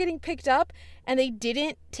knew they were getting picked up and they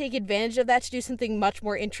didn't take advantage of that to do something much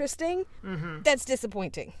more interesting, that's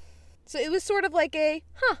disappointing. So it was sort of like a,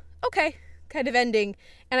 okay, kind of ending.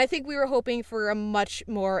 And I think we were hoping for a much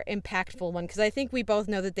more impactful one, because I think we both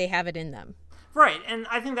know that they have it in them. Right, and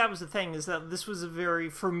I think that was the thing, is that this was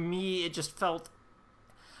for me, it just felt,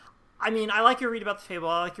 I like your read about the fable,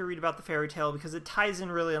 I like your read about the fairy tale, because it ties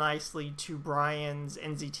in really nicely to Brian's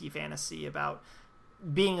NZT fantasy about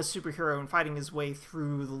being a superhero and fighting his way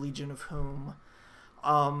through the Legion of Whom.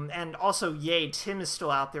 And also, yay, Tim is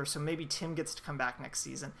still out there, so maybe Tim gets to come back next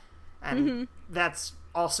season. And that's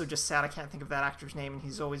also just sad. I can't think of that actor's name, and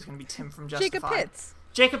he's always going to be Tim from Justified. Jacob Pitts.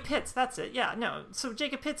 Jacob Pitts, that's it. Yeah, no. So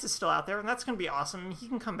Jacob Pitts is still out there, and that's going to be awesome. He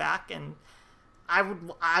can come back, and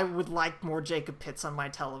I would like more Jacob Pitts on my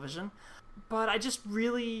television. But I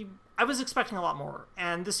was expecting a lot more,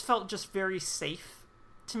 and this felt just very safe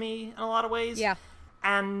to me in a lot of ways. Yeah.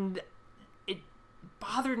 And it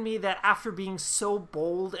bothered me that after being so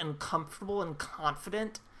bold and comfortable and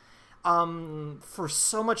confident for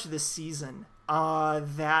so much of this season,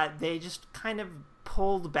 that they just kind of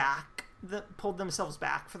pulled themselves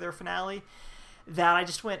back for their finale, that I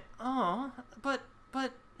just went, oh, but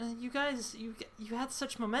you guys, you had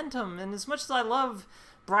such momentum, and as much as I love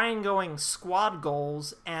Brian going squad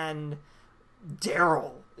goals, and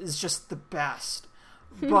Daryl is just the best,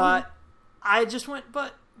 but I just went,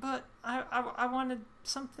 but I wanted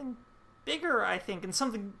something bigger, I think, and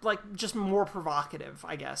something like just more provocative,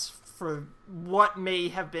 I guess, for what may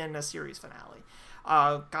have been a series finale.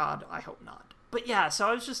 God, I hope not. But yeah, so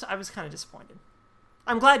I was kind of disappointed.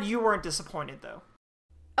 I'm glad you weren't disappointed, though.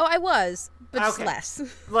 Oh, I was, but just Okay. less.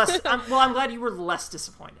 I'm glad you were less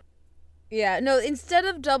disappointed. Yeah, no, instead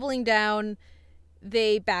of doubling down,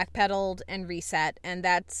 they backpedaled and reset, and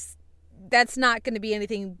that's not going to be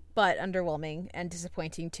anything but underwhelming and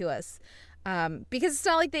disappointing to us. Because it's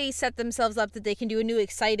not like they set themselves up that they can do a new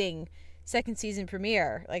exciting second season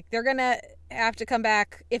premiere. Like, they're going to have to come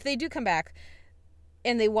back, if they do come back,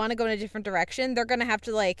 and they want to go in a different direction, they're going to have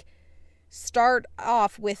to, like, start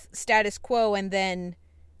off with status quo and then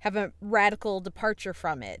have a radical departure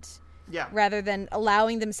from it. Yeah. Rather than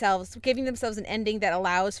giving themselves an ending that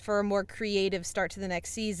allows for a more creative start to the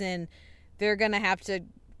next season, they're going to have to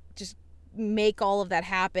just make all of that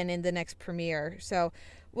happen in the next premiere. So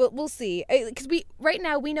we'll see. Because right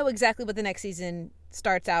now we know exactly what the next season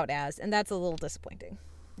starts out as, and that's a little disappointing.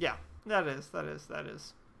 Yeah, that is.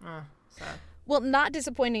 Sad. Well, not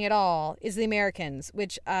disappointing at all is The Americans,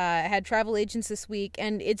 which had travel agents this week,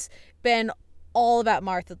 and it's been all about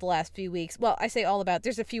Martha the last few weeks. Well, I say all about.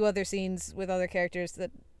 There's a few other scenes with other characters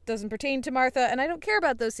that doesn't pertain to Martha, and I don't care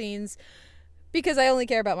about those scenes because I only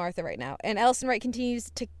care about Martha right now. And Alison Wright continues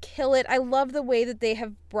to kill it. I love the way that they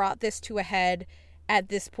have brought this to a head at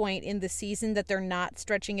this point in the season, that they're not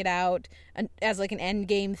stretching it out as like an end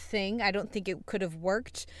game thing. I don't think it could have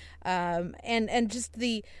worked. And just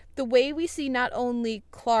the way we see not only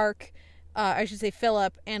Clark,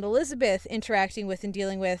 Philip and Elizabeth interacting with and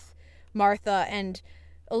dealing with Martha, and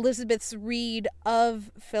Elizabeth's read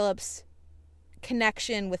of Philip's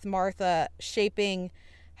connection with Martha shaping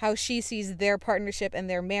how she sees their partnership and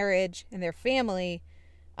their marriage and their family,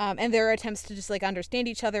 and their attempts to just like understand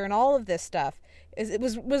each other and all of this stuff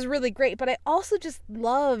was really great. But I also just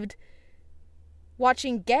loved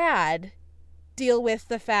watching Gad deal with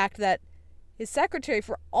the fact that his secretary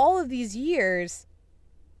for all of these years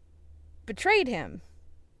betrayed him.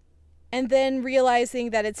 And then realizing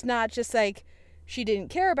that it's not just like she didn't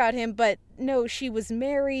care about him, but no, she was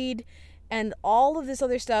married and all of this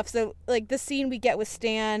other stuff. So, like, the scene we get with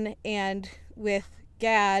Stan and with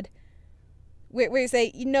Gad, where you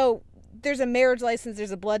say, there's a marriage license,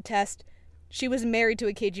 there's a blood test. She was married to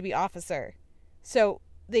a KGB officer. So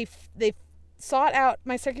they sought out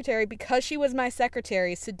my secretary because she was my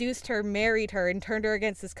secretary, seduced her, married her, and turned her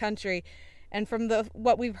against this country. And from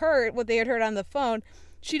what they had heard on the phone,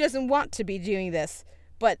 she doesn't want to be doing this.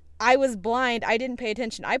 But I was blind. I didn't pay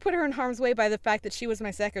attention. I put her in harm's way by the fact that she was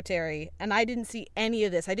my secretary. And I didn't see any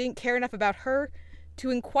of this. I didn't care enough about her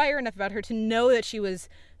to inquire enough about her to know that she was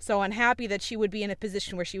so unhappy that she would be in a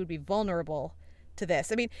position where she would be vulnerable to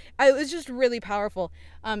this. I mean, it was just really powerful.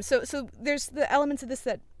 So there's the elements of this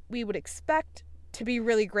that we would expect to be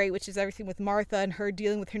really great, which is everything with Martha and her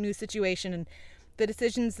dealing with her new situation and the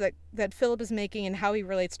decisions that Philip is making and how he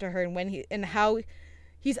relates to her and how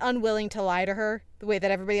he's unwilling to lie to her the way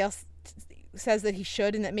that everybody else says that he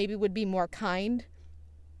should and that maybe would be more kind.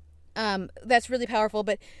 That's really powerful,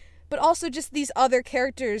 but also just these other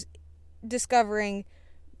characters discovering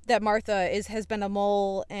that Martha has been a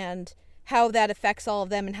mole and how that affects all of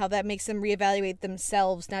them and how that makes them reevaluate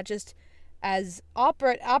themselves, not just as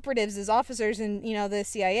operatives, as officers in, the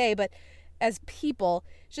CIA, but as people.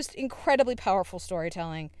 Just incredibly powerful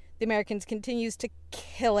storytelling. The Americans continues to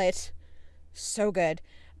kill it. So good.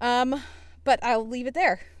 But I'll leave it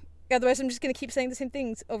there. Otherwise, I'm just going to keep saying the same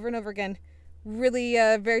things over and over again. Really,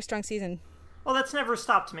 very strong season. Well, that's never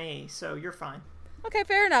stopped me, so you're fine. Okay,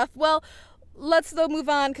 fair enough. Well, let's, though, move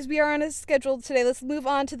on, because we are on a schedule today. Let's move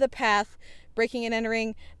on to The Path, Breaking and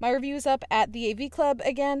Entering. My review is up at the AV Club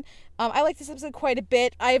again. I like this episode quite a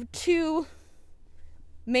bit. I have two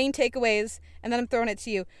main takeaways, and then I'm throwing it to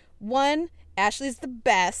you. 1, Ashley's the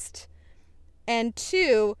best. And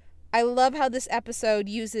 2, I love how this episode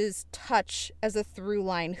uses touch as a through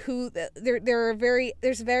line.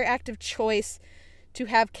 There's a very active choice to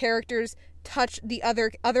have characters touch the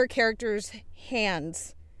other characters'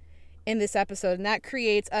 hands in this episode, and that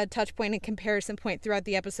creates a touch point and comparison point throughout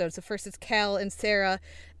the episode. So first it's Cal and Sarah,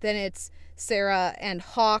 then it's Sarah and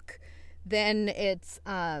Hawk, then it's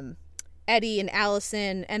Eddie and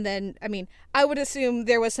Allison, and then, I mean, I would assume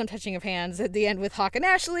there was some touching of hands at the end with Hawk and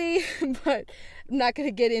Ashley, but I'm not going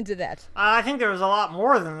to get into that. I think there was a lot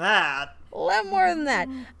more than that. A lot more than that.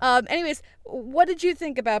 Anyways, what did you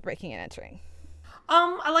think about Breaking and Entering?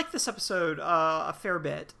 I like this episode a fair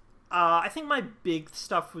bit. I think my big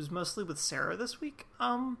stuff was mostly with Sarah this week.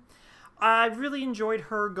 I really enjoyed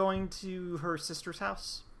her going to her sister's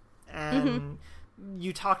house, and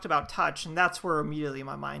you talked about touch, and that's where immediately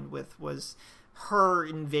my mind was her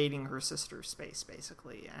invading her sister's space,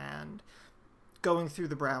 basically, and going through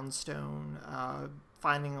the brownstone,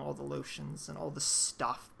 finding all the lotions and all the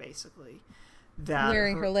stuff, basically.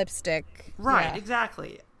 Wearing her lipstick. Right, yeah.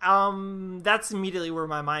 Exactly. That's immediately where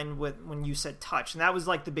my mind went when you said touch, and that was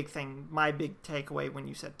like the big thing. My big takeaway when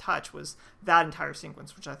you said touch was that entire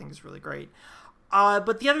sequence, which I think is really great.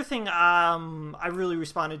 But the other thing I really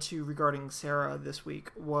responded to regarding Sarah this week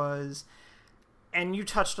was, and you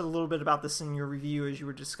touched a little bit about this in your review as you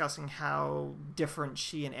were discussing how different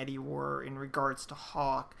she and Eddie were in regards to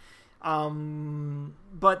Hawk.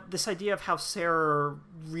 But this idea of how Sarah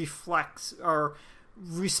reflects or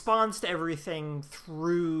responds to everything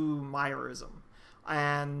through Myerism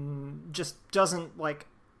and just doesn't like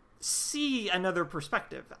see another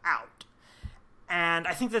perspective out. And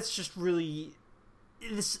I think that's just really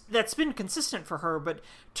that's been consistent for her, but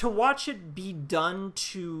to watch it be done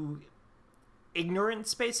to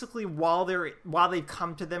ignorance basically while they've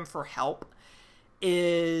come to them for help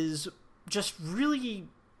is just really,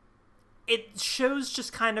 it shows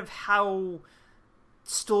just kind of how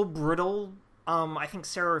still brittle I think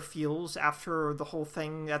Sarah feels after the whole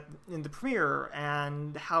thing in the premiere,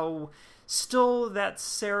 and how still that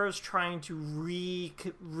Sarah's trying to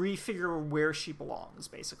refigure where she belongs,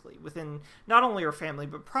 basically, within not only her family,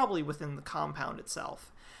 but probably within the compound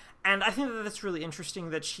itself. And I think that that's really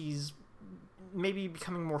interesting that she's maybe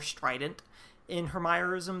becoming more strident in her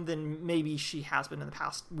Myerism than maybe she has been in the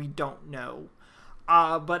past. We don't know.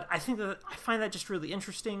 But I think that I find that just really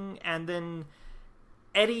interesting. And then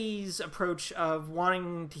Eddie's approach of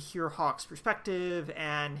wanting to hear Hawk's perspective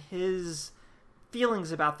and his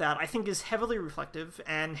feelings about that, I think, is heavily reflective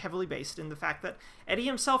and heavily based in the fact that Eddie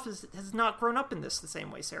himself has not grown up in this the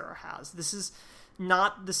same way Sarah has. This is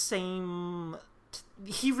not the same.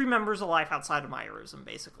 He remembers a life outside of Myerism,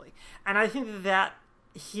 basically. And I think that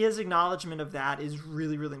his acknowledgement of that is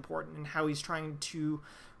really, really important in how he's trying to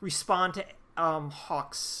respond to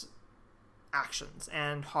Hawk's actions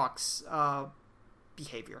and Hawk's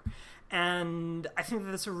behavior. And I think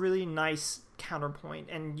that that's a really nice counterpoint,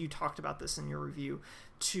 and you talked about this in your review,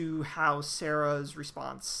 to how Sarah's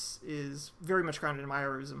response is very much grounded in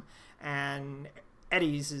Myerism, and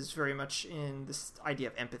Eddie's is very much in this idea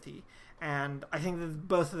of empathy. And I think that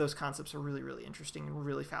both of those concepts are really, really interesting and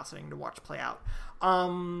really fascinating to watch play out.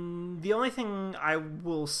 The only thing I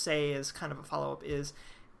will say as kind of a follow-up is,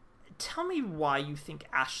 tell me why you think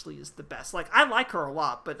Ashley is the best. Like, I like her a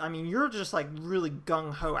lot, but I mean, you're just like really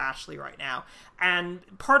gung-ho Ashley right now. And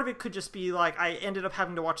part of it could just be like, I ended up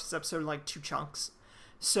having to watch this episode in like 2 chunks.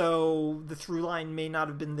 So the through line may not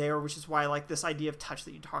have been there, which is why, like, this idea of touch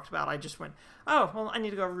that you talked about, I just went, oh, well, I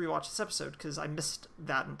need to go rewatch this episode because I missed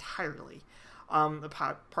that entirely,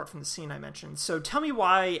 apart from the scene I mentioned. So tell me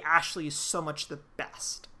why Ashley is so much the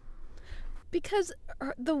best. Because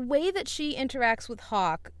the way that she interacts with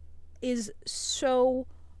Hawk is so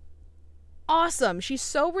awesome. She's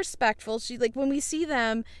so respectful. She, like, when we see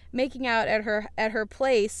them making out at her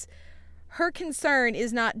place, her concern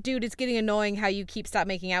is not, dude, it's getting annoying how you stop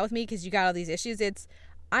making out with me because you got all these issues. It's,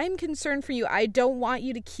 I'm concerned for you. I don't want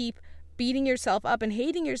you to keep beating yourself up and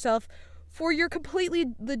hating yourself for your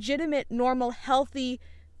completely legitimate, normal, healthy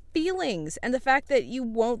feelings. And the fact that you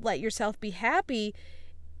won't let yourself be happy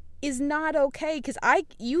is not okay, because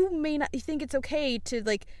you may not think it's okay to,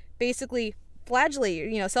 like, basically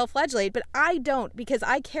flagellate, self-flagellate, but I don't, because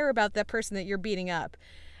I care about that person that you're beating up.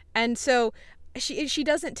 And so she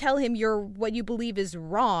doesn't tell him what you believe is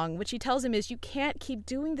wrong. What she tells him is, you can't keep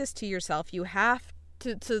doing this to yourself. You have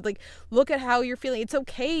to like, look at how you're feeling. It's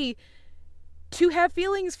okay to have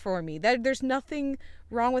feelings for me. There's nothing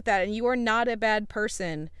wrong with that, and you are not a bad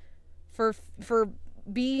person for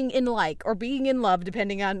being in like or being in love,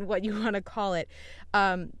 depending on what you want to call it.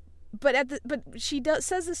 But she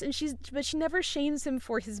says this, and she never shames him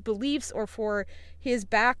for his beliefs or for his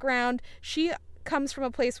background. She comes from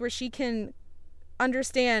a place where she can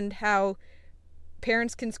understand how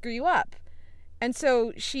parents can screw you up, and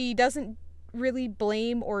so she doesn't really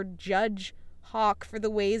blame or judge Hawk for the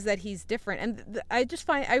ways that he's different. And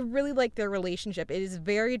I really like their relationship. It is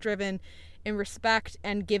very driven in respect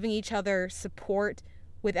and giving each other support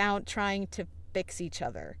without trying to fix each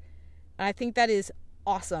other. And I think that is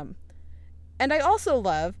awesome. And I also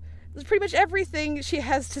love pretty much everything she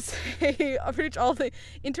has to say, pretty much all the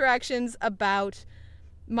interactions about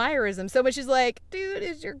Myerism. So much is like, dude,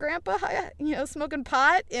 is your grandpa, smoking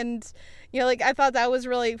pot? And, like, I thought that was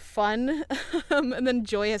really fun. And then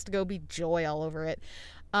Joy has to go be Joy all over it.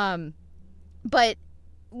 But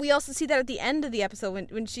we also see that at the end of the episode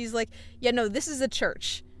when she's like, yeah, no, this is a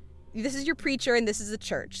church. This is your preacher and this is a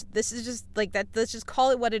church. This is just like that. Let's just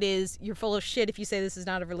call it what it is. You're full of shit if you say this is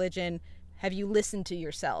not a religion. Have you listened to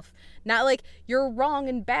yourself? Not like you're wrong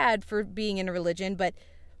and bad for being in a religion, but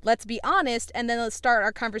let's be honest, and then let's start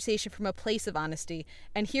our conversation from a place of honesty.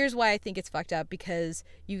 And here's why I think it's fucked up, because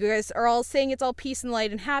you guys are all saying it's all peace and light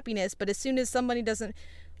and happiness, but as soon as somebody doesn't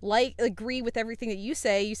agree with everything that you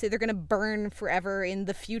say they're going to burn forever in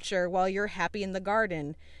the future while you're happy in the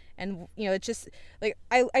garden. And, it's just, like,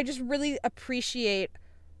 I just really appreciate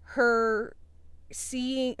her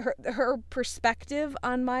seeing her perspective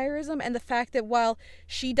on Myerism, and the fact that while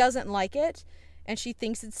she doesn't like it and she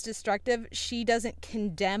thinks it's destructive, she doesn't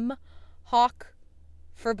condemn Hawk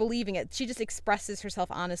for believing it. She just expresses herself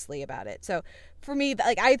honestly about it. So for me,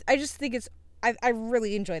 like, I just think I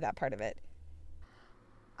really enjoy that part of it.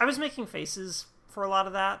 I was making faces for a lot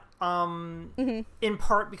of that, in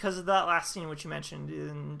part because of that last scene which you mentioned,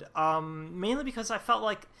 and mainly because I felt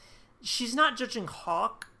like she's not judging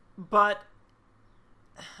Hawk, but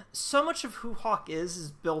so much of who Hawk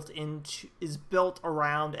is built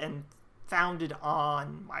around and founded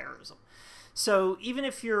on Myerism. So even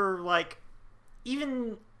if you're like,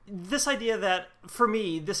 even this idea that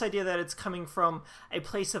it's coming from a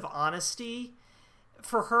place of honesty,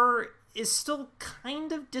 for her is still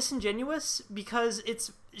kind of disingenuous, because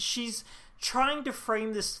she's trying to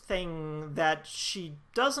frame this thing that she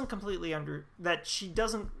doesn't completely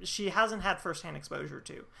she hasn't had firsthand exposure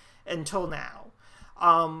to until now.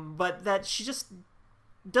 But that she just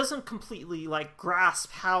doesn't completely, like,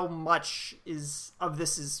 grasp how much of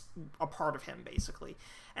this is a part of him, basically.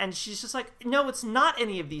 And she's just like, no, it's not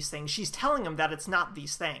any of these things. She's telling him that it's not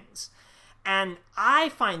these things. And I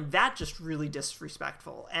find that just really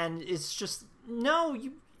disrespectful. And it's just, no,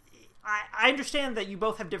 I understand that you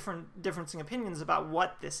both have differencing opinions about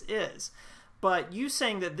what this is. But you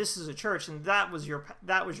saying that this is a church and that was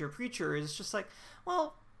your preacher is just like,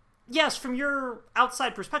 well, yes, from your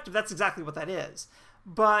outside perspective, that's exactly what that is.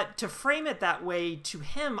 But to frame it that way to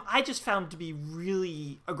him, I just found to be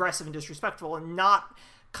really aggressive and disrespectful, and not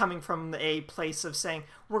coming from a place of saying,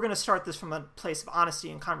 we're going to start this from a place of honesty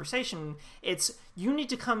and conversation. It's, you need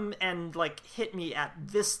to come and, like, hit me at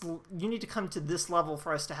this, you need to come to this level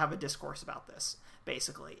for us to have a discourse about this,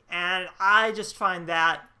 basically. And I just find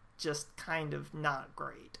that just kind of not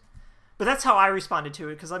great. But that's how I responded to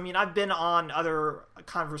it, because, I mean, I've been on other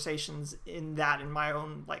conversations in my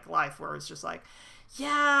own, like, life where it's just like,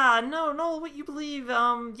 yeah, no, what you believe,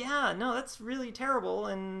 yeah, no, that's really terrible,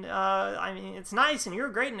 and, I mean, it's nice, and you're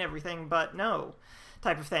great and everything, but no,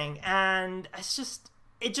 type of thing. And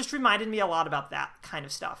it just reminded me a lot about that kind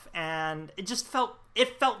of stuff, and it felt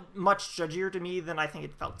much judgier to me than I think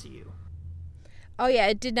it felt to you. Oh, yeah,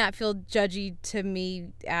 it did not feel judgy to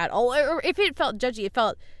me at all. Or if it felt judgy, it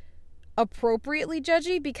felt appropriately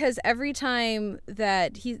judgy, because every time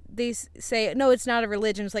that they say, no, it's not a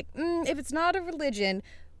religion, it's like, if it's not a religion,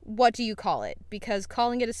 what do you call it? Because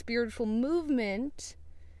calling it a spiritual movement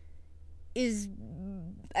is,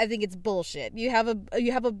 I think it's bullshit. You have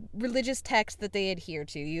a religious text that they adhere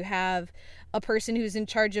to. You have a person who's in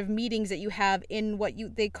charge of meetings that you have in what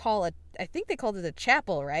they call I think they called it a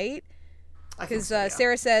chapel, right? Because so, yeah.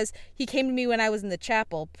 Sarah says, he came to me when I was in the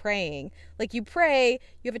chapel praying. Like, you pray,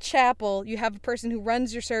 you have a chapel, you have a person who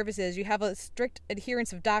runs your services, you have a strict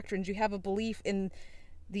adherence of doctrines, you have a belief in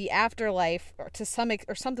the afterlife, or to some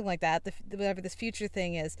or something like that, whatever this future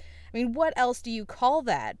thing is. I mean, what else do you call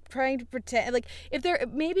that? Trying to pretend, like,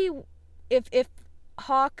 if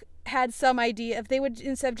Hawk had some idea, if they would,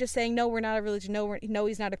 instead of just saying, no, we're not a religion, no,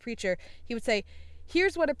 he's not a preacher, he would say,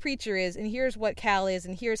 here's what a preacher is, and here's what Cal is,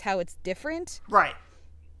 and here's how it's different. Right.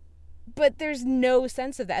 But there's no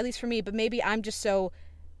sense of that, at least for me. But maybe I'm just so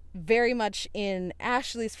very much in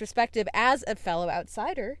Ashley's perspective as a fellow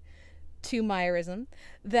outsider to Meyerism,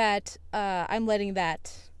 that I'm letting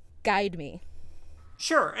that guide me.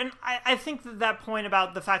 Sure, and I think that point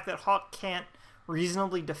about the fact that Hawk can't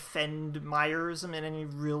reasonably defend Meyerism in any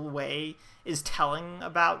real way is telling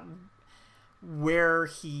about what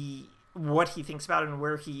he thinks about it and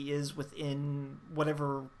where he is within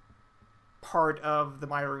whatever part of the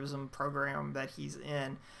Meyerism program that he's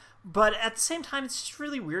in. But at the same time, it's just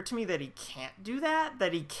really weird to me that he can't do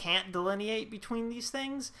that he can't delineate between these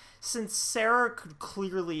things, since Sarah could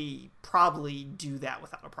clearly probably do that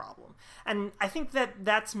without a problem. And I think that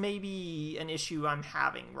that's maybe an issue I'm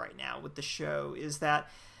having right now with the show, is that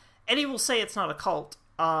Eddie will say it's not a cult.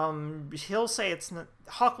 He'll say it's not,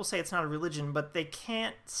 Hawk will say it's not a religion, but they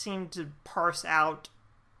can't seem to parse out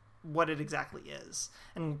what it exactly is.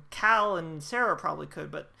 And Cal and Sarah probably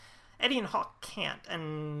could, but Eddie and Hawk can't,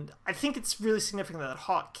 and I think it's really significant that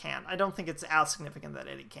Hawk can't. I don't think it's as significant that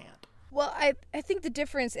Eddie can't. Well, I think the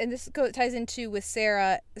difference, and this ties into with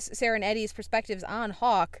Sarah and Eddie's perspectives on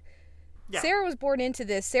Hawk. Yeah. Sarah was born into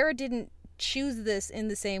this. Sarah didn't choose this in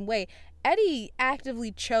the same way. Eddie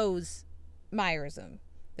actively chose Meyerism.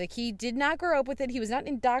 Like, he did not grow up with it. He was not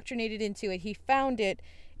indoctrinated into it. He found it.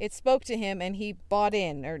 It spoke to him, and he bought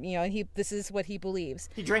in, or this is what he believes.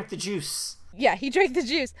 He drank the juice. Yeah, he drank the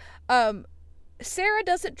juice. Sarah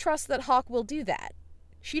doesn't trust that Hawk will do that.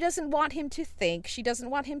 She doesn't want him to think. She doesn't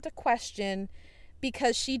want him to question,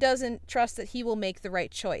 because she doesn't trust that he will make the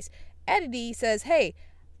right choice. Eddie says, hey,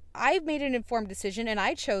 I've made an informed decision and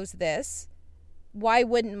I chose this. Why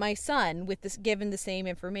wouldn't my son, with this, given the same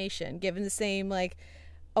information, given the same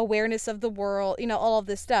awareness of the world, all of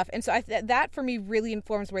this stuff? And so that for me really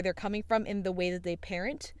informs where they're coming from in the way that they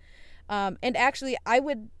parent. And actually, I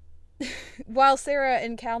would, while Sarah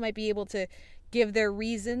and Cal might be able to give their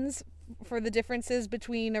reasons for the differences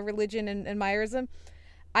between a religion and Meyerism,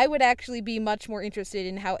 I would actually be much more interested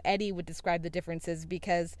in how Eddie would describe the differences,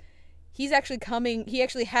 because he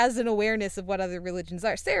actually has an awareness of what other religions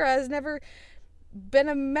are. Sarah has never been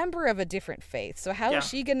a member of a different faith, so how is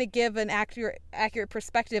she going to give an accurate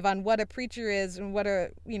perspective on what a preacher is and what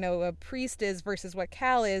a priest is versus what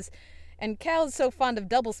Cal is? And Cal is so fond of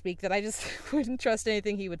doublespeak that I just wouldn't trust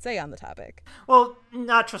anything he would say on the topic. Well,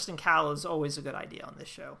 not trusting Cal is always a good idea on this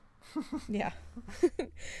show. Yeah.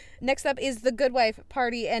 Next up is the Good Wife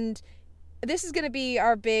Party, and this is going to be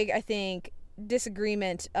our big, I think,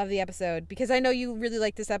 disagreement of the episode, because I know you really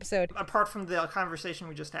like this episode. Apart from the conversation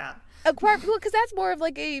we just had. Well, because that's more of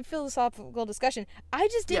a philosophical discussion. I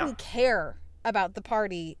just didn't care about the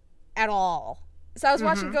party at all. So I was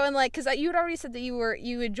watching going because you had already said that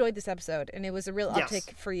you enjoyed this episode and it was a real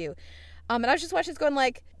uptick for you. And I was just watching this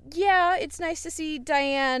going yeah, it's nice to see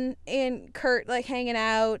Diane and Kurt hanging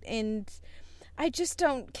out, and I just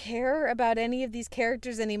don't care about any of these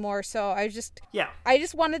characters anymore. So I just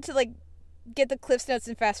wanted to get the Cliff's Notes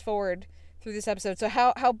and fast forward through this episode. So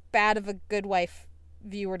how bad of a Good Wife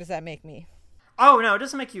viewer does that make me? Oh, no, it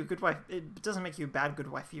doesn't make you a good wife. It doesn't make you a bad Good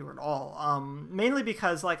Wife viewer at all. Mainly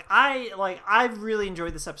because I really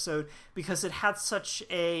enjoyed this episode because it had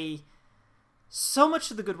so much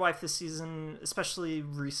of the Good Wife this season, especially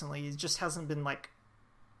recently, it just hasn't been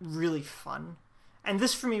really fun. And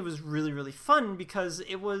this for me was really, really fun because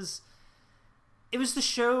it was the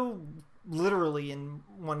show literally in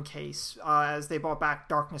one case, as they brought back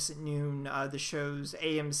Darkness at Noon, the show's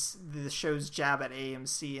jab at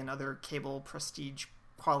AMC and other cable prestige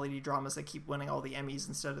quality dramas that keep winning all the Emmys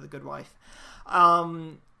instead of The Good Wife,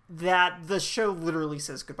 that the show literally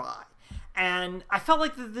says goodbye. And I felt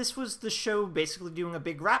like that this was the show basically doing a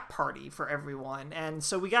big rap party for everyone, and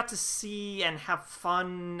so we got to see and have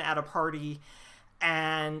fun at a party,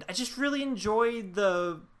 and I just really enjoyed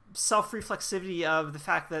the self-reflexivity of the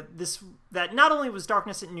fact that not only was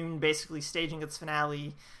Darkness at Noon basically staging its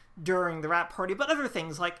finale during the rap party, but other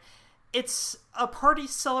things it's a party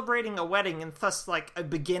celebrating a wedding and thus a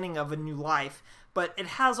beginning of a new life, but it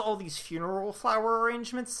has all these funeral flower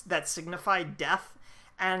arrangements that signify death,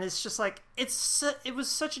 and it's just it was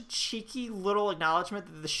such a cheeky little acknowledgement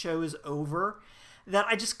that the show is over that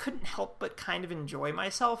I just couldn't help but kind of enjoy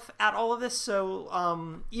myself at all of this.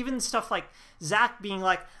 So even stuff like Zach being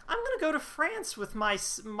I'm going to go to France with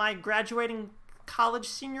my graduating college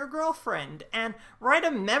senior girlfriend and write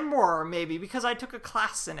a memoir maybe because I took a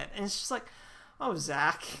class in it. And it's just oh,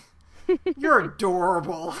 Zach, you're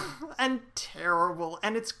adorable and terrible,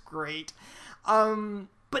 and it's great.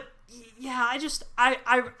 But yeah, I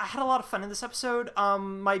had a lot of fun in this episode.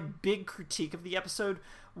 My big critique of the episode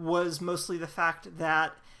was mostly the fact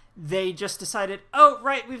that they just decided, oh,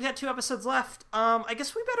 right, we've got 2 episodes left. I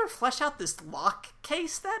guess we better flesh out this Locke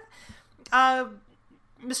case that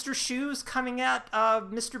Mr. Shoe's coming at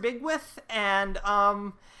Mr. Big with, and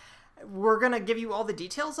we're going to give you all the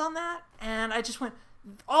details on that. And I just went,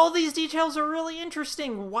 all these details are really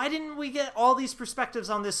interesting. Why didn't we get all these perspectives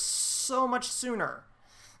on this so much sooner?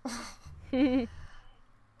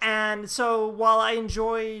 And so while I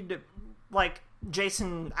enjoyed, like,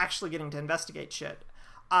 Jason actually getting to investigate shit,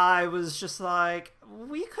 I was just like,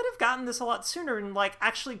 we could have gotten this a lot sooner and, like,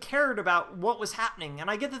 actually cared about what was happening. And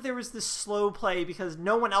I get that there was this slow play because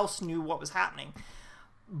no one else knew what was happening.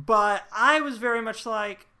 But I was very much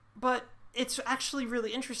like, but it's actually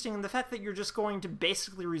really interesting. And the fact that you're just going to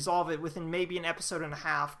basically resolve it within maybe an episode and a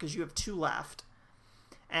half because you have 2 left.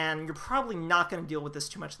 And you're probably not going to deal with this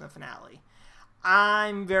too much in the finale.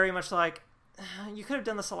 I'm very much like, you could have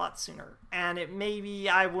done this a lot sooner, and maybe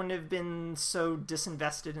I wouldn't have been so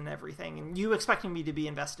disinvested in everything, and you expecting me to be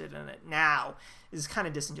invested in it now is kind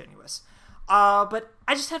of disingenuous. But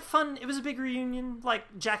I just had fun. It was a big reunion.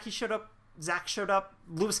 Like, Jackie showed up, Zach showed up,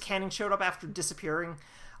 Lewis Canning showed up after disappearing,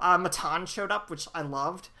 Matan showed up, which I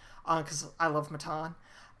loved, because I love Matan.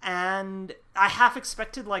 And I half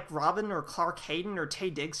expected, like, Robin or Clark Hayden or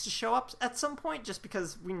Taye Diggs to show up at some point, just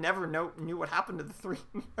because we never knew what happened to the 3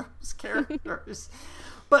 those characters.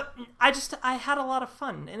 But I had a lot of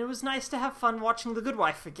fun, and it was nice to have fun watching The Good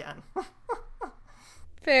Wife again.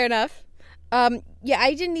 Fair enough. Yeah,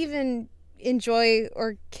 I didn't even enjoy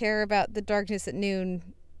or care about the Darkness at Noon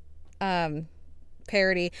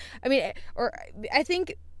parody. I mean, or I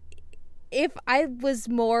think if I was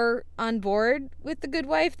more on board with The Good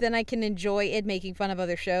Wife, then I can enjoy it making fun of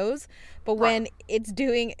other shows. But when it's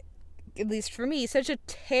doing, at least for me, such a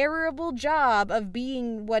terrible job of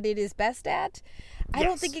being what it is best at, I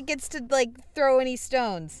don't think it gets to, like, throw any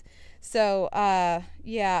stones. So,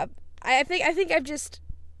 yeah, I think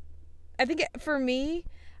for me,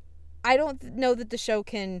 I don't know that the show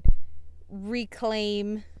can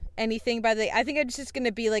reclaim anything I think it's just going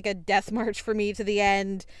to be like a death march for me to the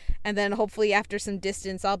end, and then hopefully after some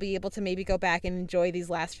distance I'll be able to maybe go back and enjoy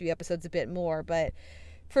these last few episodes a bit more. But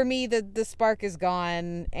for me, the spark is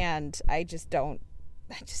gone, and I just don't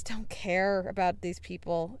care about these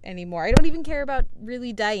people anymore. I don't even care about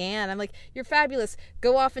really Diane. I'm like, you're fabulous,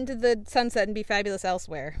 go off into the sunset and be fabulous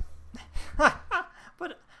elsewhere. But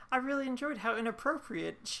I really enjoyed how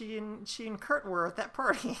inappropriate she and Kurt were at that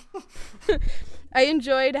party. I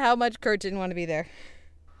enjoyed how much Kurt didn't want to be there.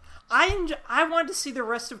 I wanted to see the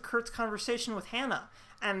rest of Kurt's conversation with Hannah,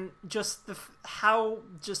 and just how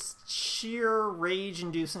just sheer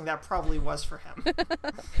rage-inducing that probably was for him.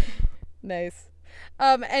 Nice.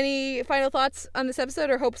 Any final thoughts on this episode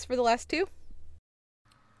or hopes for the last 2?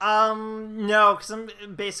 No, because I'm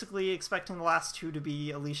basically expecting the last 2 to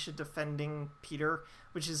be Alicia defending Peter,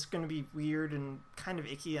 which is going to be weird and kind of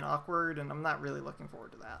icky and awkward, and I'm not really looking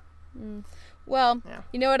forward to that. Well,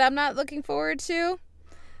 You know what I'm not looking forward to?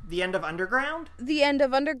 The end of Underground? The end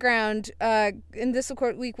of Underground. In this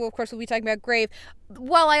week, we'll, of course, we'll be talking about Grave.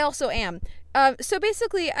 Well, I also am. So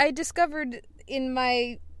basically, I discovered in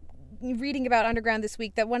my reading about Underground this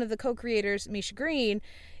week that one of the co-creators, Misha Green,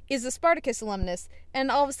 is a Spartacus alumnus.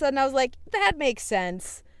 And all of a sudden I was like, that makes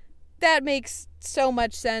sense. That makes so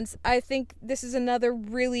much sense. I think this is another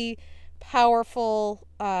really powerful,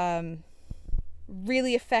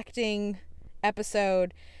 really affecting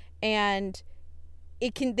episode. And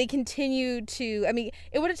they continue to, I mean,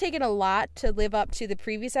 it would have taken a lot to live up to the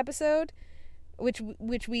previous episode,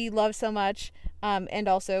 which we love so much. And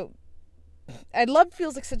also, I love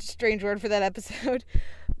feels like such a strange word for that episode.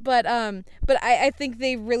 But I think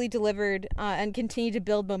they really delivered and continue to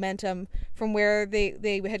build momentum from where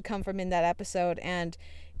they had come from in that episode. And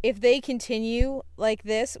if they continue like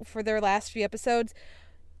this for their last few episodes,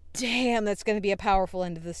 damn, that's going to be a powerful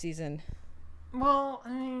end of the season. Well, I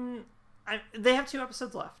mean, they have 2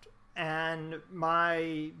 episodes left. And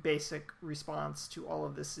my basic response to all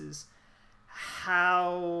of this is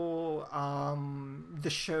how the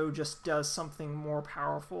show just does something more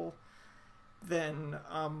powerful than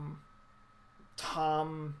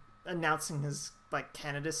Tom announcing his, like,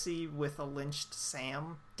 candidacy with a lynched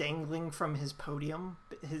Sam dangling from his podium,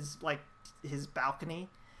 his balcony.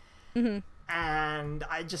 Mm-hmm. And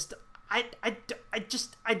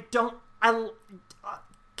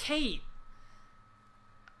Kate,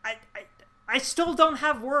 I still don't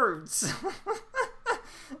have words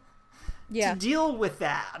to deal with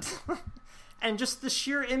that. And just the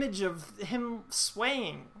sheer image of him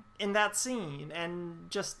swaying in that scene,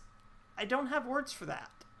 and just, I don't have words for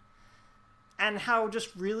that. And how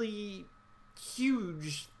just really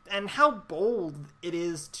huge and how bold it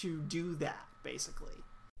is to do that, basically.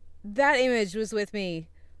 That image was with me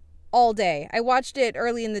all day. I watched it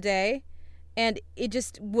early in the day, and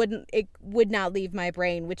it would not leave my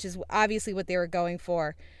brain, which is obviously what they were going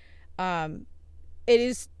for. It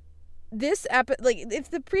is this if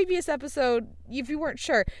the previous episode, if you weren't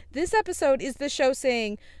sure, this episode is the show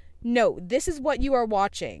saying, no, this is what you are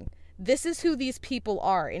watching. This is who these people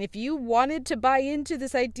are. And if you wanted to buy into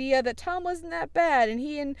this idea that Tom wasn't that bad and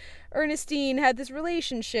he and Ernestine had this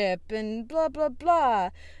relationship and blah, blah, blah.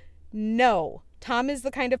 No, Tom is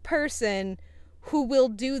the kind of person who will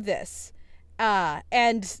do this.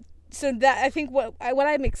 And so that, I think what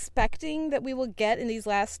I'm expecting that we will get in these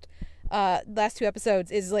last two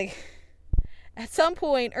episodes is like, at some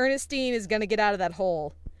point, Ernestine is going to get out of that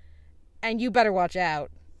hole. And you better watch out.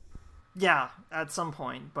 Yeah, at some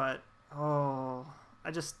point, but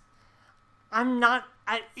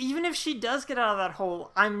even if she does get out of that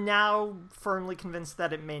hole, I'm now firmly convinced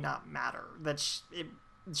that it may not matter, that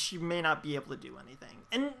she may not be able to do anything,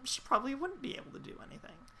 and she probably wouldn't be able to do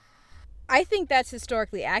anything. I think that's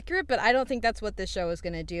historically accurate, but I don't think that's what this show is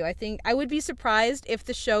going to do. I think I would be surprised if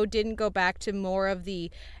the show didn't go back to more of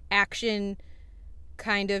the action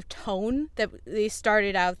kind of tone that they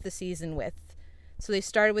started out the season with. So they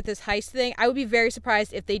started with this heist thing. I would be very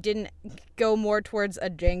surprised if they didn't go more towards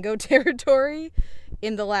a Django territory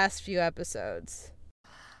in the last few episodes.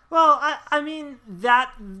 Well, I mean,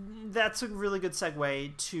 that's a really good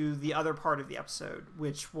segue to the other part of the episode,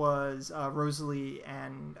 which was Rosalie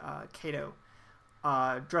and Kato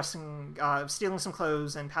stealing some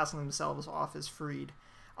clothes and passing themselves off as freed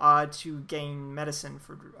to gain medicine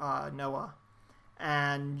for Noah.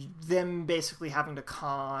 And them basically having to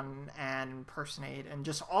con and impersonate, and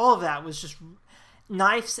just all of that was just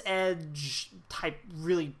knife's edge type,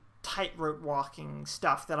 really tightrope walking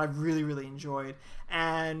stuff that I really, really enjoyed,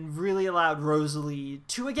 and really allowed Rosalie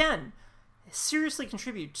to, again, seriously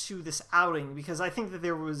contribute to this outing, because I think that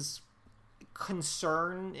there was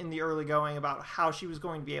concern in the early going about how she was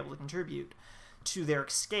going to be able to contribute to their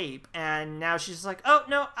escape, and now she's like, oh,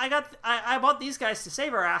 no, I bought these guys to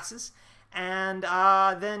save our asses, and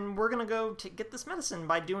then we're gonna go to get this medicine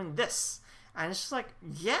by doing this. And it's just like,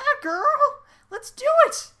 yeah, girl, let's do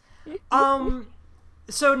it.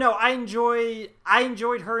 So no, I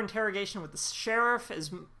enjoyed her interrogation with the sheriff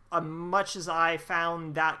as much as I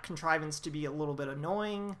found that contrivance to be a little bit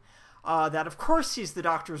annoying. That of course he's the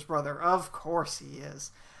doctor's brother, of course he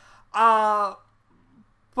is.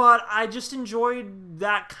 But I just enjoyed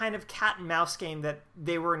that kind of cat and mouse game that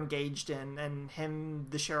they were engaged in, and him,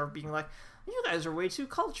 the sheriff, being like, you guys are way too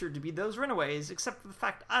cultured to be those runaways, except for the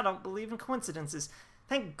fact I don't believe in coincidences.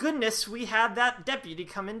 Thank goodness we had that deputy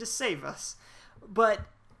come in to save us. But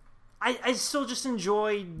I still just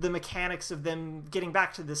enjoyed the mechanics of them getting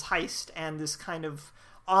back to this heist and this kind of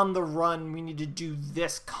on the run, we need to do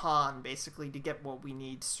this con, basically, to get what we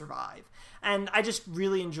need to survive. And I just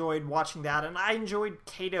really enjoyed watching that, and I enjoyed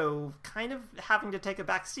Kato kind of having to take a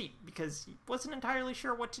back seat, because he wasn't entirely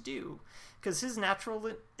sure what to do. Because his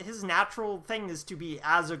natural thing is to be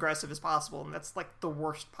as aggressive as possible, and that's like the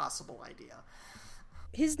worst possible idea.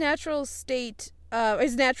 His natural state,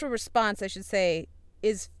 his natural response, I should say,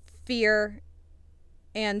 is fear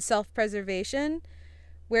and self-preservation,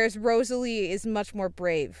 whereas Rosalie is much more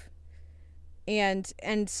brave. And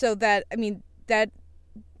so that, I mean, that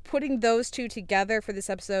putting those two together for this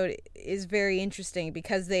episode is very interesting,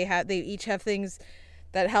 because they each have things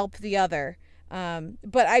that help the other.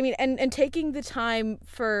 But I mean, and taking the time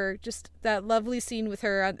for just that lovely scene with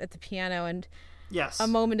her at the piano, and yes, a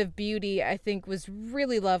moment of beauty, I think was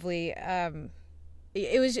really lovely.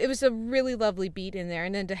 It was a really lovely beat in there,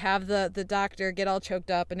 and then to have the doctor get all choked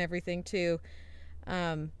up and everything too.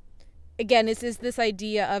 Again, it's this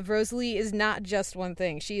idea of Rosalie is not just one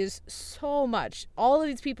thing. She is so much. All of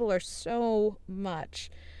these people are so much.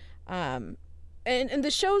 And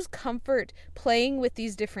the show's comfort playing with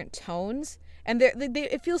these different tones, and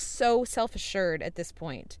it feels so self-assured at this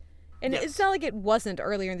point. And yes, it's not like it wasn't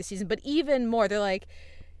earlier in the season, but even more, they're like,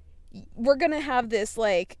 we're going to have this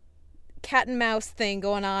like cat and mouse thing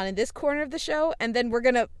going on in this corner of the show, and then we're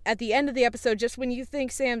going to, at the end of the episode, just when you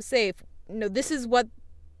think Sam's safe, no, this is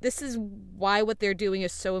why what they're doing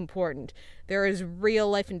is so important. There is real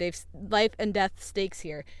life and death stakes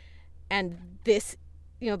here. And this,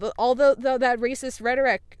 all that racist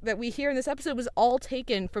rhetoric that we hear in this episode was all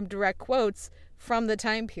taken from direct quotes from the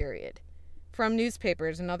time period, from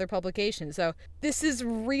newspapers and other publications. So this is a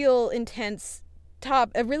really intense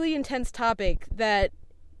topic that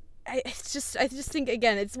I just think,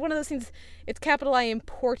 again, it's one of those things, it's capital I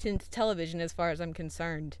important television as far as I'm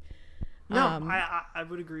concerned. No, I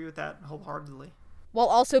would agree with that wholeheartedly. While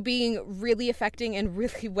also being really affecting and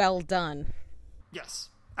really well done. Yes,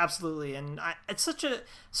 absolutely, and it's such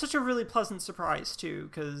a really pleasant surprise too,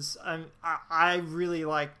 because I really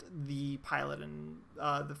liked the pilot and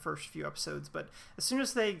the first few episodes, but as soon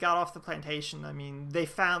as they got off the plantation, I mean,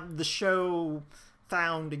 the show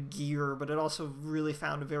found a gear, but it also really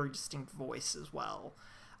found a very distinct voice as well,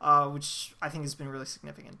 which I think has been really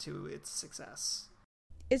significant to its success.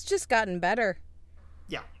 It's just gotten better.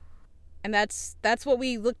 Yeah. And that's what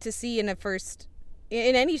we look to see in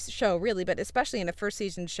any show, really, but especially in a first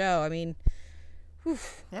season show. I mean, whew.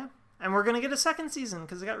 Yeah. And we're going to get a second season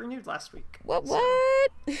because it got renewed last week. What?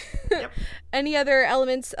 Yep. Any other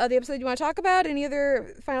elements of the episode you want to talk about? Any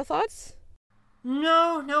other final thoughts?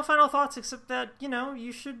 No final thoughts, except that,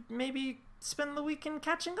 you should maybe spend the weekend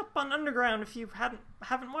catching up on Underground if you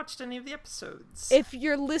haven't watched any of the episodes. If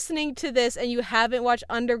you're listening to this and you haven't watched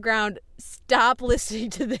Underground, stop listening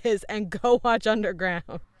to this and go watch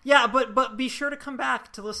Underground. Yeah, but be sure to come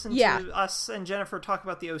back to listen to us and Jennifer talk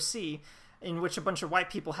about the OC, in which a bunch of white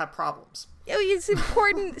people have problems. It's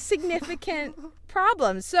important, significant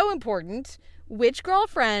problems. So important. Which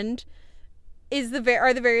girlfriend are the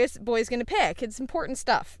various boys going to pick? It's important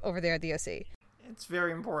stuff over there at the OC. It's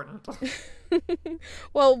very important.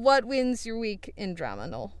 Well, what wins your week in drama,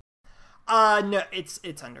 Noel? No, it's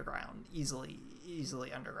Underground. Easily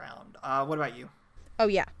Underground. What about you? Oh,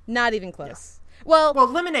 yeah. Not even close. Yeah. Well,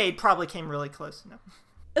 Lemonade probably came really close.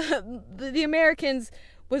 No. The Americans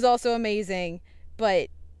was also amazing, but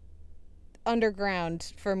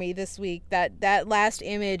Underground for me this week, that last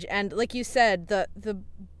image, and like you said, the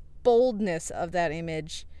boldness of that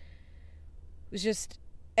image was just...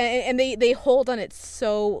 And they hold on it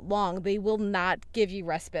so long. They will not give you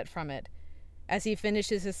respite from it. As he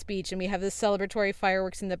finishes his speech, and we have the celebratory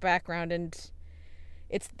fireworks in the background, and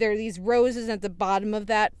there are these roses at the bottom of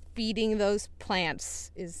that. Feeding those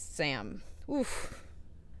plants is Sam. Oof.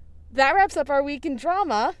 That wraps up our week in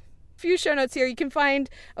drama. Few show notes here. You can find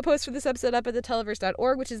a post for this episode up at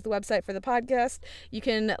theteleverse.org, which is the website for the podcast. You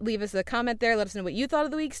can leave us a comment there. Let us know what you thought of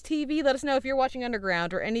the week's TV. Let us know if you're watching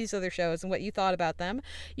Underground or any of these other shows and what you thought about them.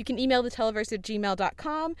 You can email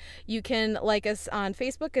theteleverse@gmail.com. You can like us on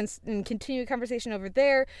Facebook and continue a conversation over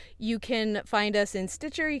there. You can find us in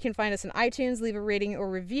Stitcher. You can find us in iTunes. Leave a rating or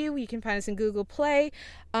review. You can find us in Google Play.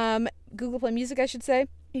 Google Play Music, I should say.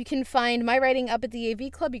 You can find my writing up at the AV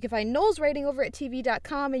Club. You can find Noel's writing over at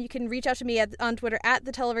TV.com. And you can reach out to me on Twitter at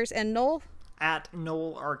TheTeleverse and Noel. At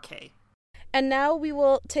NoelRK. And now we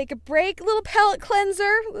will take a break, a little palate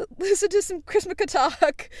cleanser, listen to some Chrismukkah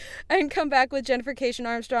talk, and come back with Jennifer Cation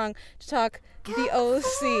Armstrong to talk the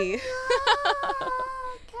OC.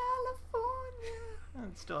 California.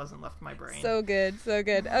 It still hasn't left my brain. So good.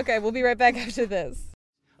 Okay, we'll be right back after this.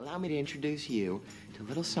 Allow me to introduce you to a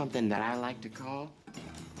little something that I like to call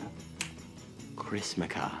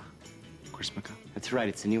Chrismukkah. Chrismukkah? That's right,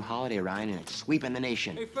 it's a new holiday, Ryan, and it's sweeping the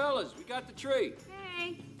nation. Hey, fellas, we got the tree.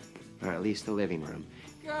 Hey. Or at least the living room.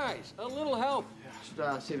 Guys, a little help.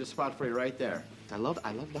 Just save a spot for you right there. I love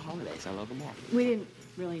the holidays. I love them all. We didn't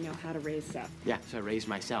really know how to raise Seth. Yeah, so I raised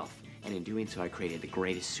myself. And in doing so, I created the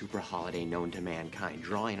greatest super holiday known to mankind,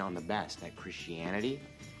 drawing on the best that Christianity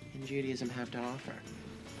and Judaism have to offer.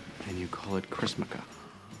 And you call it Chrismukkah?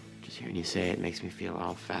 Just hearing you say it makes me feel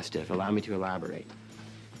all festive. Allow me to elaborate.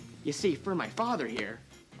 You see, for my father here,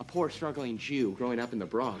 a poor struggling Jew growing up in the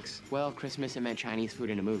Bronx, well, Christmas, it meant Chinese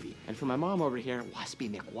food and a movie. And for my mom over here,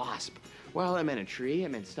 Waspy McWasp, well, it meant a tree,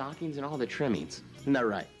 it meant stockings and all the trimmings. Isn't that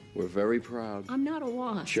right? We're very proud. I'm not a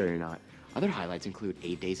wasp. Sure you're not. Other highlights include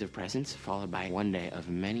 8 days of presents, followed by 1 day of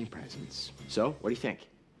many presents. So, what do you think?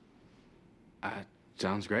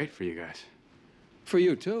 Sounds great for you guys. For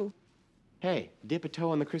you, too. Hey, dip a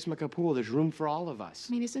toe in the Chrismukkah pool. There's room for all of us.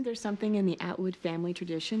 I mean, isn't there something in the Atwood family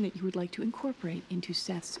tradition that you would like to incorporate into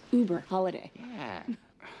Seth's Uber holiday? Yeah.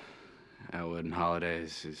 Atwood and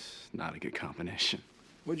holidays is not a good combination.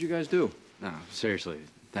 What'd you guys do? No, seriously,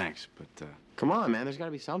 thanks, but Come on, man. There's got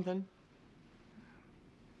to be something.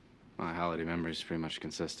 my holiday memories pretty much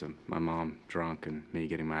consist of my mom drunk and me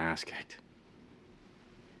getting my ass kicked.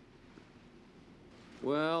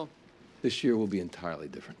 Well, this year will be entirely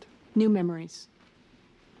different. New memories.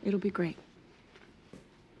 It'll be great.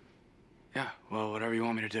 Yeah, well, whatever you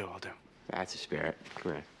want me to do, I'll do. That's the spirit.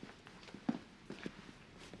 Come here.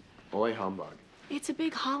 Oi, humbug. It's a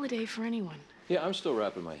big holiday for anyone. Yeah, I'm still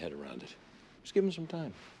wrapping my head around it. Just give him some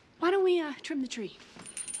time. Why don't we trim the tree?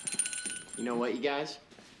 You know what, you guys?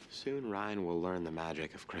 Soon Ryan will learn the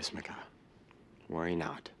magic of Chrismukkah. Worry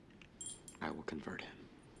not. I will convert him.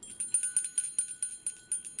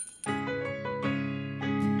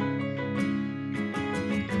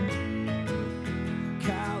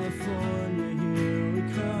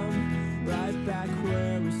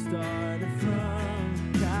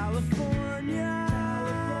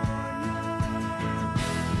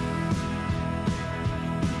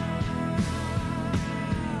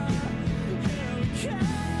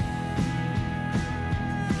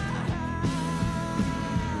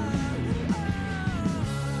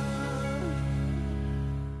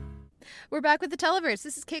 We're back with the Televerse.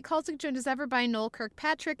 This is Kate Kulzick, joined as ever by Noel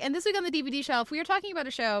Kirkpatrick. And this week on the DVD shelf, we are talking about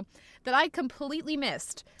a show that I completely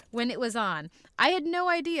missed when it was on. I had no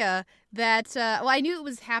idea that, I knew it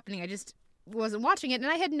was happening. I just wasn't watching it. And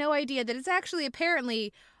I had no idea that it's actually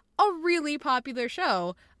apparently a really popular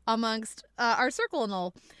show amongst our circle and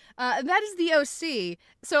all. That is the OC.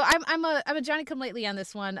 So I'm a Johnny-come-lately on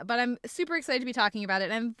this one, but I'm super excited to be talking about it.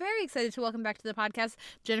 And I'm very excited to welcome back to the podcast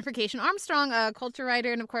Jennifer Cation Armstrong, a culture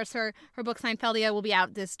writer, and of course her book Seinfeldia will be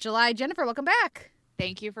out this July. Jennifer, welcome back.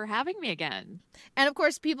 Thank you for having me again. And of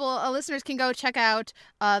course, listeners can go check out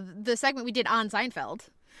the segment we did on Seinfeld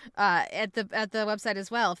at the website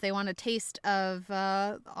as well if they want a taste of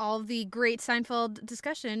all the great Seinfeld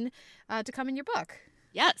discussion to come in your book.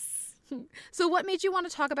 Yes. So what made you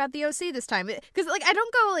want to talk about the OC this time? Because I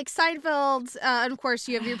don't go Seinfeld, and of course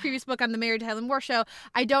you have your previous book on the Married to Heather Moore show.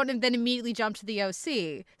 I don't and then immediately jump to the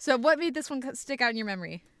OC. So what made this one stick out in your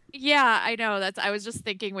memory? Yeah, I know. I was just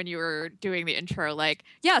thinking when you were doing the intro,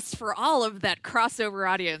 yes, for all of that crossover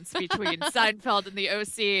audience between Seinfeld and the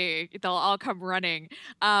OC, they'll all come running.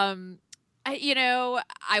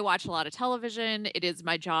 I watch a lot of television. It is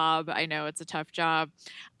my job. I know it's a tough job.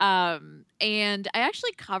 And I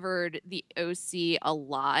actually covered the OC a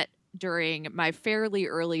lot during my fairly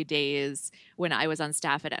early days when I was on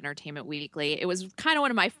staff at Entertainment Weekly. It was kind of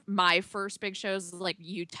one of my first big shows.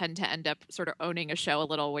 You tend to end up sort of owning a show a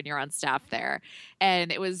little when you're on staff there.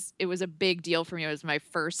 And it was a big deal for me. It was my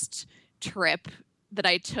first trip that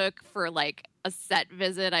I took for a set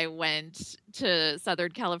visit. I went to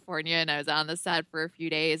Southern California and I was on the set for a few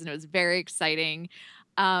days and it was very exciting.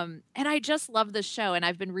 And I just love this show and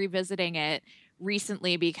I've been revisiting it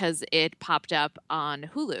recently because it popped up on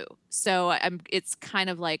Hulu. So it's kind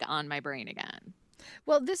of on my brain again.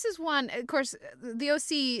 Well, this is one, of course, the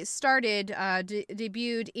OC started,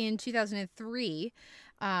 debuted in 2003.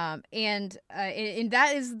 And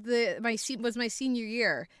that is was my senior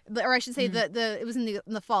year, or I should say it was in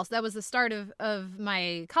the fall. So that was the start of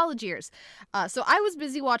my college years. So I was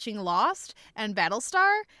busy watching Lost and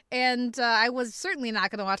Battlestar, and I was certainly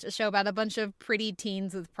not going to watch a show about a bunch of pretty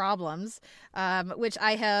teens with problems, which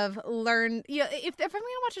I have learned. If I'm going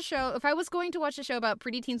to watch a show, if I was going to watch a show about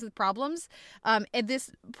pretty teens with problems, at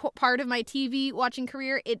this part of my TV watching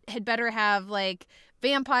career, it had better have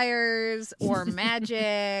vampires or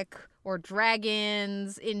magic or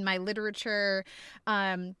dragons in my literature.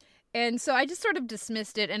 And so I just sort of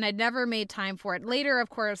dismissed it and I'd never made time for it. Later, of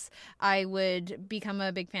course, I would become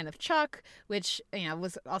a big fan of Chuck, which,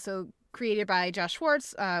 was also created by Josh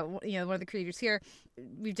Schwartz, one of the creators here.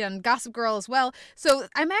 We've done Gossip Girl as well. So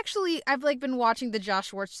I've been watching the Josh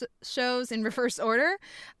Schwartz shows in reverse order.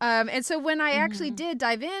 And so when I actually did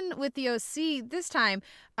dive in with the OC this time,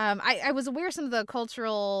 I was aware of some of the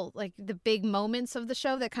cultural, the big moments of the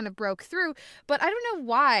show that kind of broke through. But I don't know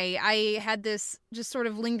why I had this just sort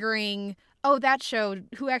of lingering, that show,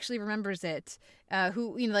 who actually remembers it?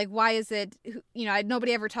 Why is it,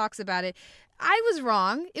 nobody ever talks about it. I was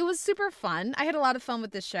wrong. It was super fun. I had a lot of fun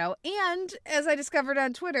with this show. And as I discovered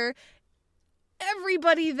on Twitter,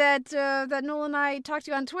 everybody that Noel and I talked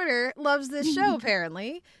to on Twitter loves this show,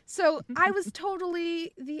 apparently. So I was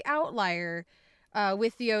totally the outlier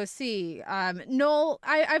with the OC. Noel,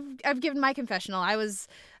 I've given my confessional. I was...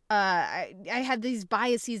 I had these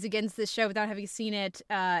biases against this show without having seen it,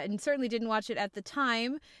 and certainly didn't watch it at the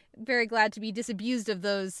time. Very glad to be disabused of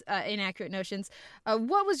those inaccurate notions.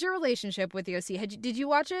 What was your relationship with the OC? Did you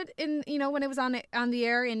watch it when it was on the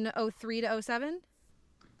air in 03 to 07?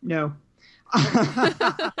 No.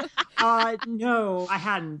 No, I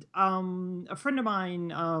hadn't. A friend of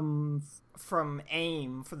mine from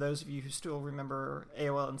AIM, for those of you who still remember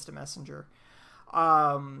AOL Instant Messenger,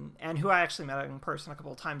 and who I actually met in person a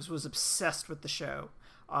couple of times, was obsessed with the show.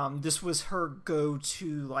 This was her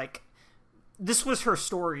go-to, this was her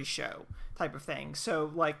story show type of thing.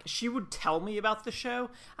 So, she would tell me about the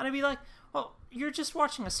show, and I'd be like, well, you're just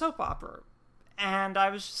watching a soap opera.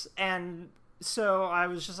 So I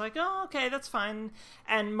was just like, oh, okay, that's fine.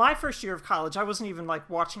 And my first year of college, I wasn't even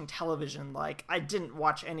watching television. I didn't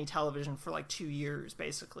watch any television for 2 years,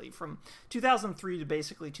 basically. From 2003 to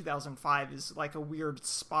basically 2005 is a weird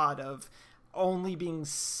spot of only being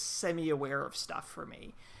semi-aware of stuff for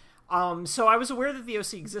me. So I was aware that the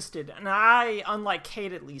OC existed, and I, unlike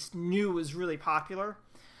Kate at least, knew it was really popular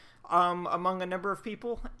among a number of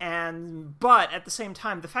people. But at the same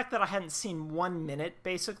time, the fact that I hadn't seen 1 minute,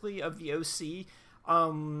 basically, of the OC,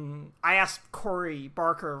 I asked Corey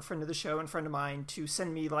Barker, a friend of the show and friend of mine, to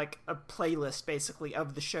send me a playlist, basically,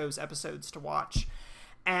 of the show's episodes to watch.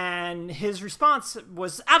 And his response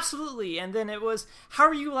was, absolutely. And then it was, how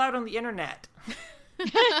are you allowed on the internet?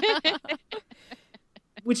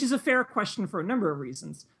 Which is a fair question for a number of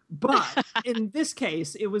reasons. But in this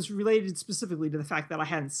case, it was related specifically to the fact that I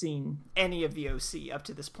hadn't seen any of the OC up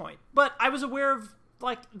to this point. But I was aware of,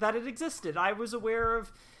 like, that it existed. I was aware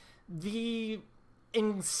of the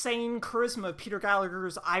insane charisma of Peter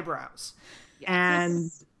Gallagher's eyebrows. Yes.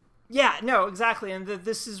 And yeah, no, exactly. And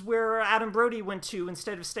this is where Adam Brody went to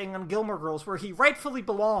instead of staying on Gilmore Girls, where he rightfully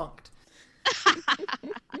belonged.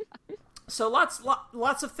 So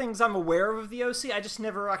lots of things I'm aware of the OC. I just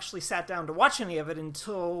never actually sat down to watch any of it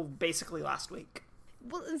until basically last week.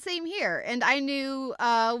 Well, same here. And I knew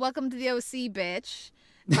Welcome to the OC, bitch.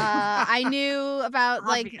 I knew about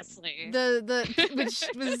Obviously. the which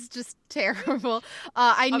was just terrible.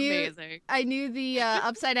 Amazing. I knew the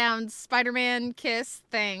upside down Spider-Man kiss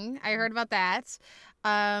thing. I heard about that.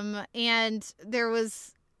 And there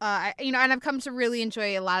was and I've come to really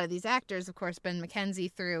enjoy a lot of these actors. Of course, Ben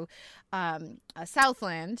McKenzie through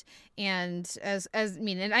Southland, and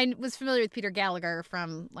and I was familiar with Peter Gallagher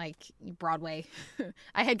from like Broadway.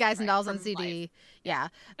 I had Guys and Dolls on CD. Life. Yeah,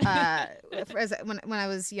 when I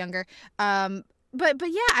was younger. But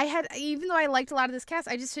yeah, I had, even though I liked a lot of this cast,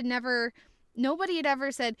 I just had never. Nobody had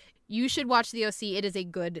ever said you should watch the OC. It is a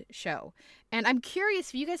good show, and I'm curious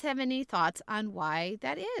if you guys have any thoughts on why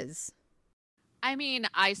that is. I mean,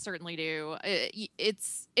 I certainly do.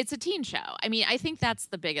 It's a teen show. I mean, I think that's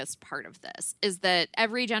the biggest part of this, is that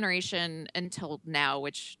every generation until now,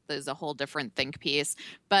 which is a whole different think piece,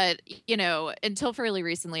 but, until fairly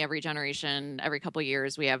recently, every generation, every couple of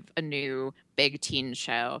years, we have a new big teen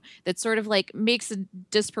show that sort of like makes a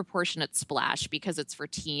disproportionate splash because it's for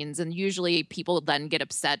teens. And usually people then get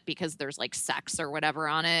upset because there's like sex or whatever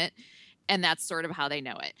on it. And that's sort of how they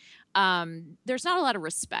know it. There's not a lot of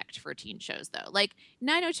respect for teen shows, though. Like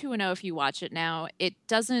 90210, if you watch it now, it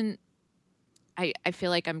doesn't. I feel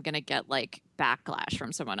like I'm going to get like backlash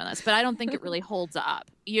from someone on this, but I don't think it really holds up.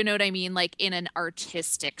 You know what I mean? Like in an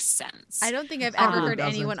artistic sense. I don't think I've ever heard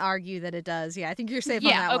anyone argue that it does. Yeah, I think you're safe on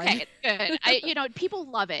that one. Yeah, okay, good. People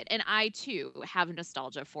love it. And I, too, have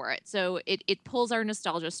nostalgia for it. So it pulls our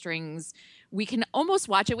nostalgia strings. We can almost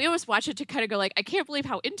watch it. We almost watch it to kind of go like, I can't believe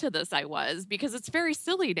how into this I was because it's very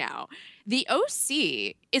silly now. The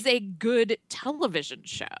OC is a good television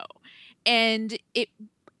show. And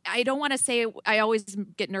I don't want to say, I always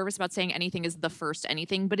get nervous about saying anything is the first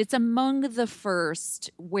anything, but it's among the first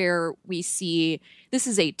where we see this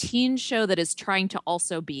is a teen show that is trying to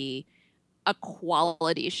also be a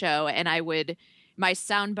quality show. And my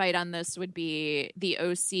soundbite on this would be the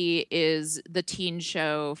OC is the teen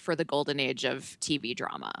show for the golden age of TV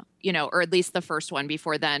drama, or at least the first one.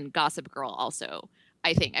 Before then, Gossip Girl also,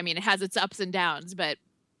 I think. I mean, it has its ups and downs, but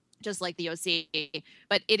just like the OC,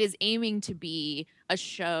 but it is aiming to be a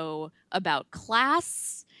show about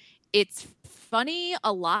class. It's funny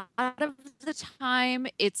a lot of the time.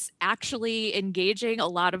 It's actually engaging a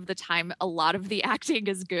lot of the time. A lot of the acting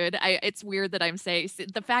is good. It's weird that I'm saying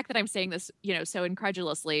the fact that I'm saying this, so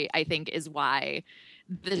incredulously, I think is why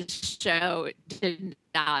the show did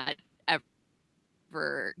not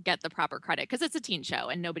ever get the proper credit, because it's a teen show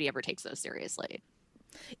and nobody ever takes those seriously.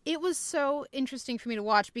 It was so interesting for me to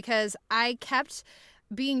watch because I kept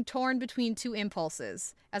being torn between two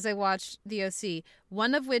impulses as I watched the OC.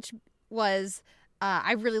 One of which was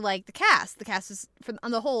I really liked the cast. The cast is,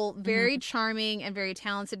 on the whole, very charming and very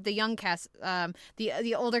talented. The young cast,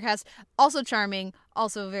 the older cast, also charming,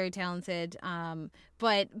 also very talented.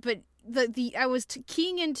 But I was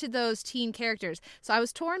keying into those teen characters, so I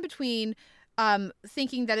was torn between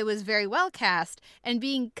thinking that it was very well cast and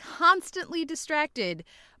being constantly distracted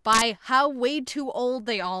by how way too old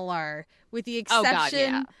they all are, with the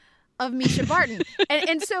exception of Misha Barton.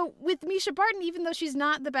 and so with Misha Barton, even though she's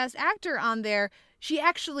not the best actor on there, she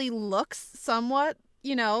actually looks somewhat,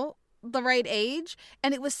 the right age.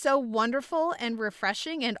 And it was so wonderful and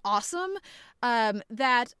refreshing and awesome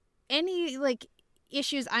that any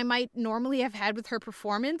issues I might normally have had with her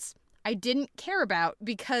performance, I didn't care about,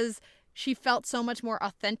 because she felt so much more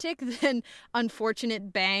authentic than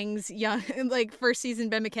unfortunate Bang's young, first season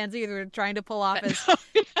Ben McKenzie they were trying to pull off as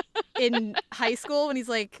in high school when he's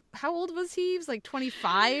how old was he? He was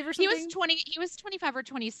 25 or something? He was 25 or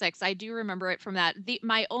 26. I do remember it from that.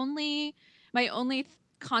 My only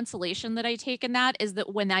consolation that I take in that is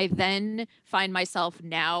that when I then find myself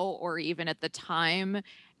now, or even at the time,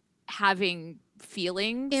 having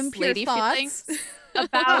feelings, impure lady thoughts. Feelings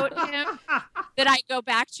about him, that I go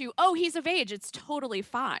back to, oh, he's of age. It's totally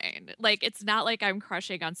fine. It's not like I'm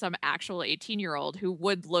crushing on some actual 18-year-old who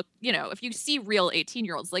would look, if you see real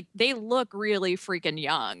 18-year-olds, they look really freaking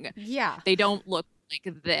young. Yeah. They don't look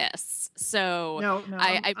like this. So No,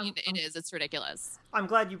 I mean, it's ridiculous. I'm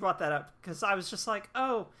glad you brought that up, because I was just like,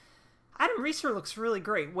 oh, Adam Reeser looks really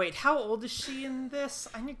great. Wait, how old is she in this?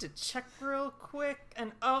 I need to check real quick.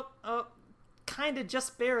 And oh, kind of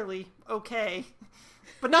just barely okay,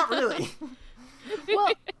 but not really.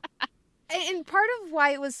 Well, and part of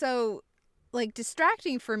why it was so like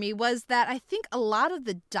distracting for me was that I think a lot of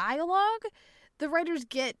the dialogue the writers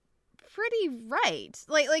get pretty right.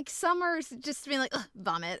 Like Summer's just being like,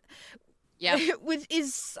 vomit. Yeah. Which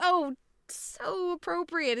is so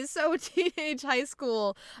appropriate. It's so teenage high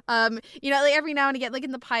school. Like every now and again, like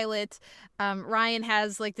in the pilot, Ryan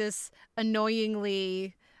has like this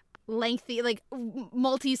annoyingly lengthy, like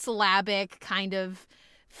multi-syllabic kind of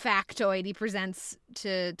factoid he presents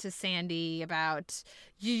to Sandy about,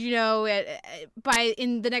 by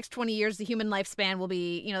in the next 20 years the human lifespan will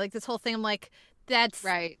be, like this whole thing. I'm like, that's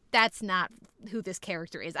right. That's not who this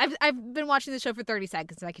character is. I've been watching the show for 30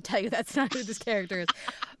 seconds and I can tell you that's not who this character is.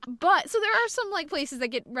 But so there are some like places that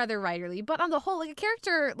get rather writerly, but on the whole, like a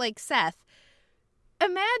character like Seth,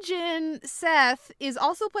 imagine Seth is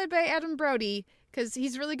also played by Adam Brody, because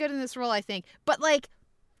he's really good in this role, I think, but like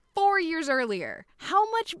 4 years earlier.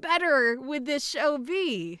 How much better would this show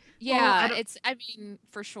be? Yeah, I mean,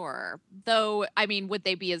 for sure. Though, I mean, would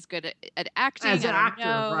they be as good at acting? As an actor,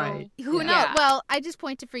 right. Who knows? Well, I just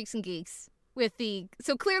point to Freaks and Geeks with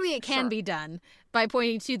so clearly it can be done by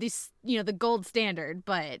pointing to this, the gold standard,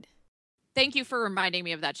 but... Thank you for reminding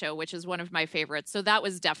me of that show, which is one of my favorites. So that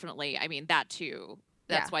was definitely, I mean, that too.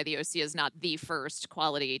 That's why the OC is not the first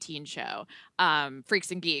quality teen show.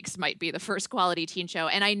 Freaks and Geeks might be the first quality teen show.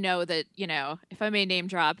 And I know that, if I may name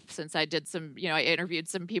drop, since I did some, I interviewed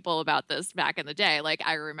some people about this back in the day, like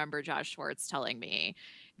I remember Josh Schwartz telling me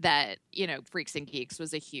that, Freaks and Geeks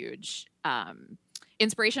was a huge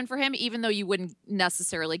inspiration for him, even though you wouldn't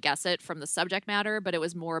necessarily guess it from the subject matter, but it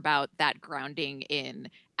was more about that grounding in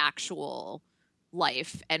actual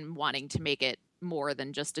life and wanting to make it more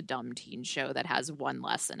than just a dumb teen show that has one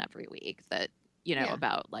lesson every week that,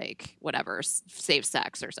 about like whatever, safe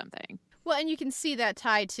sex or something. Well, and you can see that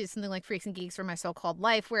tied to something like Freaks and Geeks or My So-Called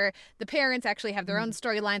Life, where the parents actually have their own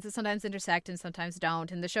storylines that sometimes intersect and sometimes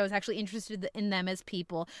don't, and the show is actually interested in them as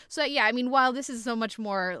people. So, yeah, I mean, while this is so much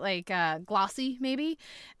more like glossy, maybe,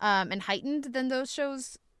 and heightened than those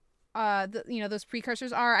shows, those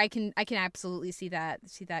precursors are, I can absolutely see that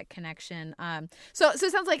connection. So it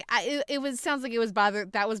sounds like it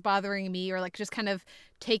was bothering me, or like just kind of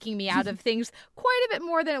taking me out of things quite a bit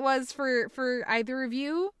more than it was for either of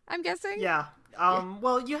you, I'm guessing. Yeah.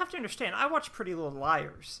 Well, you have to understand, I watch Pretty Little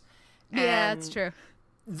Liars. Yeah, that's true.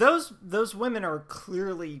 Those women are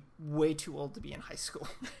clearly way too old to be in high school.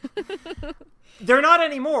 They're not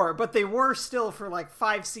anymore, but they were still for like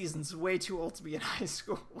 5 seasons way too old to be in high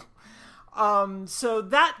school. So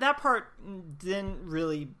that part didn't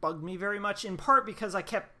really bug me very much, in part because I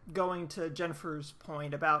kept going to Jennifer's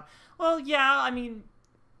point about, well, yeah, I mean,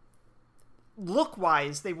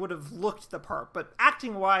 look-wise, they would have looked the part, but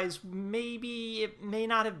acting-wise, maybe it may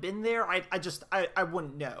not have been there. I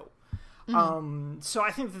wouldn't know. Mm-hmm. So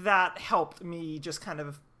I think that helped me just kind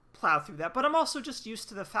of plow through that. But I'm also just used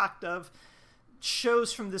to the fact of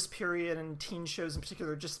shows from this period, and teen shows in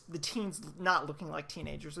particular, just the teens not looking like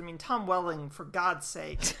teenagers. I mean, Tom Welling, for God's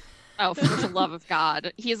sake. Oh, for the love of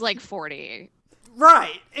God. He's like 40.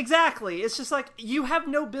 Right, exactly. It's just like, you have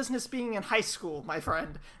no business being in high school, my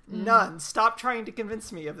friend. None. Stop trying to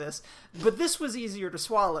convince me of this. But this was easier to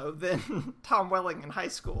swallow than Tom Welling in high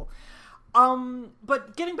school.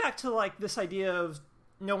 But getting back to like this idea of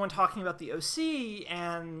no one talking about the OC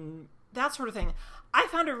and that sort of thing, I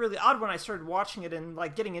found it really odd when I started watching it and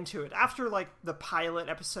like getting into it after like the pilot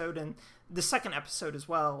episode and the second episode as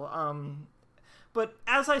well. But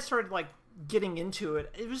as I started like getting into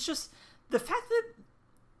it, it was just the fact that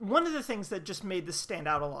one of the things that just made this stand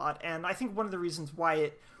out a lot, and I think one of the reasons why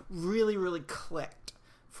it really, really clicked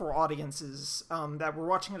for audiences that were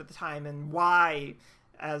watching it at the time, and why,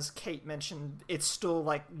 as Kate mentioned, it's still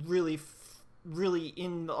like really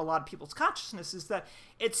in a lot of people's consciousness, is that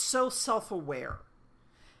it's so self-aware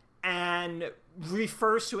and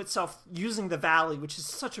refers to itself using the valley, which is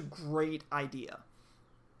such a great idea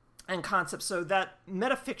and concept. So that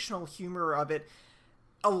metafictional humor of it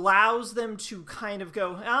allows them to kind of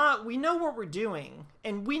go, we know what we're doing,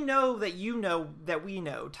 and we know that you know that we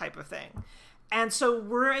know, type of thing. And so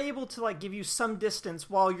we're able to like give you some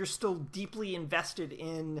distance while you're still deeply invested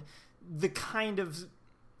in the kind of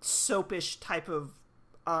soapish type of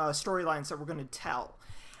storylines that we're going to tell.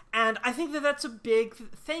 And I think that that's a big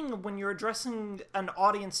thing when you're addressing an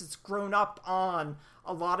audience that's grown up on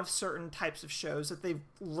a lot of certain types of shows, that they've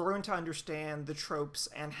learned to understand the tropes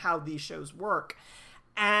and how these shows work.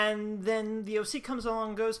 And then the OC comes along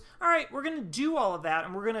and goes, all right, we're going to do all of that,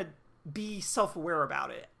 and we're going to be self-aware about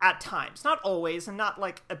it at times. Not always, and not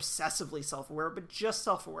like obsessively self-aware, but just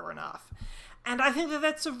self-aware enough. And I think that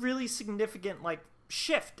that's a really significant like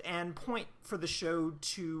shift and point for the show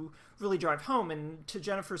to really drive home. And to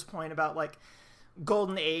Jennifer's point about like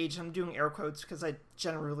golden age, I'm doing air quotes because I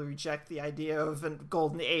generally reject the idea of a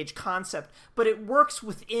golden age concept, but it works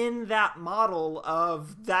within that model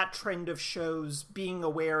of that trend of shows being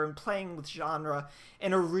aware and playing with genre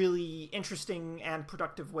in a really interesting and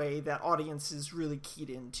productive way that audiences really keyed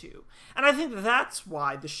into. And I think that's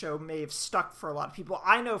why the show may have stuck for a lot of people.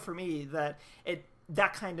 I know for me that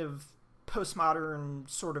that kind of postmodern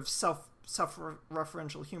sort of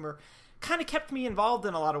self-referential humor kind of kept me involved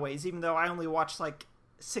in a lot of ways, even though I only watched like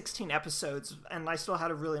 16 episodes, and I still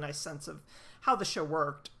had a really nice sense of how the show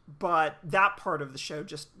worked. But that part of the show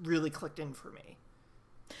just really clicked in for me.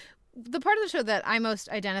 The part of the show that I most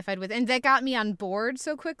identified with, and that got me on board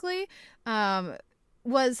so quickly,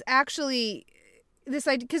 was actually this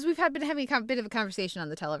idea, because we've been having a bit of a conversation on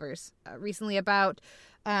the Televerse recently about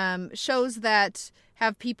shows that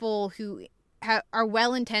have people who are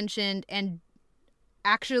well-intentioned and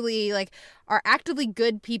actually like are actively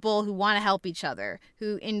good people who want to help each other,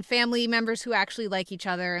 who in family members who actually like each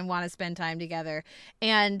other and want to spend time together.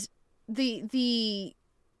 And the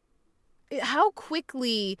how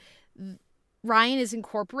quickly Ryan is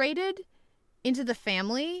incorporated into the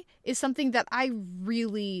family is something that I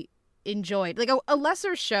really enjoyed. Like a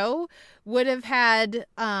lesser show would have had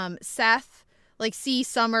Seth like see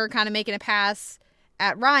Summer kind of making a pass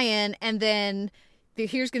at Ryan, and then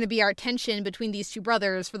here's going to be our tension between these two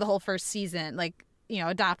brothers for the whole first season, like, you know,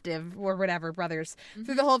 adoptive or whatever brothers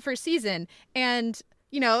through the whole first season. And,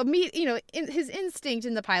 you know, his instinct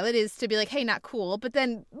in the pilot is to be like, hey, not cool. But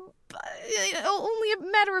then only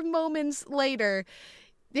a matter of moments later,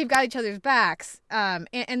 they've got each other's backs.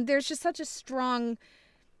 And there's just such a strong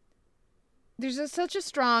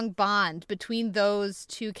bond between those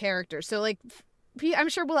two characters. So like, I'm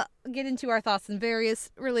sure we'll get into our thoughts on various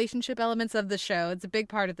relationship elements of the show. It's a big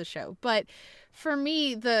part of the show. But for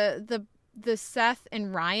me, the Seth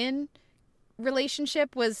and Ryan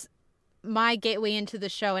relationship was my gateway into the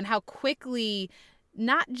show, and how quickly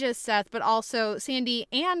not just Seth, but also Sandy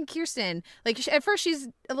and Kirsten, like at first she's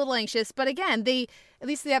a little anxious, but again, at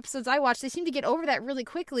least the episodes I watched, they seem to get over that really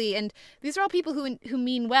quickly. And these are all people who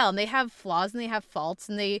mean well, and they have flaws and they have faults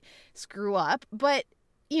and they screw up. But,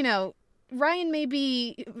 you know, Ryan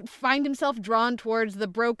maybe find himself drawn towards the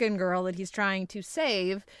broken girl that he's trying to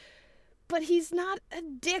save, but he's not a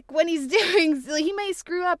dick when he's doing. He may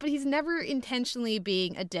screw up, but he's never intentionally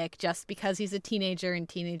being a dick just because he's a teenager and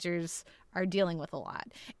teenagers are dealing with a lot.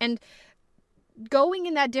 And going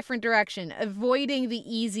in that different direction, avoiding the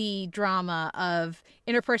easy drama of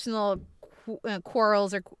interpersonal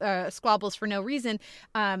quarrels or squabbles for no reason,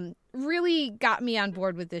 really got me on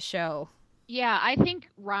board with this show. Yeah, I think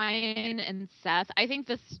Ryan and Seth, I think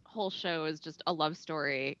this whole show is just a love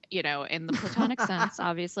story, you know, in the platonic sense,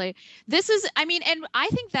 obviously. This is, I mean, and I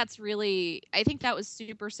think that was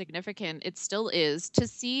super significant. It still is, to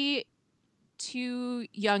see two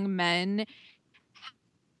young men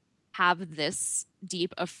have this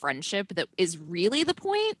deep of friendship that is really the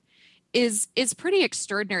point is pretty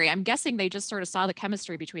extraordinary. I'm guessing they just sort of saw the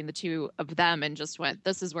chemistry between the two of them and just went,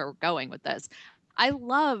 this is where we're going with this. I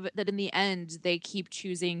love that in the end, they keep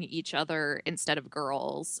choosing each other instead of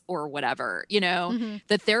girls or whatever, you know,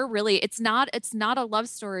 that they're really, it's not a love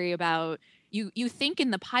story about, you think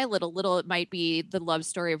in the pilot a little, it might be the love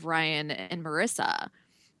story of Ryan and Marissa.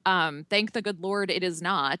 Thank the good Lord it is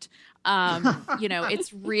not. You know,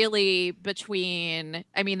 it's really between,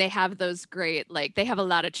 I mean, they have those great, like, they have a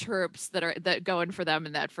lot of tropes that going for them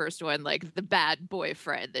in that first one, like the bad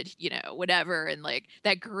boyfriend that, you know, whatever. And like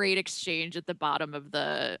that great exchange at the bottom of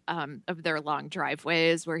of their long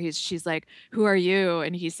driveways where she's like, who are you?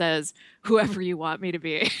 And he says, whoever you want me to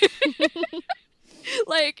be.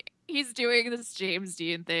 Like, he's doing this James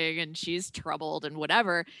Dean thing and she's troubled and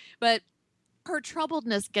whatever, but her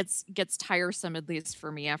troubledness gets tiresome, at least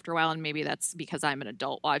for me, after a while, and maybe that's because I'm an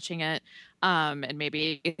adult watching it, and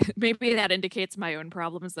maybe that indicates my own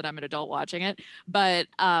problems that I'm an adult watching it. But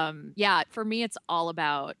yeah, for me, it's all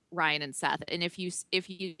about Ryan and Seth, and if you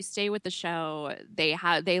stay with the show, they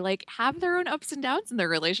have their own ups and downs in their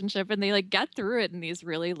relationship, and they like get through it in these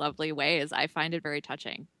really lovely ways. I find it very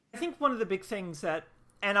touching. I think one of the big things that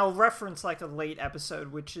and I'll reference like a late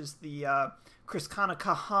episode, which is the Chris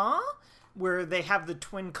Kanakaha, where they have the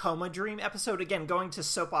twin coma dream episode. Again, going to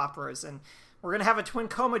soap operas, and we're gonna have a twin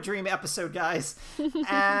coma dream episode, guys.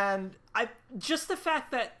 And just the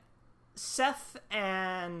fact that Seth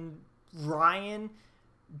and Ryan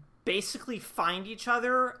basically find each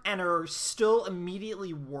other and are still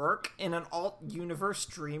immediately work in an alt-universe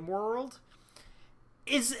dream world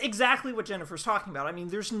is exactly what Jennifer's talking about. I mean,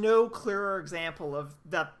 there's no clearer example of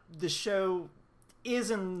that the show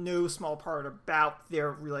is in no small part about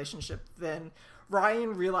their relationship than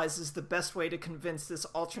Ryan realizes the best way to convince this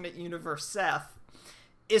alternate universe Seth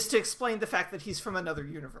is to explain the fact that he's from another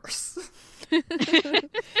universe.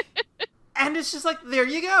 And it's just like, there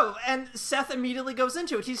you go. And Seth immediately goes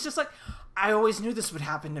into it. He's just like, I always knew this would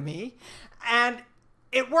happen to me. And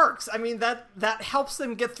it works. I mean, that helps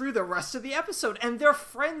them get through the rest of the episode. And they're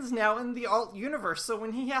friends now in the alt universe. So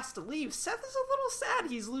when he has to leave, Seth is a little sad.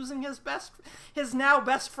 He's losing his now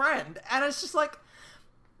best friend. And it's just like,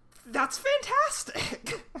 that's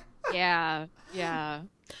fantastic. Yeah.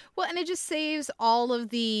 Well, and it just saves all of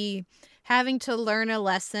the having to learn a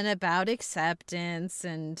lesson about acceptance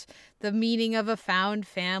and the meaning of a found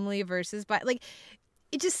family versus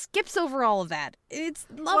it just skips over all of that. It's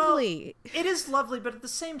lovely. Well, it is lovely, but at the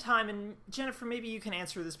same time, and Jennifer, maybe you can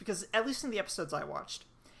answer this, because at least in the episodes I watched,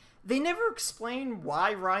 they never explain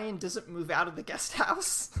why Ryan doesn't move out of the guest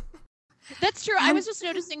house. That's true. I was just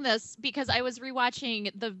noticing this because I was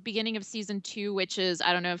rewatching the beginning of season 2, which is,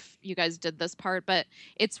 I don't know if you guys did this part, but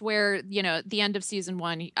it's where, the end of season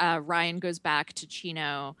 1, Ryan goes back to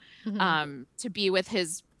Chino to be with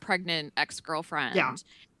his pregnant ex-girlfriend. Yeah.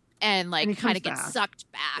 And kind of gets back.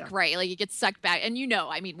 Sucked back, Yeah. right? Like, he gets sucked back. And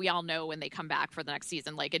we all know when they come back for the next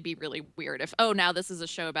season, it'd be really weird if, now this is a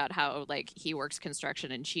show about how, he works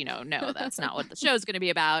construction in Chino. No, that's not what the show's going to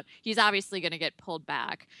be about. He's obviously going to get pulled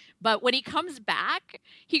back. But when he comes back,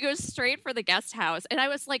 he goes straight for the guest house. And I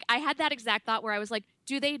was like, I had that exact thought where I was like,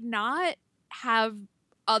 do they not have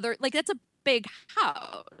other, that's a big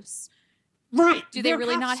house. Right. Do they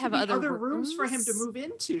really not have other rooms for him to move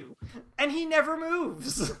into? And he never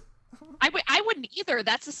moves. I wouldn't either.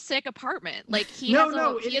 That's a sick apartment. He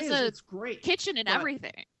No, has a it's great. kitchen and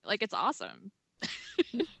everything. It's awesome.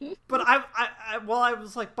 But I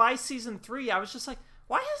was like, by season 3, I was just like,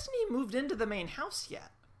 why hasn't he moved into the main house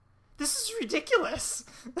yet? This is ridiculous.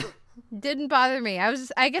 Didn't bother me.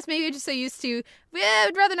 I guess maybe I'm just so used to,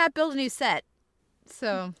 I'd rather not build a new set.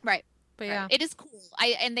 So. Right. But yeah. It is cool.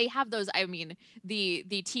 And they have those, the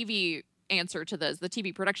TV answer to this, the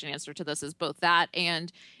TV production answer to this is both that,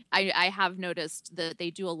 and I have noticed that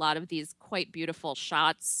they do a lot of these quite beautiful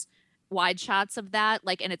shots, wide shots of that,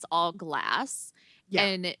 and it's all glass. Yeah.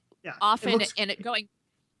 And Yeah. often,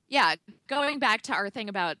 going back to our thing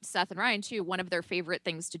about Seth and Ryan too, one of their favorite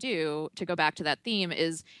things to do, to go back to that theme,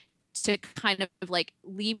 is to kind of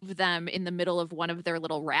leave them in the middle of one of their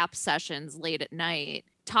little rap sessions late at night,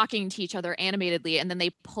 talking to each other animatedly, and then they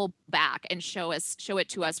pull back and show it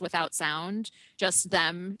to us without sound, just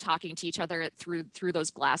them talking to each other through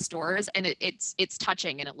those glass doors, and it's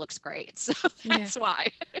touching and it looks great. So that's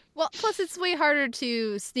why. Well, plus it's way harder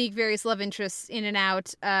to sneak various love interests in and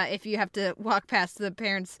out if you have to walk past the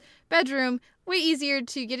parents' bedroom. Way easier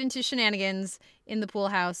to get into shenanigans in the pool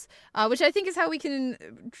house, which I think is how we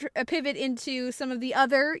can pivot into some of the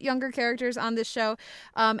other younger characters on this show.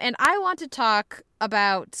 And I want to talk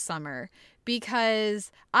about Summer,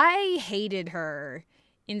 because I hated her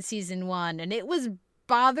in season 1, and it was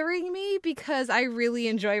bothering me because I really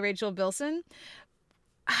enjoy Rachel Bilson.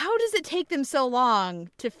 How does it take them so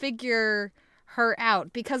long to figure her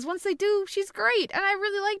out? Because once they do, she's great, and I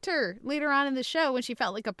really liked her later on in the show when she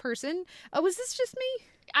felt like a person. Was this just me?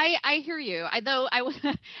 I hear you.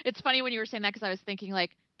 It's funny when you were saying that, because I was thinking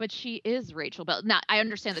but she is Rachel Bell. Now, I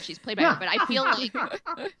understand that she's played by her, but I feel like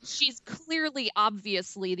she's clearly,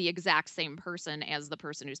 obviously the exact same person as the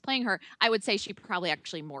person who's playing her. I would say she probably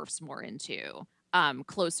actually morphs more into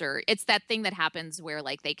closer. It's that thing that happens where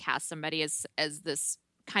they cast somebody as this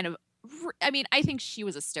kind of, I think she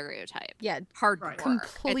was a stereotype. Yeah. Hardcore.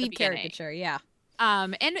 Complete caricature, yeah.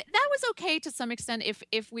 And that was okay to some extent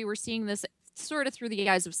if we were seeing this sort of through the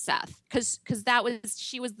eyes of Seth, because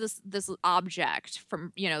she was this object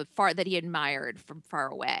from far that he admired from far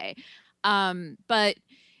away, but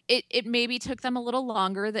it maybe took them a little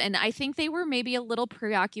longer, and I think they were maybe a little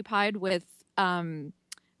preoccupied with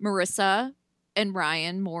Marissa and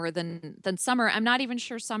Ryan more than Summer. I'm not even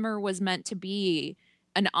sure Summer was meant to be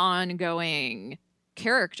an ongoing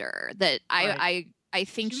character. That Right. I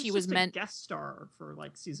think she was just meant a guest star for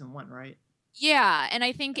season 1, right? Yeah, and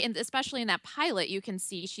I think especially in that pilot, you can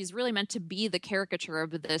see she's really meant to be the caricature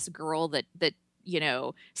of this girl that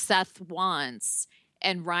Seth wants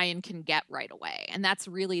and Ryan can get right away. And that's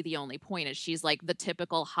really the only point, is she's like the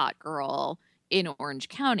typical hot girl in Orange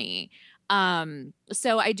County.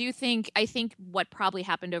 So I think what probably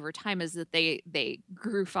happened over time is that they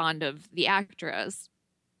grew fond of the actress,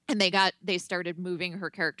 and they started moving her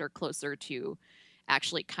character closer to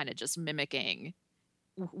actually kind of just mimicking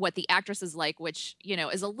what the actress is like, which,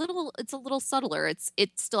 is it's a little subtler.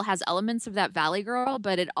 It still has elements of that Valley Girl,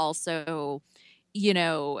 but it also,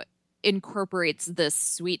 incorporates this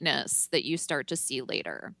sweetness that you start to see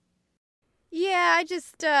later. Yeah, I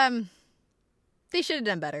just they should have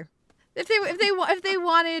done better. If they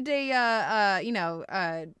wanted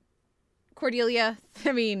Cordelia,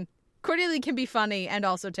 I mean, Cordelia can be funny and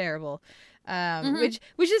also terrible. Which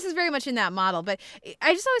this is very much in that model. But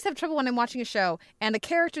I just always have trouble when I'm watching a show and a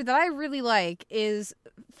character that I really like is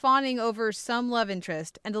fawning over some love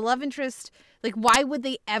interest, and the love interest, like, why would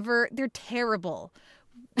they ever? They're terrible.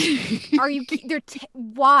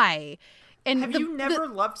 Why? And have you never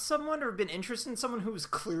loved someone or been interested in someone who was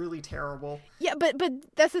clearly terrible? Yeah, but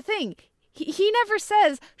that's the thing. He never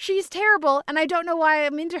says she's terrible and I don't know why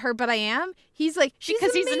I'm into her, but I am. He's like,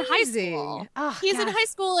 because he's in high school. Oh, he's in high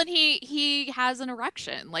school and he has an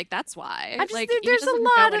erection. Like, that's why. There's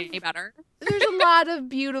a lot of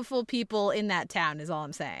beautiful people in that town, is all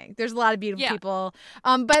I'm saying. There's a lot of beautiful people.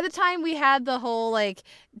 By the time we had the whole like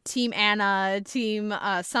Team Anna, Team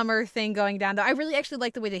Summer thing going down, though, I really actually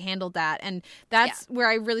liked the way they handled that, and that's where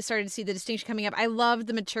I really started to see the distinction coming up. I love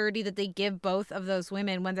the maturity that they give both of those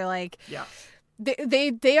women when they're like,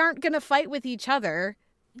 they aren't gonna fight with each other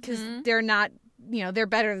because they're not. They're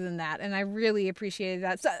better than that, and I really appreciated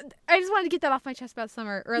that. So I just wanted to get that off my chest about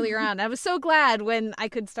Summer earlier on. I was so glad when I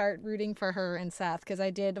could start rooting for her and Seth, because I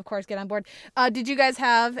did, of course, get on board. Did you guys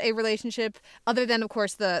have a relationship, other than, of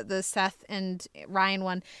course, the Seth and Ryan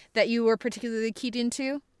one, that you were particularly keyed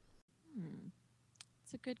into?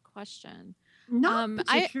 That's a good question. Not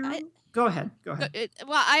particularly. Go ahead.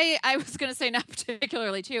 I was going to say not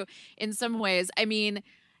particularly, too, in some ways. I mean,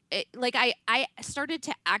 I started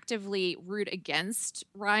to actively root against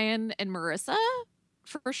Ryan and Marissa,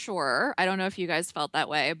 for sure. I don't know if you guys felt that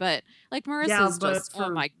way, but like Marissa's just, oh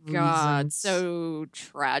my God, so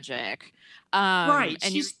tragic. Right,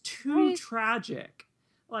 and she's too tragic.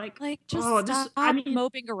 Like just stop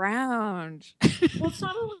moping around. Well, it's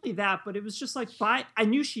not only that, but it was just like, I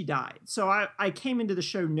knew she died, so I came into the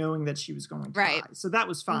show knowing that she was going to die, so that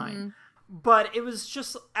was fine. Mm-hmm. But it was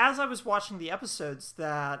just, as I was watching the episodes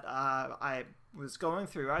that I was going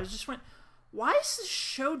through, I just went, why is this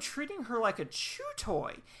show treating her like a chew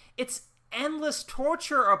toy? It's endless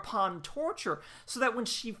torture upon torture, so that when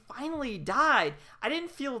she finally died, I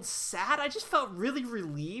didn't feel sad. I just felt really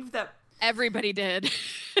relieved that everybody did.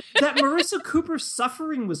 that Marissa Cooper's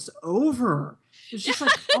suffering was over. It was just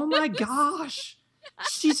like, oh my gosh,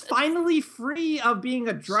 she's finally free of being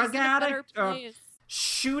a drug addict.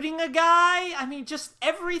 Shooting a guy. I mean, just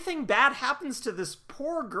everything bad happens to this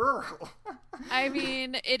poor girl. I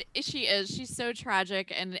mean, she's so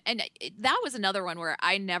tragic, and that was another one where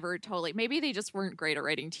I never totally, maybe they just weren't great at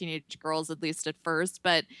writing teenage girls, at least at first,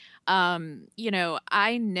 but I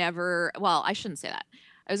shouldn't say that.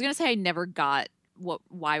 I was gonna say I never got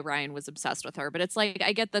why Ryan was obsessed with her, but it's like,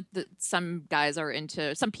 I get that some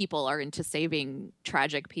people are into saving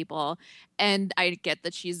tragic people, and I get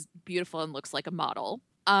that she's beautiful and looks like a model.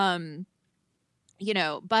 But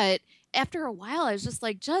after a while I was just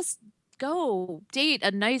like, just go date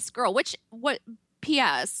a nice girl,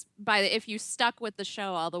 P.S. if you stuck with the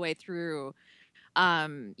show all the way through,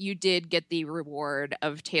 you did get the reward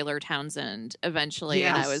of Taylor Townsend eventually.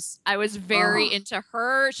 Yes. And I was very into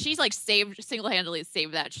her. She's like single-handedly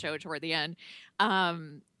saved that show toward the end.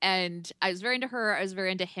 And I was very into her. I was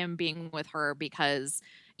very into him being with her because,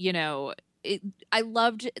 I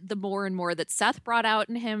loved the more and more that Seth brought out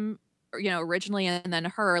in him, originally, and then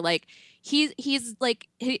her, like, he's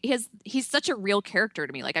such a real character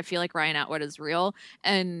to me. Like, I feel like Ryan Atwood is real,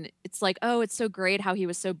 and it's like, oh, it's so great how he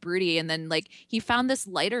was so broody, and then like he found this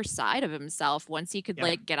lighter side of himself once he could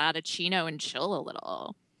like get out of Chino and chill a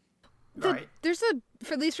little. There's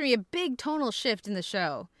at least for me, a big tonal shift in the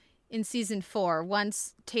show in season 4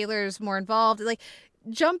 once Taylor's more involved. Like,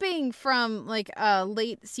 jumping from like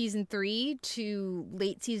late season 3 to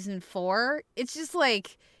late season 4, it's just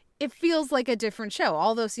like, it feels like a different show.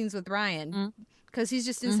 All those scenes with Ryan, because he's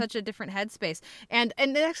just in such a different headspace. And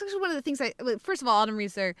that's actually one of the things first of all, Autumn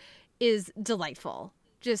Reeser is delightful.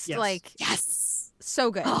 Just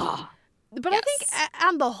so good. But I think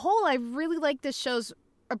on the whole, I really like this show's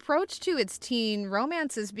approach to its teen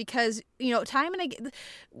romances because, time and again,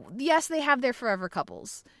 yes, they have their forever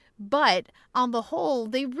couples, but on the whole,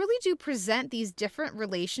 they really do present these different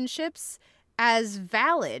relationships as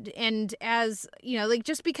valid and as,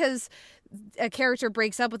 just because a character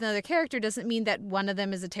breaks up with another character doesn't mean that one of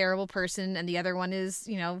them is a terrible person and the other one is,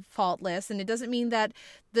 faultless. And it doesn't mean that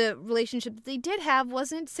the relationship that they did have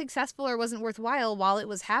wasn't successful or wasn't worthwhile while it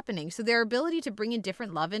was happening. So their ability to bring in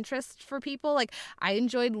different love interests for people, like I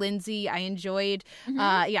enjoyed Lindsay, I enjoyed,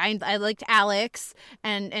 I liked Alex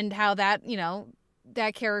and how that,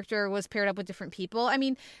 that character was paired up with different people. I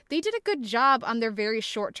mean, they did a good job on their very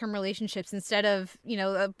short-term relationships instead of,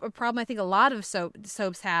 a problem I think a lot of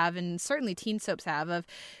soaps have, and certainly teen soaps have, of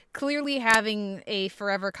clearly having a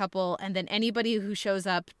forever couple and then anybody who shows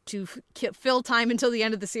up to fill time until the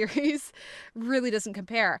end of the series really doesn't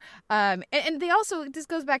compare. And they also, this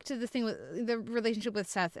goes back to the thing with the relationship with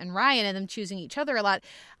Seth and Ryan and them choosing each other a lot.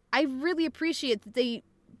 I really appreciate that they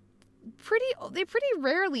pretty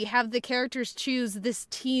rarely have the characters choose this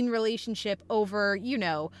teen relationship over,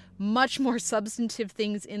 much more substantive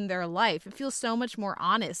things in their life. It feels so much more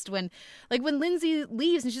honest when Lindsay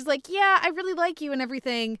leaves and she's like, yeah, I really like you and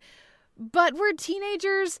everything, but we're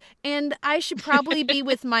teenagers and I should probably be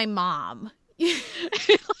with my mom.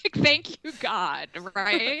 Thank you, God,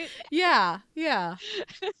 right? Yeah.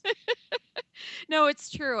 No, it's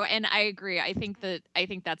true. And I agree. I think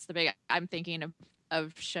that's the big, I'm thinking of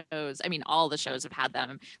shows. I mean, all the shows have had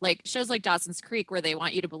them, like shows like Dawson's Creek, where they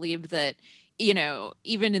want you to believe that,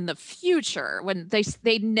 even in the future, when they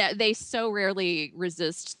so rarely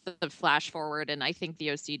resist the flash forward. And I think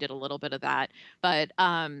the OC did a little bit of that, but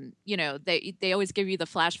they always give you the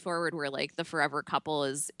flash forward where like the forever couple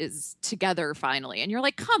is together finally. And you're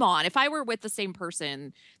like, come on, if I were with the same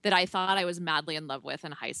person that I thought I was madly in love with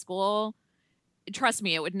in high school, trust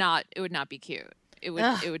me, it would not be cute. It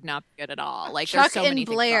would not be good at all. Like Chuck there's so many and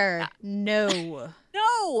Blair, no.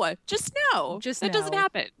 No, just no. That doesn't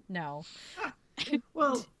happen. No.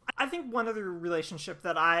 Well, I think one other relationship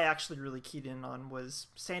that I actually really keyed in on was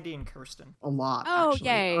Sandy and Kirsten. A lot. Oh, actually.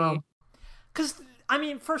 yay. Because,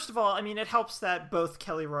 first of all, it helps that both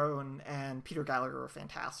Kelly Rowan and Peter Gallagher are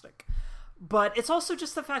fantastic. But it's also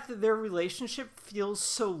just the fact that their relationship feels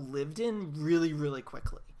so lived in really, really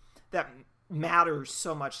quickly. That matters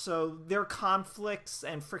so much. So their conflicts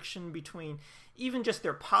and friction between even just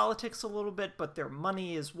their politics a little bit, but their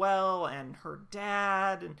money as well, and her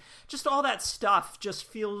dad, and just all that stuff just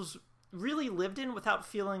feels really lived in without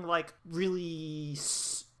feeling like really...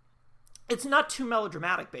 It's not too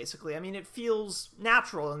melodramatic, basically. It feels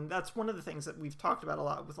natural, and that's one of the things that we've talked about a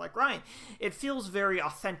lot with, like, Ryan. It feels very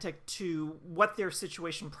authentic to what their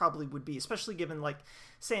situation probably would be, especially given, like,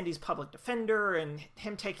 Sandy's public defender and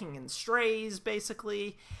him taking in strays,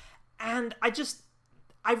 basically. And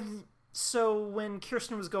so when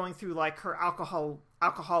Kirsten was going through, like, her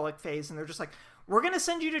alcoholic phase, and they're just like, we're going to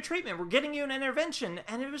send you to treatment, we're getting you an intervention,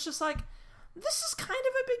 and it was just like, this is kind of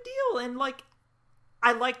a big deal, and, like,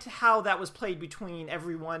 I liked how that was played between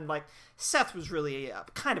everyone. Like, Seth was really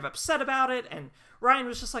kind of upset about it, and Ryan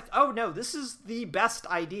was just like, oh no, this is the best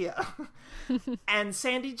idea. And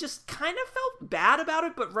Sandy just kind of felt bad about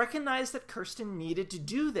it, but recognized that Kirsten needed to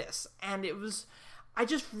do this. And I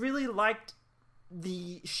just really liked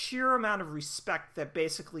the sheer amount of respect that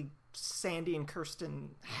basically Sandy and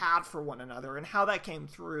Kirsten had for one another, and how that came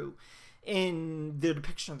through in the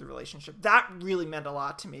depiction of the relationship. That really meant a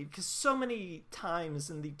lot to me, because so many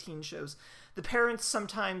times in the teen shows, the parents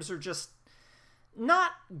sometimes are just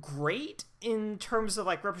not great in terms of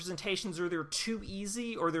like representations, or they're too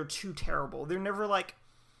easy or they're too terrible. They're never like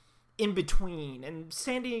in between, and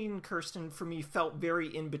Sandy and Kirsten for me felt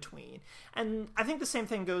very in between. And I think the same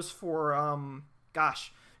thing goes for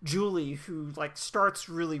Julie, who like starts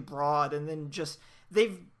really broad, and then just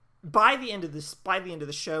by the end of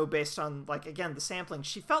the show, based on, like, again, the sampling,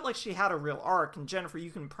 she felt like she had a real arc. And Jennifer,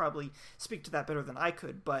 you can probably speak to that better than I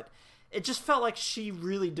could, but it just felt like she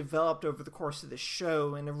really developed over the course of the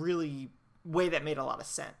show in a really way that made a lot of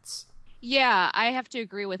sense. Yeah, I have to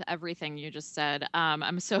agree with everything you just said.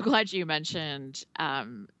 I'm so glad you mentioned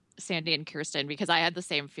Sandy and Kirsten, because I had the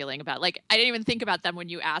same feeling about, like, I didn't even think about them when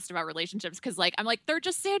you asked about relationships, because like I'm like, they're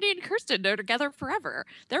just Sandy and Kirsten, they're together forever,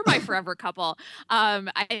 they're my forever couple.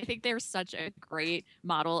 I think they're such a great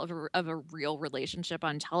model of a real relationship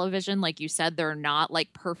on television. Like you said, they're not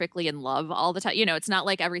like perfectly in love all the time, it's not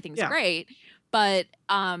like everything's great, but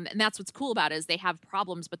and that's what's cool about it, is they have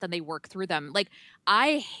problems, but then they work through them. Like,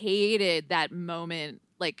 I hated that moment,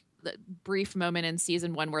 like brief moment in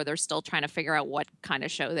season 1 where they're still trying to figure out what kind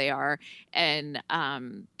of show they are, and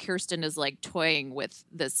Kirsten is like toying with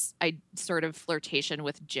this sort of flirtation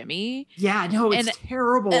with Jimmy. Yeah, no, it's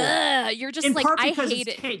terrible. You're just in like, part I because hate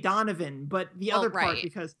it's it. Kate Donovan, but the other part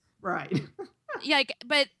because Yeah, like,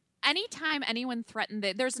 but anytime anyone threatened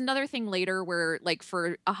it, there's another thing later where, like,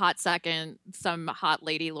 for a hot second, some hot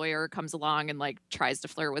lady lawyer comes along and like tries to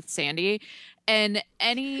flirt with Sandy, and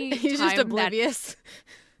any He's time just oblivious.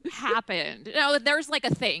 that happened, no, there's like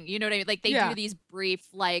a thing, you know what I mean? Like they do these brief,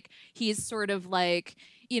 like he's sort of like,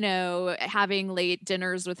 you know, having late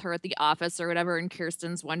dinners with her at the office or whatever, and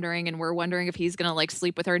Kirsten's wondering, and we're wondering if he's gonna like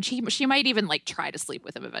sleep with her, and she might even like try to sleep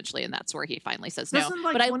with him eventually, and that's where he finally says no. Doesn't,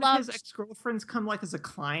 like, but I one love of his ex-girlfriends come like as a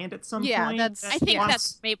client at some Yeah, point? that's- I think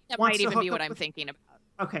wants- that wants might to even be hook what up I'm with- thinking about.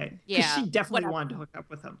 Okay. 'Cause Yeah, she definitely whatever. wanted to hook up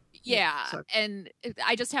with him. Yeah, So- and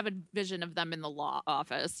I just have a vision of them in the law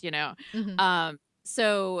office, you know. Mhm.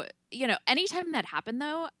 So, you know, anytime that happened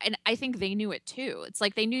though, and I think they knew it too. It's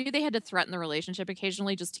like they knew they had to threaten the relationship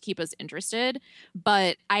occasionally just to keep us interested,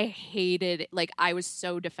 but I hated, like, I was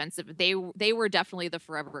so defensive. They were definitely the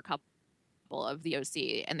forever couple of the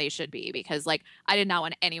OC, and they should be, because like I did not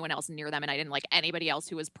want anyone else near them, and I didn't like anybody else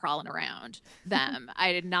who was prowling around them.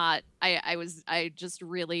 I did not. I just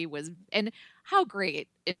really was. And how great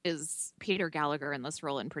is Peter Gallagher in this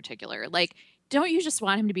role in particular? Like, don't you just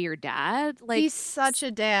want him to be your dad? Like, He's such a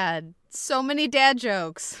dad. So many dad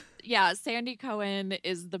jokes. yeah, Sandy Cohen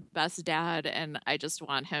is the best dad, and I just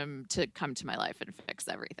want him to come to my life and fix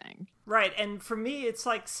everything. Right, and for me, it's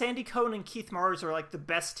like Sandy Cohen and Keith Mars are like the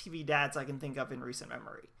best TV dads I can think of in recent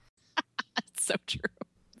memory. That's so true.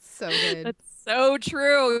 So good. That's so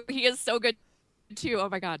true. He is so good too. Oh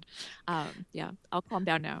my god. Yeah, I'll calm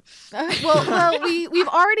down now. well, we've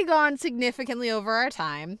already gone significantly over our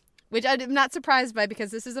time, which I'm not surprised by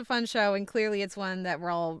because this is a fun show and clearly it's one that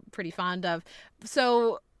we're all pretty fond of.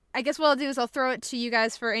 So I guess what I'll do is I'll throw it to you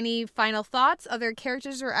guys for any final thoughts, other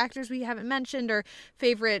characters or actors we haven't mentioned, or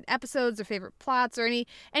favorite episodes or favorite plots, or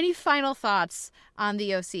any final thoughts on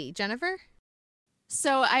the OC. Jennifer?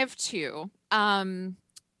 So I have two.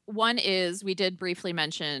 One is, we did briefly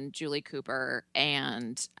mention Julie Cooper,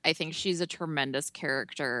 and I think she's a tremendous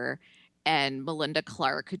character, and Melinda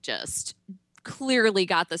Clarke just clearly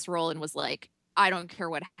got this role and was like, I don't care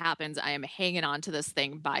what happens, I am hanging on to this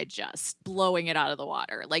thing by just blowing it out of the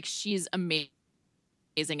water. Like, she's amazing,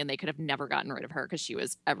 and they could have never gotten rid of her because she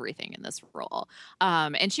was everything in this role.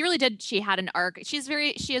 And she really did. She had an arc. She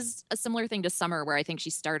has a similar thing to Summer, where I think she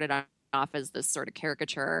started off as this sort of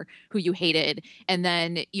caricature who you hated, and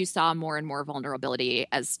then you saw more and more vulnerability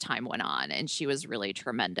as time went on, and she was really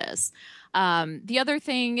tremendous. The other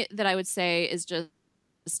thing that I would say is just,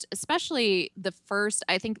 especially the first,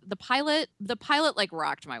 I think the pilot like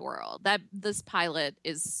rocked my world. That this pilot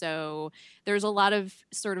is so, there's a lot of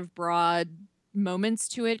sort of broad moments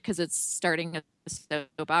to it because it's starting a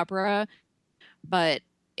soap opera, but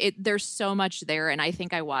there's so much there, and I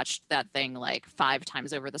think I watched that thing like 5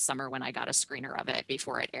 times over the summer when I got a screener of it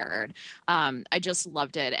before it aired. I just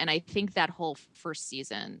loved it, and I think that whole first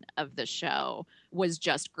season of the show was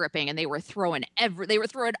just gripping, and they were throwing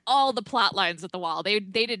all the plot lines at the wall. They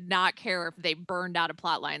did not care if they burned out of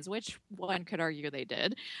plot lines, which one could argue they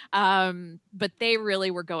did, but they really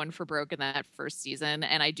were going for broke in that first season,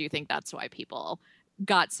 and I do think that's why people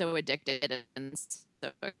got so addicted and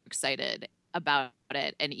so excited about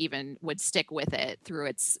it, and even would stick with it through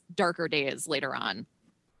its darker days later on.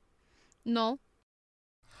 No.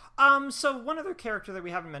 So one other character that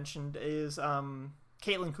we haven't mentioned is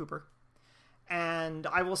Caitlin Cooper. And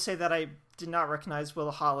I will say that I did not recognize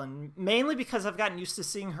Willa Holland, mainly because I've gotten used to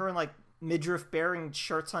seeing her in like midriff-bearing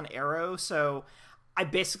shirts on Arrow, so I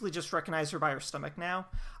basically just recognize her by her stomach now.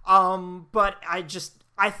 But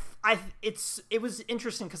it was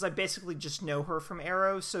interesting because I basically just know her from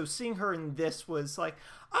Arrow, so seeing her in this was like,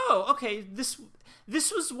 oh, okay, this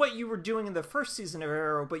was what you were doing in the first season of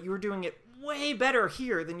Arrow, but you were doing it way better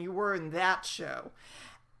here than you were in that show.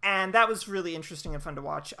 And that was really interesting and fun to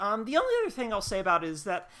watch. The only other thing I'll say about it is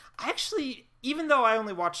that I actually, even though I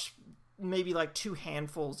only watched maybe like 2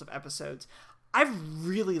 handfuls of episodes, I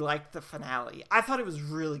really liked the finale. I thought it was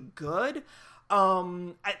really good.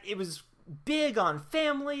 It was big on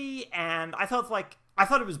family, and I thought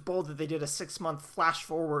it was bold that they did a 6-month flash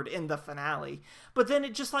forward in the finale. But then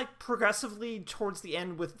it just like progressively towards the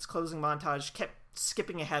end with its closing montage kept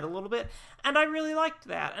skipping ahead a little bit, and I really liked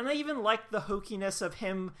that. And I even liked the hokiness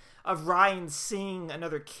of Ryan seeing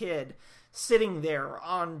another kid sitting there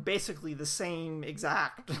on basically the same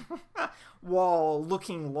exact wall,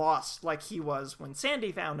 looking lost like he was when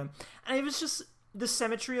Sandy found him. And it was just the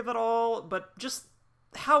symmetry of it all, but just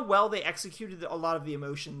how well they executed a lot of the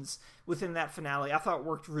emotions within that finale, I thought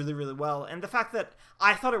worked really, really well. And the fact that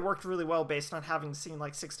I thought it worked really well based on having seen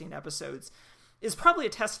like 16 episodes is probably a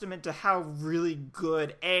testament to how really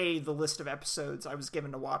good, the list of episodes I was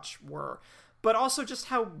given to watch were, but also just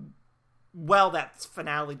how well that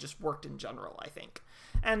finale just worked in general, I think.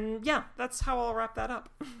 And yeah, that's how I'll wrap that up.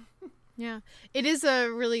 Yeah. It is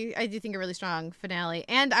I do think a really strong finale.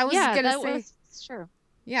 And I was going to say... Sure.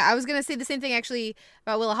 Yeah, I was going to say the same thing, actually,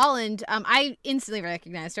 about Willa Holland. I instantly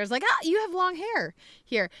recognized her. I was like, you have long hair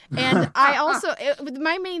here. And I also,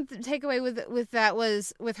 my main takeaway with that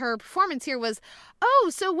was, with her performance here was,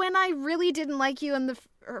 so when I really didn't like you in the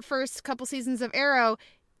first couple seasons of Arrow,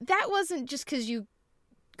 that wasn't just because you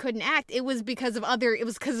couldn't act. It was because of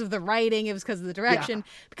the writing, it was because of the direction,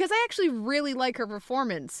 because I actually really like her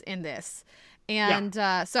performance in this. And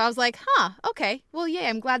so I was like, okay, well, yeah,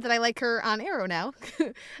 I'm glad that I like her on Arrow now.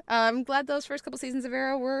 I'm glad those first couple seasons of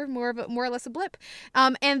Arrow were more or less a blip.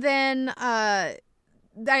 And then I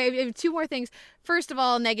have two more things. First of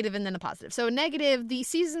all, negative and then a positive. So negative, the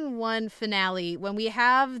season 1 finale, when we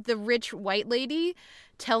have the rich white lady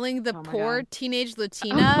telling the poor teenage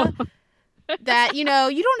Latina that, you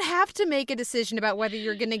don't have to make a decision about whether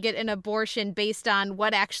you're going to get an abortion based on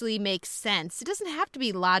what actually makes sense. It doesn't have to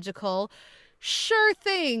be logical. Sure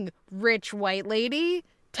thing, rich white lady.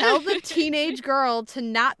 Tell the teenage girl to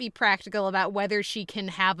not be practical about whether she can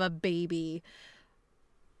have a baby.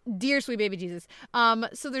 Dear sweet baby Jesus.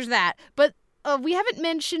 So there's that. But we haven't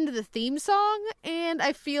mentioned the theme song, and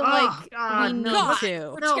I feel like we need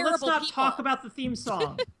to. No, let's not talk about the theme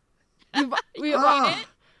song.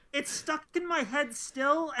 It's stuck in my head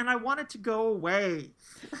still, and I want it to go away.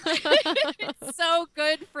 It's so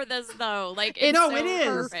good for this, though. Like, it is.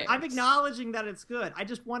 Perfect. I'm acknowledging that it's good. I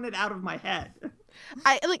just want it out of my head.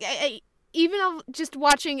 I even just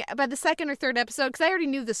watching by the second or third episode, because I already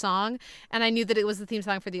knew the song, and I knew that it was the theme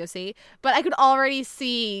song for the OC, but I could already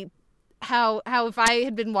see how if I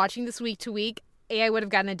had been watching this week to week, I would have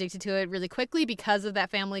gotten addicted to it really quickly because of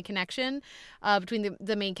that family connection between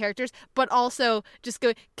the main characters, but also just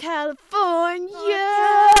go, California!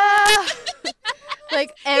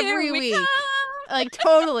 Like, every week. Like,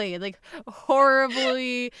 totally. Like,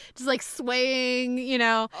 horribly, just, like, swaying,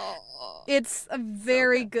 It's a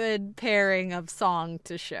very good pairing of song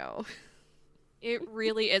to show. It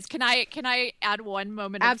really is. Can I add one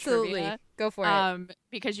moment Absolutely. of trivia? Go for it.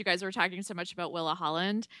 Because you guys were talking so much about Willa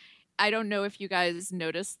Holland. I don't know if you guys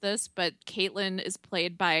noticed this, but Caitlin is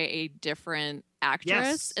played by a different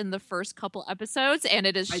actress in the first couple episodes, and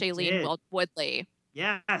it is Shailene Woodley.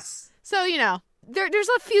 Yes. So, there's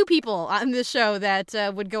a few people on this show that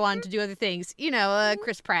would go on to do other things.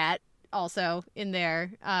 Chris Pratt also in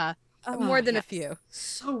there. More than a few.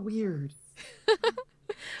 So weird.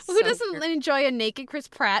 Well, who doesn't enjoy a naked Chris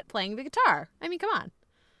Pratt playing the guitar? I mean, come on.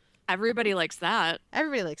 Everybody likes that.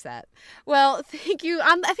 Everybody likes that. Well, thank you.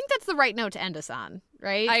 I think that's the right note to end us on,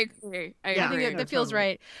 right? I agree. I think that feels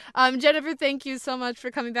right. Jennifer, thank you so much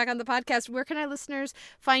for coming back on the podcast. Where can our listeners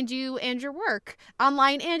find you and your work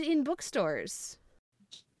online and in bookstores?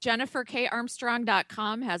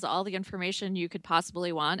 JenniferKArmstrong.com has all the information you could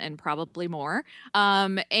possibly want and probably more.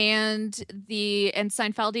 And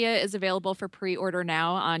Seinfeldia is available for pre-order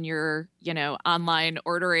now on your, online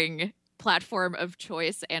ordering platform of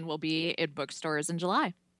choice and will be in bookstores in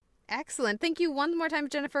July. Excellent. Thank you one more time,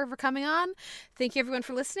 Jennifer, for coming on. Thank you, everyone,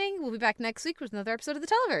 for listening. We'll be back next week with another episode of The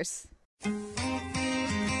Televerse.